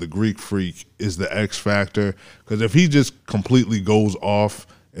the Greek Freak is the X factor because if he just completely goes off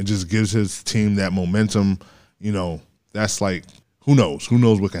and just gives his team that momentum, that's like who knows? Who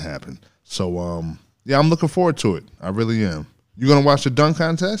knows what can happen? So I'm looking forward to it. I really am. You going to watch the dunk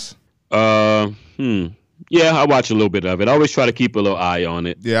contest? Yeah, I watch a little bit of it. I always try to keep a little eye on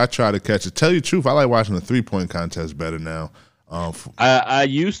it. Yeah, I try to catch it. Tell you the truth, I like watching the 3-point contest better now. I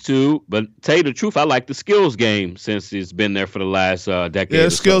used to, but tell you the truth, I like the skills game since it's been there for the last decade. Yeah,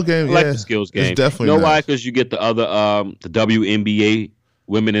 skill game. I like the skills game. It's definitely why? Because you get the other the WNBA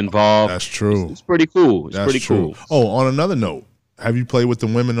women involved. That's true. It's pretty cool. It's pretty cool. Oh, on another note, have you played with the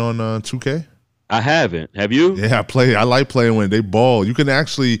women on 2K? I haven't. Have you? Yeah, I like playing when they ball. You can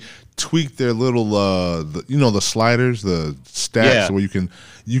actually tweak their little, the sliders, the stats, where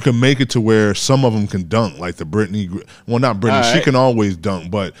you can make it to where some of them can dunk, like the Brittany. Well, not Brittany. She can always dunk,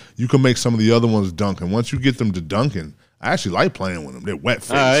 but you can make some of the other ones dunk. And once you get them to dunking, I actually like playing with them. They're wet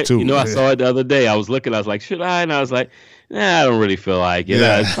face too. I saw it the other day. I was looking. I was like, should I? And I was like, I don't really feel like it.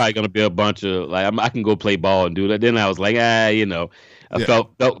 Yeah. It's probably gonna be a bunch of I can go play ball and do that. Then I was like, I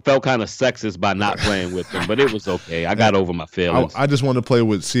felt kind of sexist by not playing with them, but it was okay. I got over my feelings. I just wanted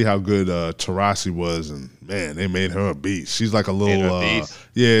to see how good Taurasi was, and man, they made her a beast. She's like a little,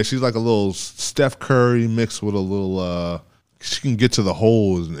 she's like a little Steph Curry mixed with a little. She can get to the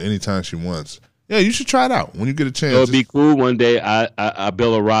holes anytime she wants. Yeah, you should try it out when you get a chance. It would be cool one day. I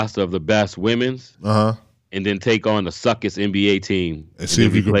build a roster of the best women's. And then take on the suckest NBA team. And see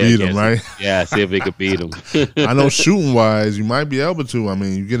if you can beat them, right? Yeah, see if we could beat them. I know shooting-wise, you might be able to. I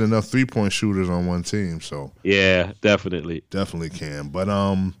mean, you get enough 3-point shooters on one team. So yeah, definitely. Definitely can. But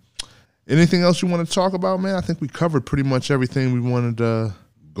anything else you want to talk about, man? I think we covered pretty much everything we wanted to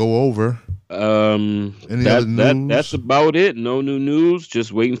go over. Any other news? That's about it. No new news.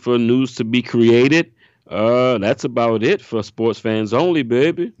 Just waiting for news to be created. That's about it for sports fans only,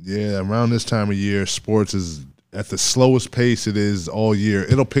 baby. Yeah, around this time of year, sports is at the slowest pace it is all year.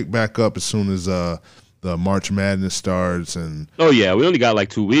 It'll pick back up as soon as the March Madness starts. And we only got like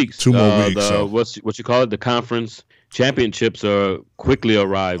 2 weeks. 2 more weeks. What you call it? The conference championships are quickly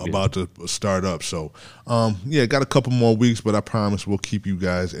arriving. About to start up. So, got a couple more weeks, but I promise we'll keep you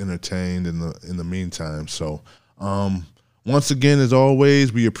guys entertained in the meantime. So, once again, as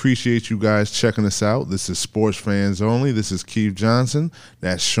always, we appreciate you guys checking us out. This is Sports Fans Only. This is Keith Johnson.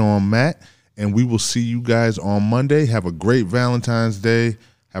 That's Sean Mack. And we will see you guys on Monday. Have a great Valentine's Day.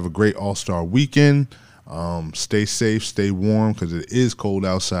 Have a great All-Star weekend. Stay safe, stay warm, because it is cold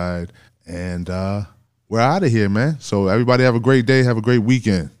outside. And we're out of here, man. So everybody have a great day. Have a great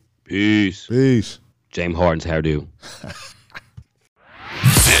weekend. Peace. Peace. James Harden's hairdo.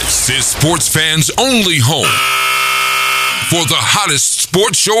 This is Sports Fans Only home for the hottest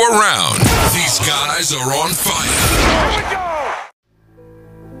sports show around. These guys are on fire. Here we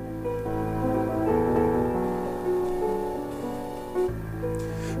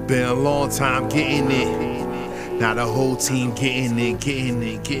go. Been a long time getting it. Now the whole team getting it.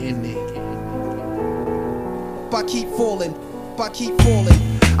 But I keep falling.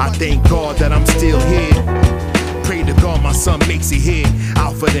 I thank God that I'm still here. Pray to God my son makes it here.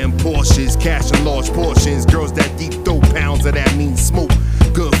 Out for them Porsches, cash in large portions. Girls that deep throw pounds of that mean smoke.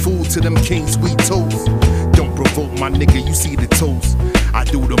 Good food to them king sweet toast. Don't provoke my nigga, you see the toast. I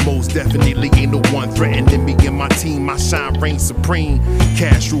do the most, definitely ain't no one threatening me and my team. My shine reigns supreme.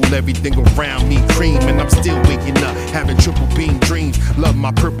 Cash rule everything around me, cream. And I'm still waking up, having triple beam dreams. Love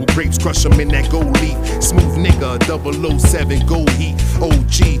my purple grapes, crush them in that gold leaf. Smooth nigga, 007 gold heat.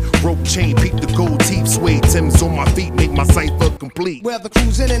 OG, rope chain, peep the gold teeth. Suede Timbs on my feet, make my cipher complete. Weather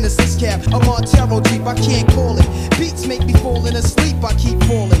cruising in the 6-cab, a Montero Jeep, I can't call it. Beats make me falling asleep, I keep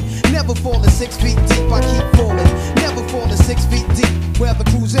falling. Never falling 6 feet deep, I keep falling. Never falling 6 feet deep. Weather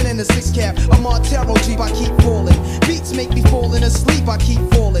cruising in the 6-cab, a Montero Jeep, I keep falling. Beats make me falling asleep, I keep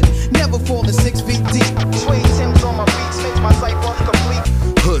falling. Never falling 6 feet deep. Suede Timbs on my beats make my cipher complete.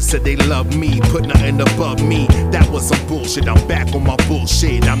 Hood said they love me, put nothing above me. That was some bullshit, I'm back on my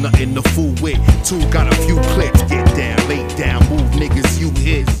bullshit. I'm nothing to fool with. Two got a few clips, get down, lay down, move niggas, you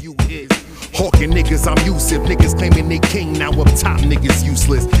his, you his. Hawking niggas, I'm Yusuf. Niggas claiming they king, now up top niggas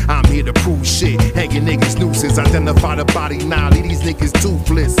useless. I'm here to prove shit, hanging niggas nooses. Identify the body now, leave these niggas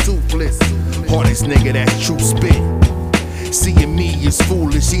toothless, toothless. Hardest nigga that's true spit. Seeing me is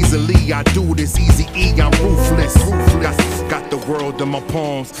foolish, easily I do this, easy E, I'm ruthless. Got the world in my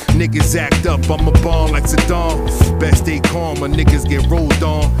palms, niggas act up, I'm a bomb like Saddam. Best stay calm, my niggas get rolled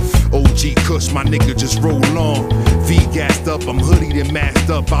on. OG Kush, my nigga just roll on. V gassed up, I'm hoodied and masked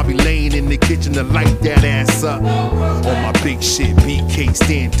up. I'll be laying in the kitchen to light that ass up. On my big shit, BK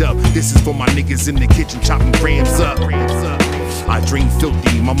stand up. This is for my niggas in the kitchen chopping grams up. I dream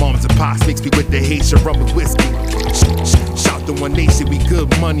filthy, my mom's a pops mix me with the Haitian rum and whiskey. Shout to One Nation, we good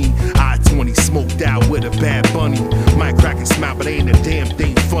money. I-20 smoked out with a bad bunny. Might crack and smile, but ain't a damn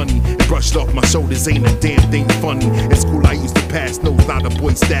thing funny. And brushed off my shoulders, ain't a damn thing funny. In school I used to pass notes, now the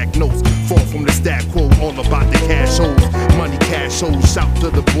boys stack notes. Fall from the stack quote, all about the cash holes. Money cash holes, shout to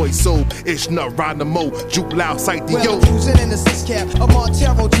the boy soul. Ish nut, ride the mo, juke loud, sight the yo. Cruising in the 6-cab, a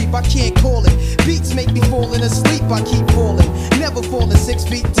Montero Jeep, I can't call it. Beats make me falling asleep, I keep falling. Never falling 6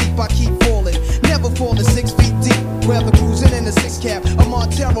 feet deep, I keep falling. Never falling 6 feet deep. Weather cruising in the 6-cab, a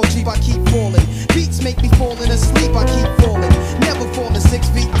Montero Jeep, I keep falling. Beats make me falling asleep, I keep falling. Never falling 6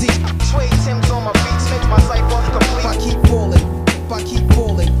 feet deep. Suede Timbs on my beats make my cipher complete. I keep falling, I keep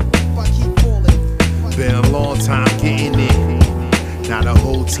falling, I keep falling. Been a long time getting it. Now the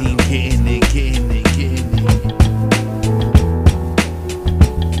whole team getting it, getting it, getting it.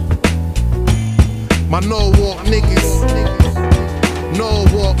 My no-walk niggas. No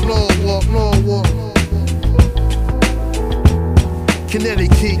walk, no walk, no walk.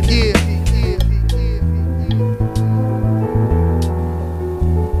 Connecticut, yeah.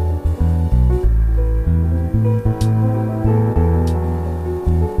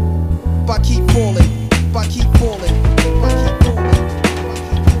 I keep falling, I keep falling, I keep falling.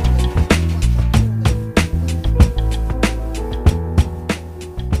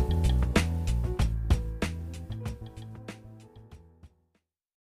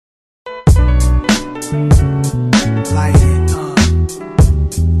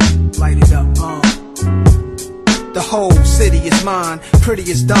 Light it up, The whole city is mine,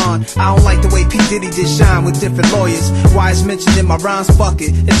 pretty as dawn. I don't like the way P. Diddy did shine with different lawyers. Why it's mentioned in my rhymes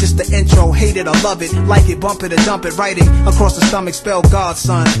bucket. It's just the intro, hate it or love it. Like it, bump it or dump it. Write it across the stomach, spell God,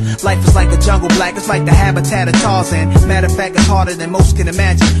 son. Life is like a jungle black, it's like the habitat of Tarzan. Matter of fact, it's harder than most can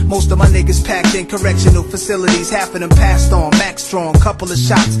imagine. Most of my niggas packed in correctional facilities. Half of them passed on, max strong, couple of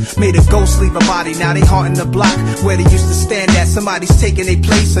shots. Made a ghost leave a body, now they haunting the block. Where they used to stand at, somebody's taking their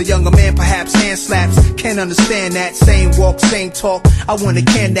place. A younger man perhaps hand slaps, can't understand that. Same walk, same talk, I wonder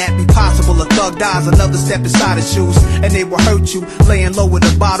can that be possible? A thug dies, another step inside his shoes, and they will hurt you. Laying low with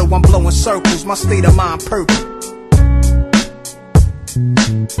a bottle, I'm blowing circles, my state of mind purple.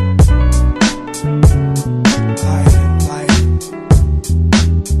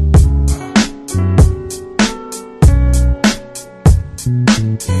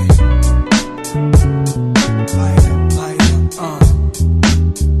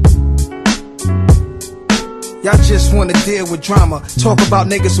 Y'all just wanna deal with drama. Talk about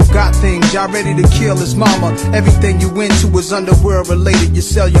niggas who got things. Y'all ready to kill his mama. Everything you into is underworld related. You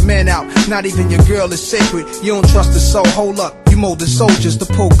sell your man out, not even your girl is sacred. You don't trust the soul, hold up. You molded soldiers to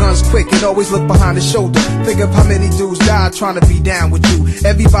pull guns quick and always look behind the shoulder. Think of how many dudes died trying to be down with you.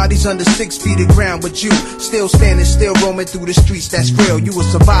 Everybody's under 6 feet of ground but you. Still standing, still roaming through the streets, that's real. You a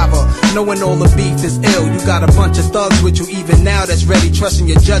survivor, knowing all the beef is ill. You got a bunch of thugs with you even now that's ready, trusting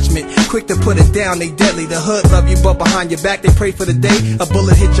your judgment. Quick to put it down, they deadly. The hood love you but behind your back they pray for the day a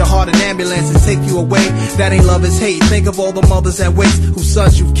bullet hit your heart, an ambulance and take you away. That ain't love, it's hate. Think of all the mothers and waste whose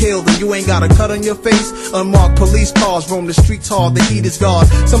sons you've killed and you ain't got a cut on your face. Unmarked police cars roam the streets hard, the heat is gone.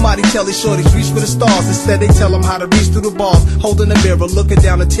 Somebody tell these shorties reach for the stars. Instead they tell them how to reach through the bars. Holding a mirror, looking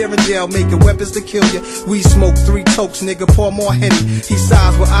down a tear in jail, making weapons to kill you. We smoke 3 tokes, nigga, pour more Henny. He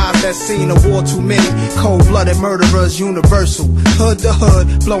sighs with eyes that seen a war too many. Cold-blooded murderers, universal. Hood to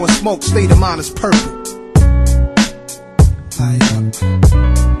hood, blowing smoke, state of mind is purple. Light up,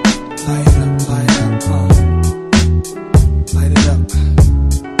 light it up, light it up, light it up,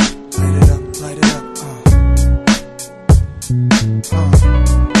 light it up, light it up, light it,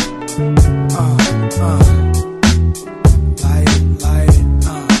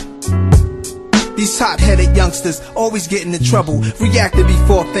 These hot-headed youngsters always getting in trouble, reacting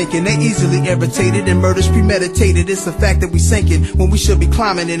before thinking. They easily irritated and murders premeditated. It's a fact that we sinking when we should be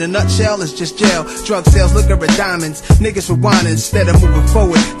climbing. In a nutshell, it's just jail. Drug sales, liquor and diamonds. Niggas rewinding instead of moving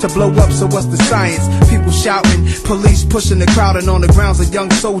forward to blow up. So what's the science? People shouting, police pushing the crowd, and on the ground's a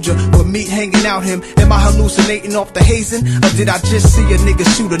young soldier with meat hanging out him. Am I hallucinating off the hazing, or did I just see a nigga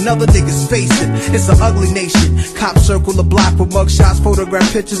shoot another nigga's facing? It's an ugly nation. Cops circle the block with mugshots, photograph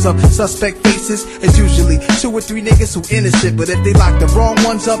pictures of suspect faces. It's usually 2 or 3 niggas who innocent, but if they lock the wrong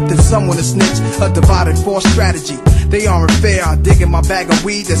ones up, then someone to snitch. A divided force strategy. They aren't fair. I dig in my bag of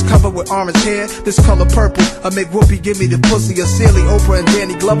weed that's covered with orange hair. This color purple. I make Whoopi give me the pussy. A silly Oprah and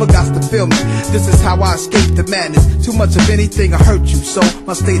Danny Glover got to feel me. This is how I escape the madness. Too much of anything I hurt you, so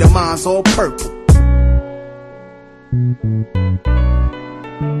my state of mind's all purple.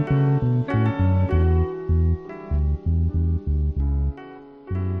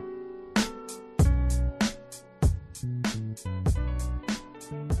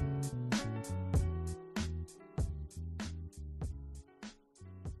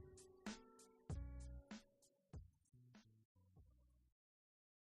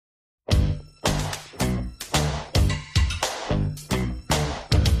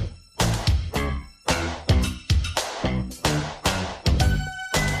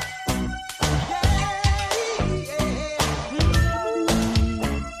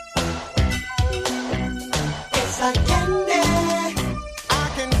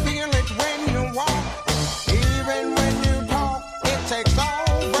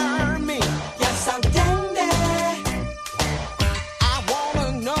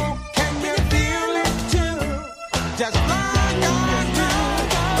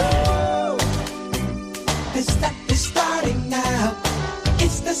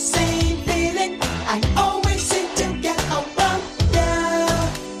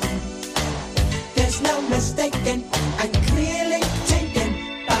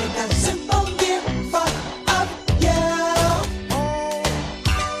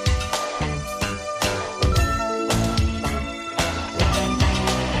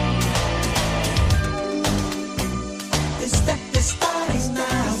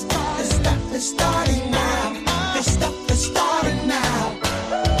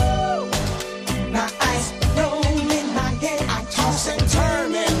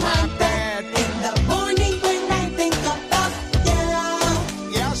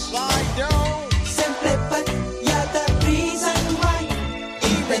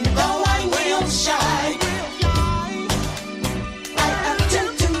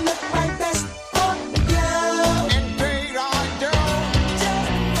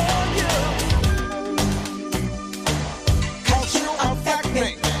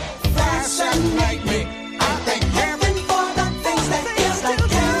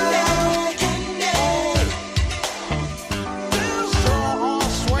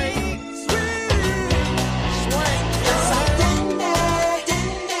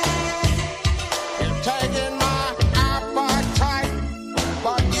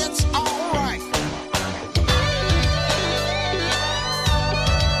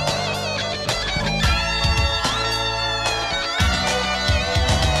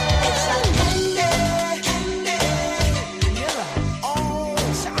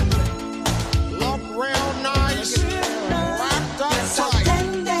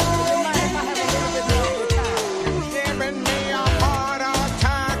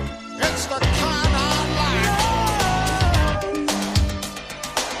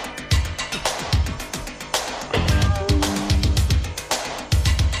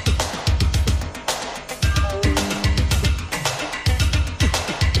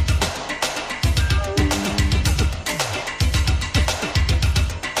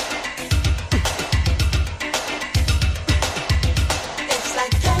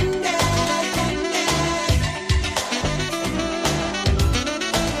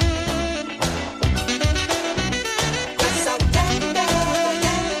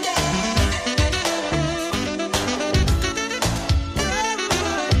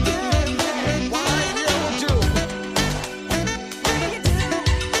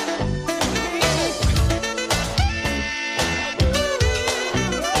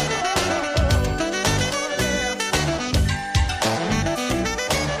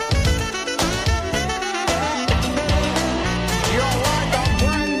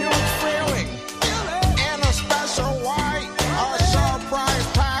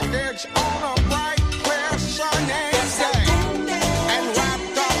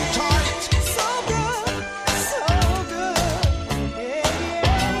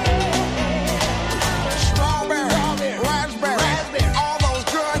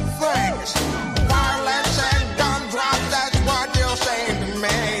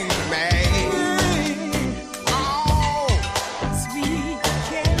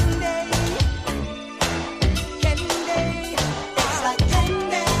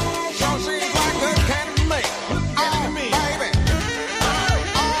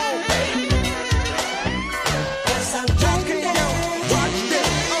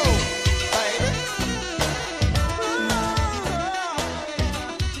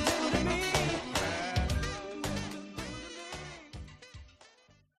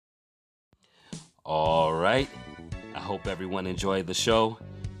 All right. I hope everyone enjoyed the show.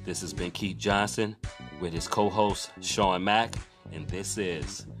 This has been Keith Johnson with his co-host Sean Mack, and this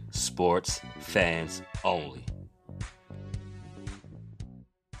is Sports Fans Only.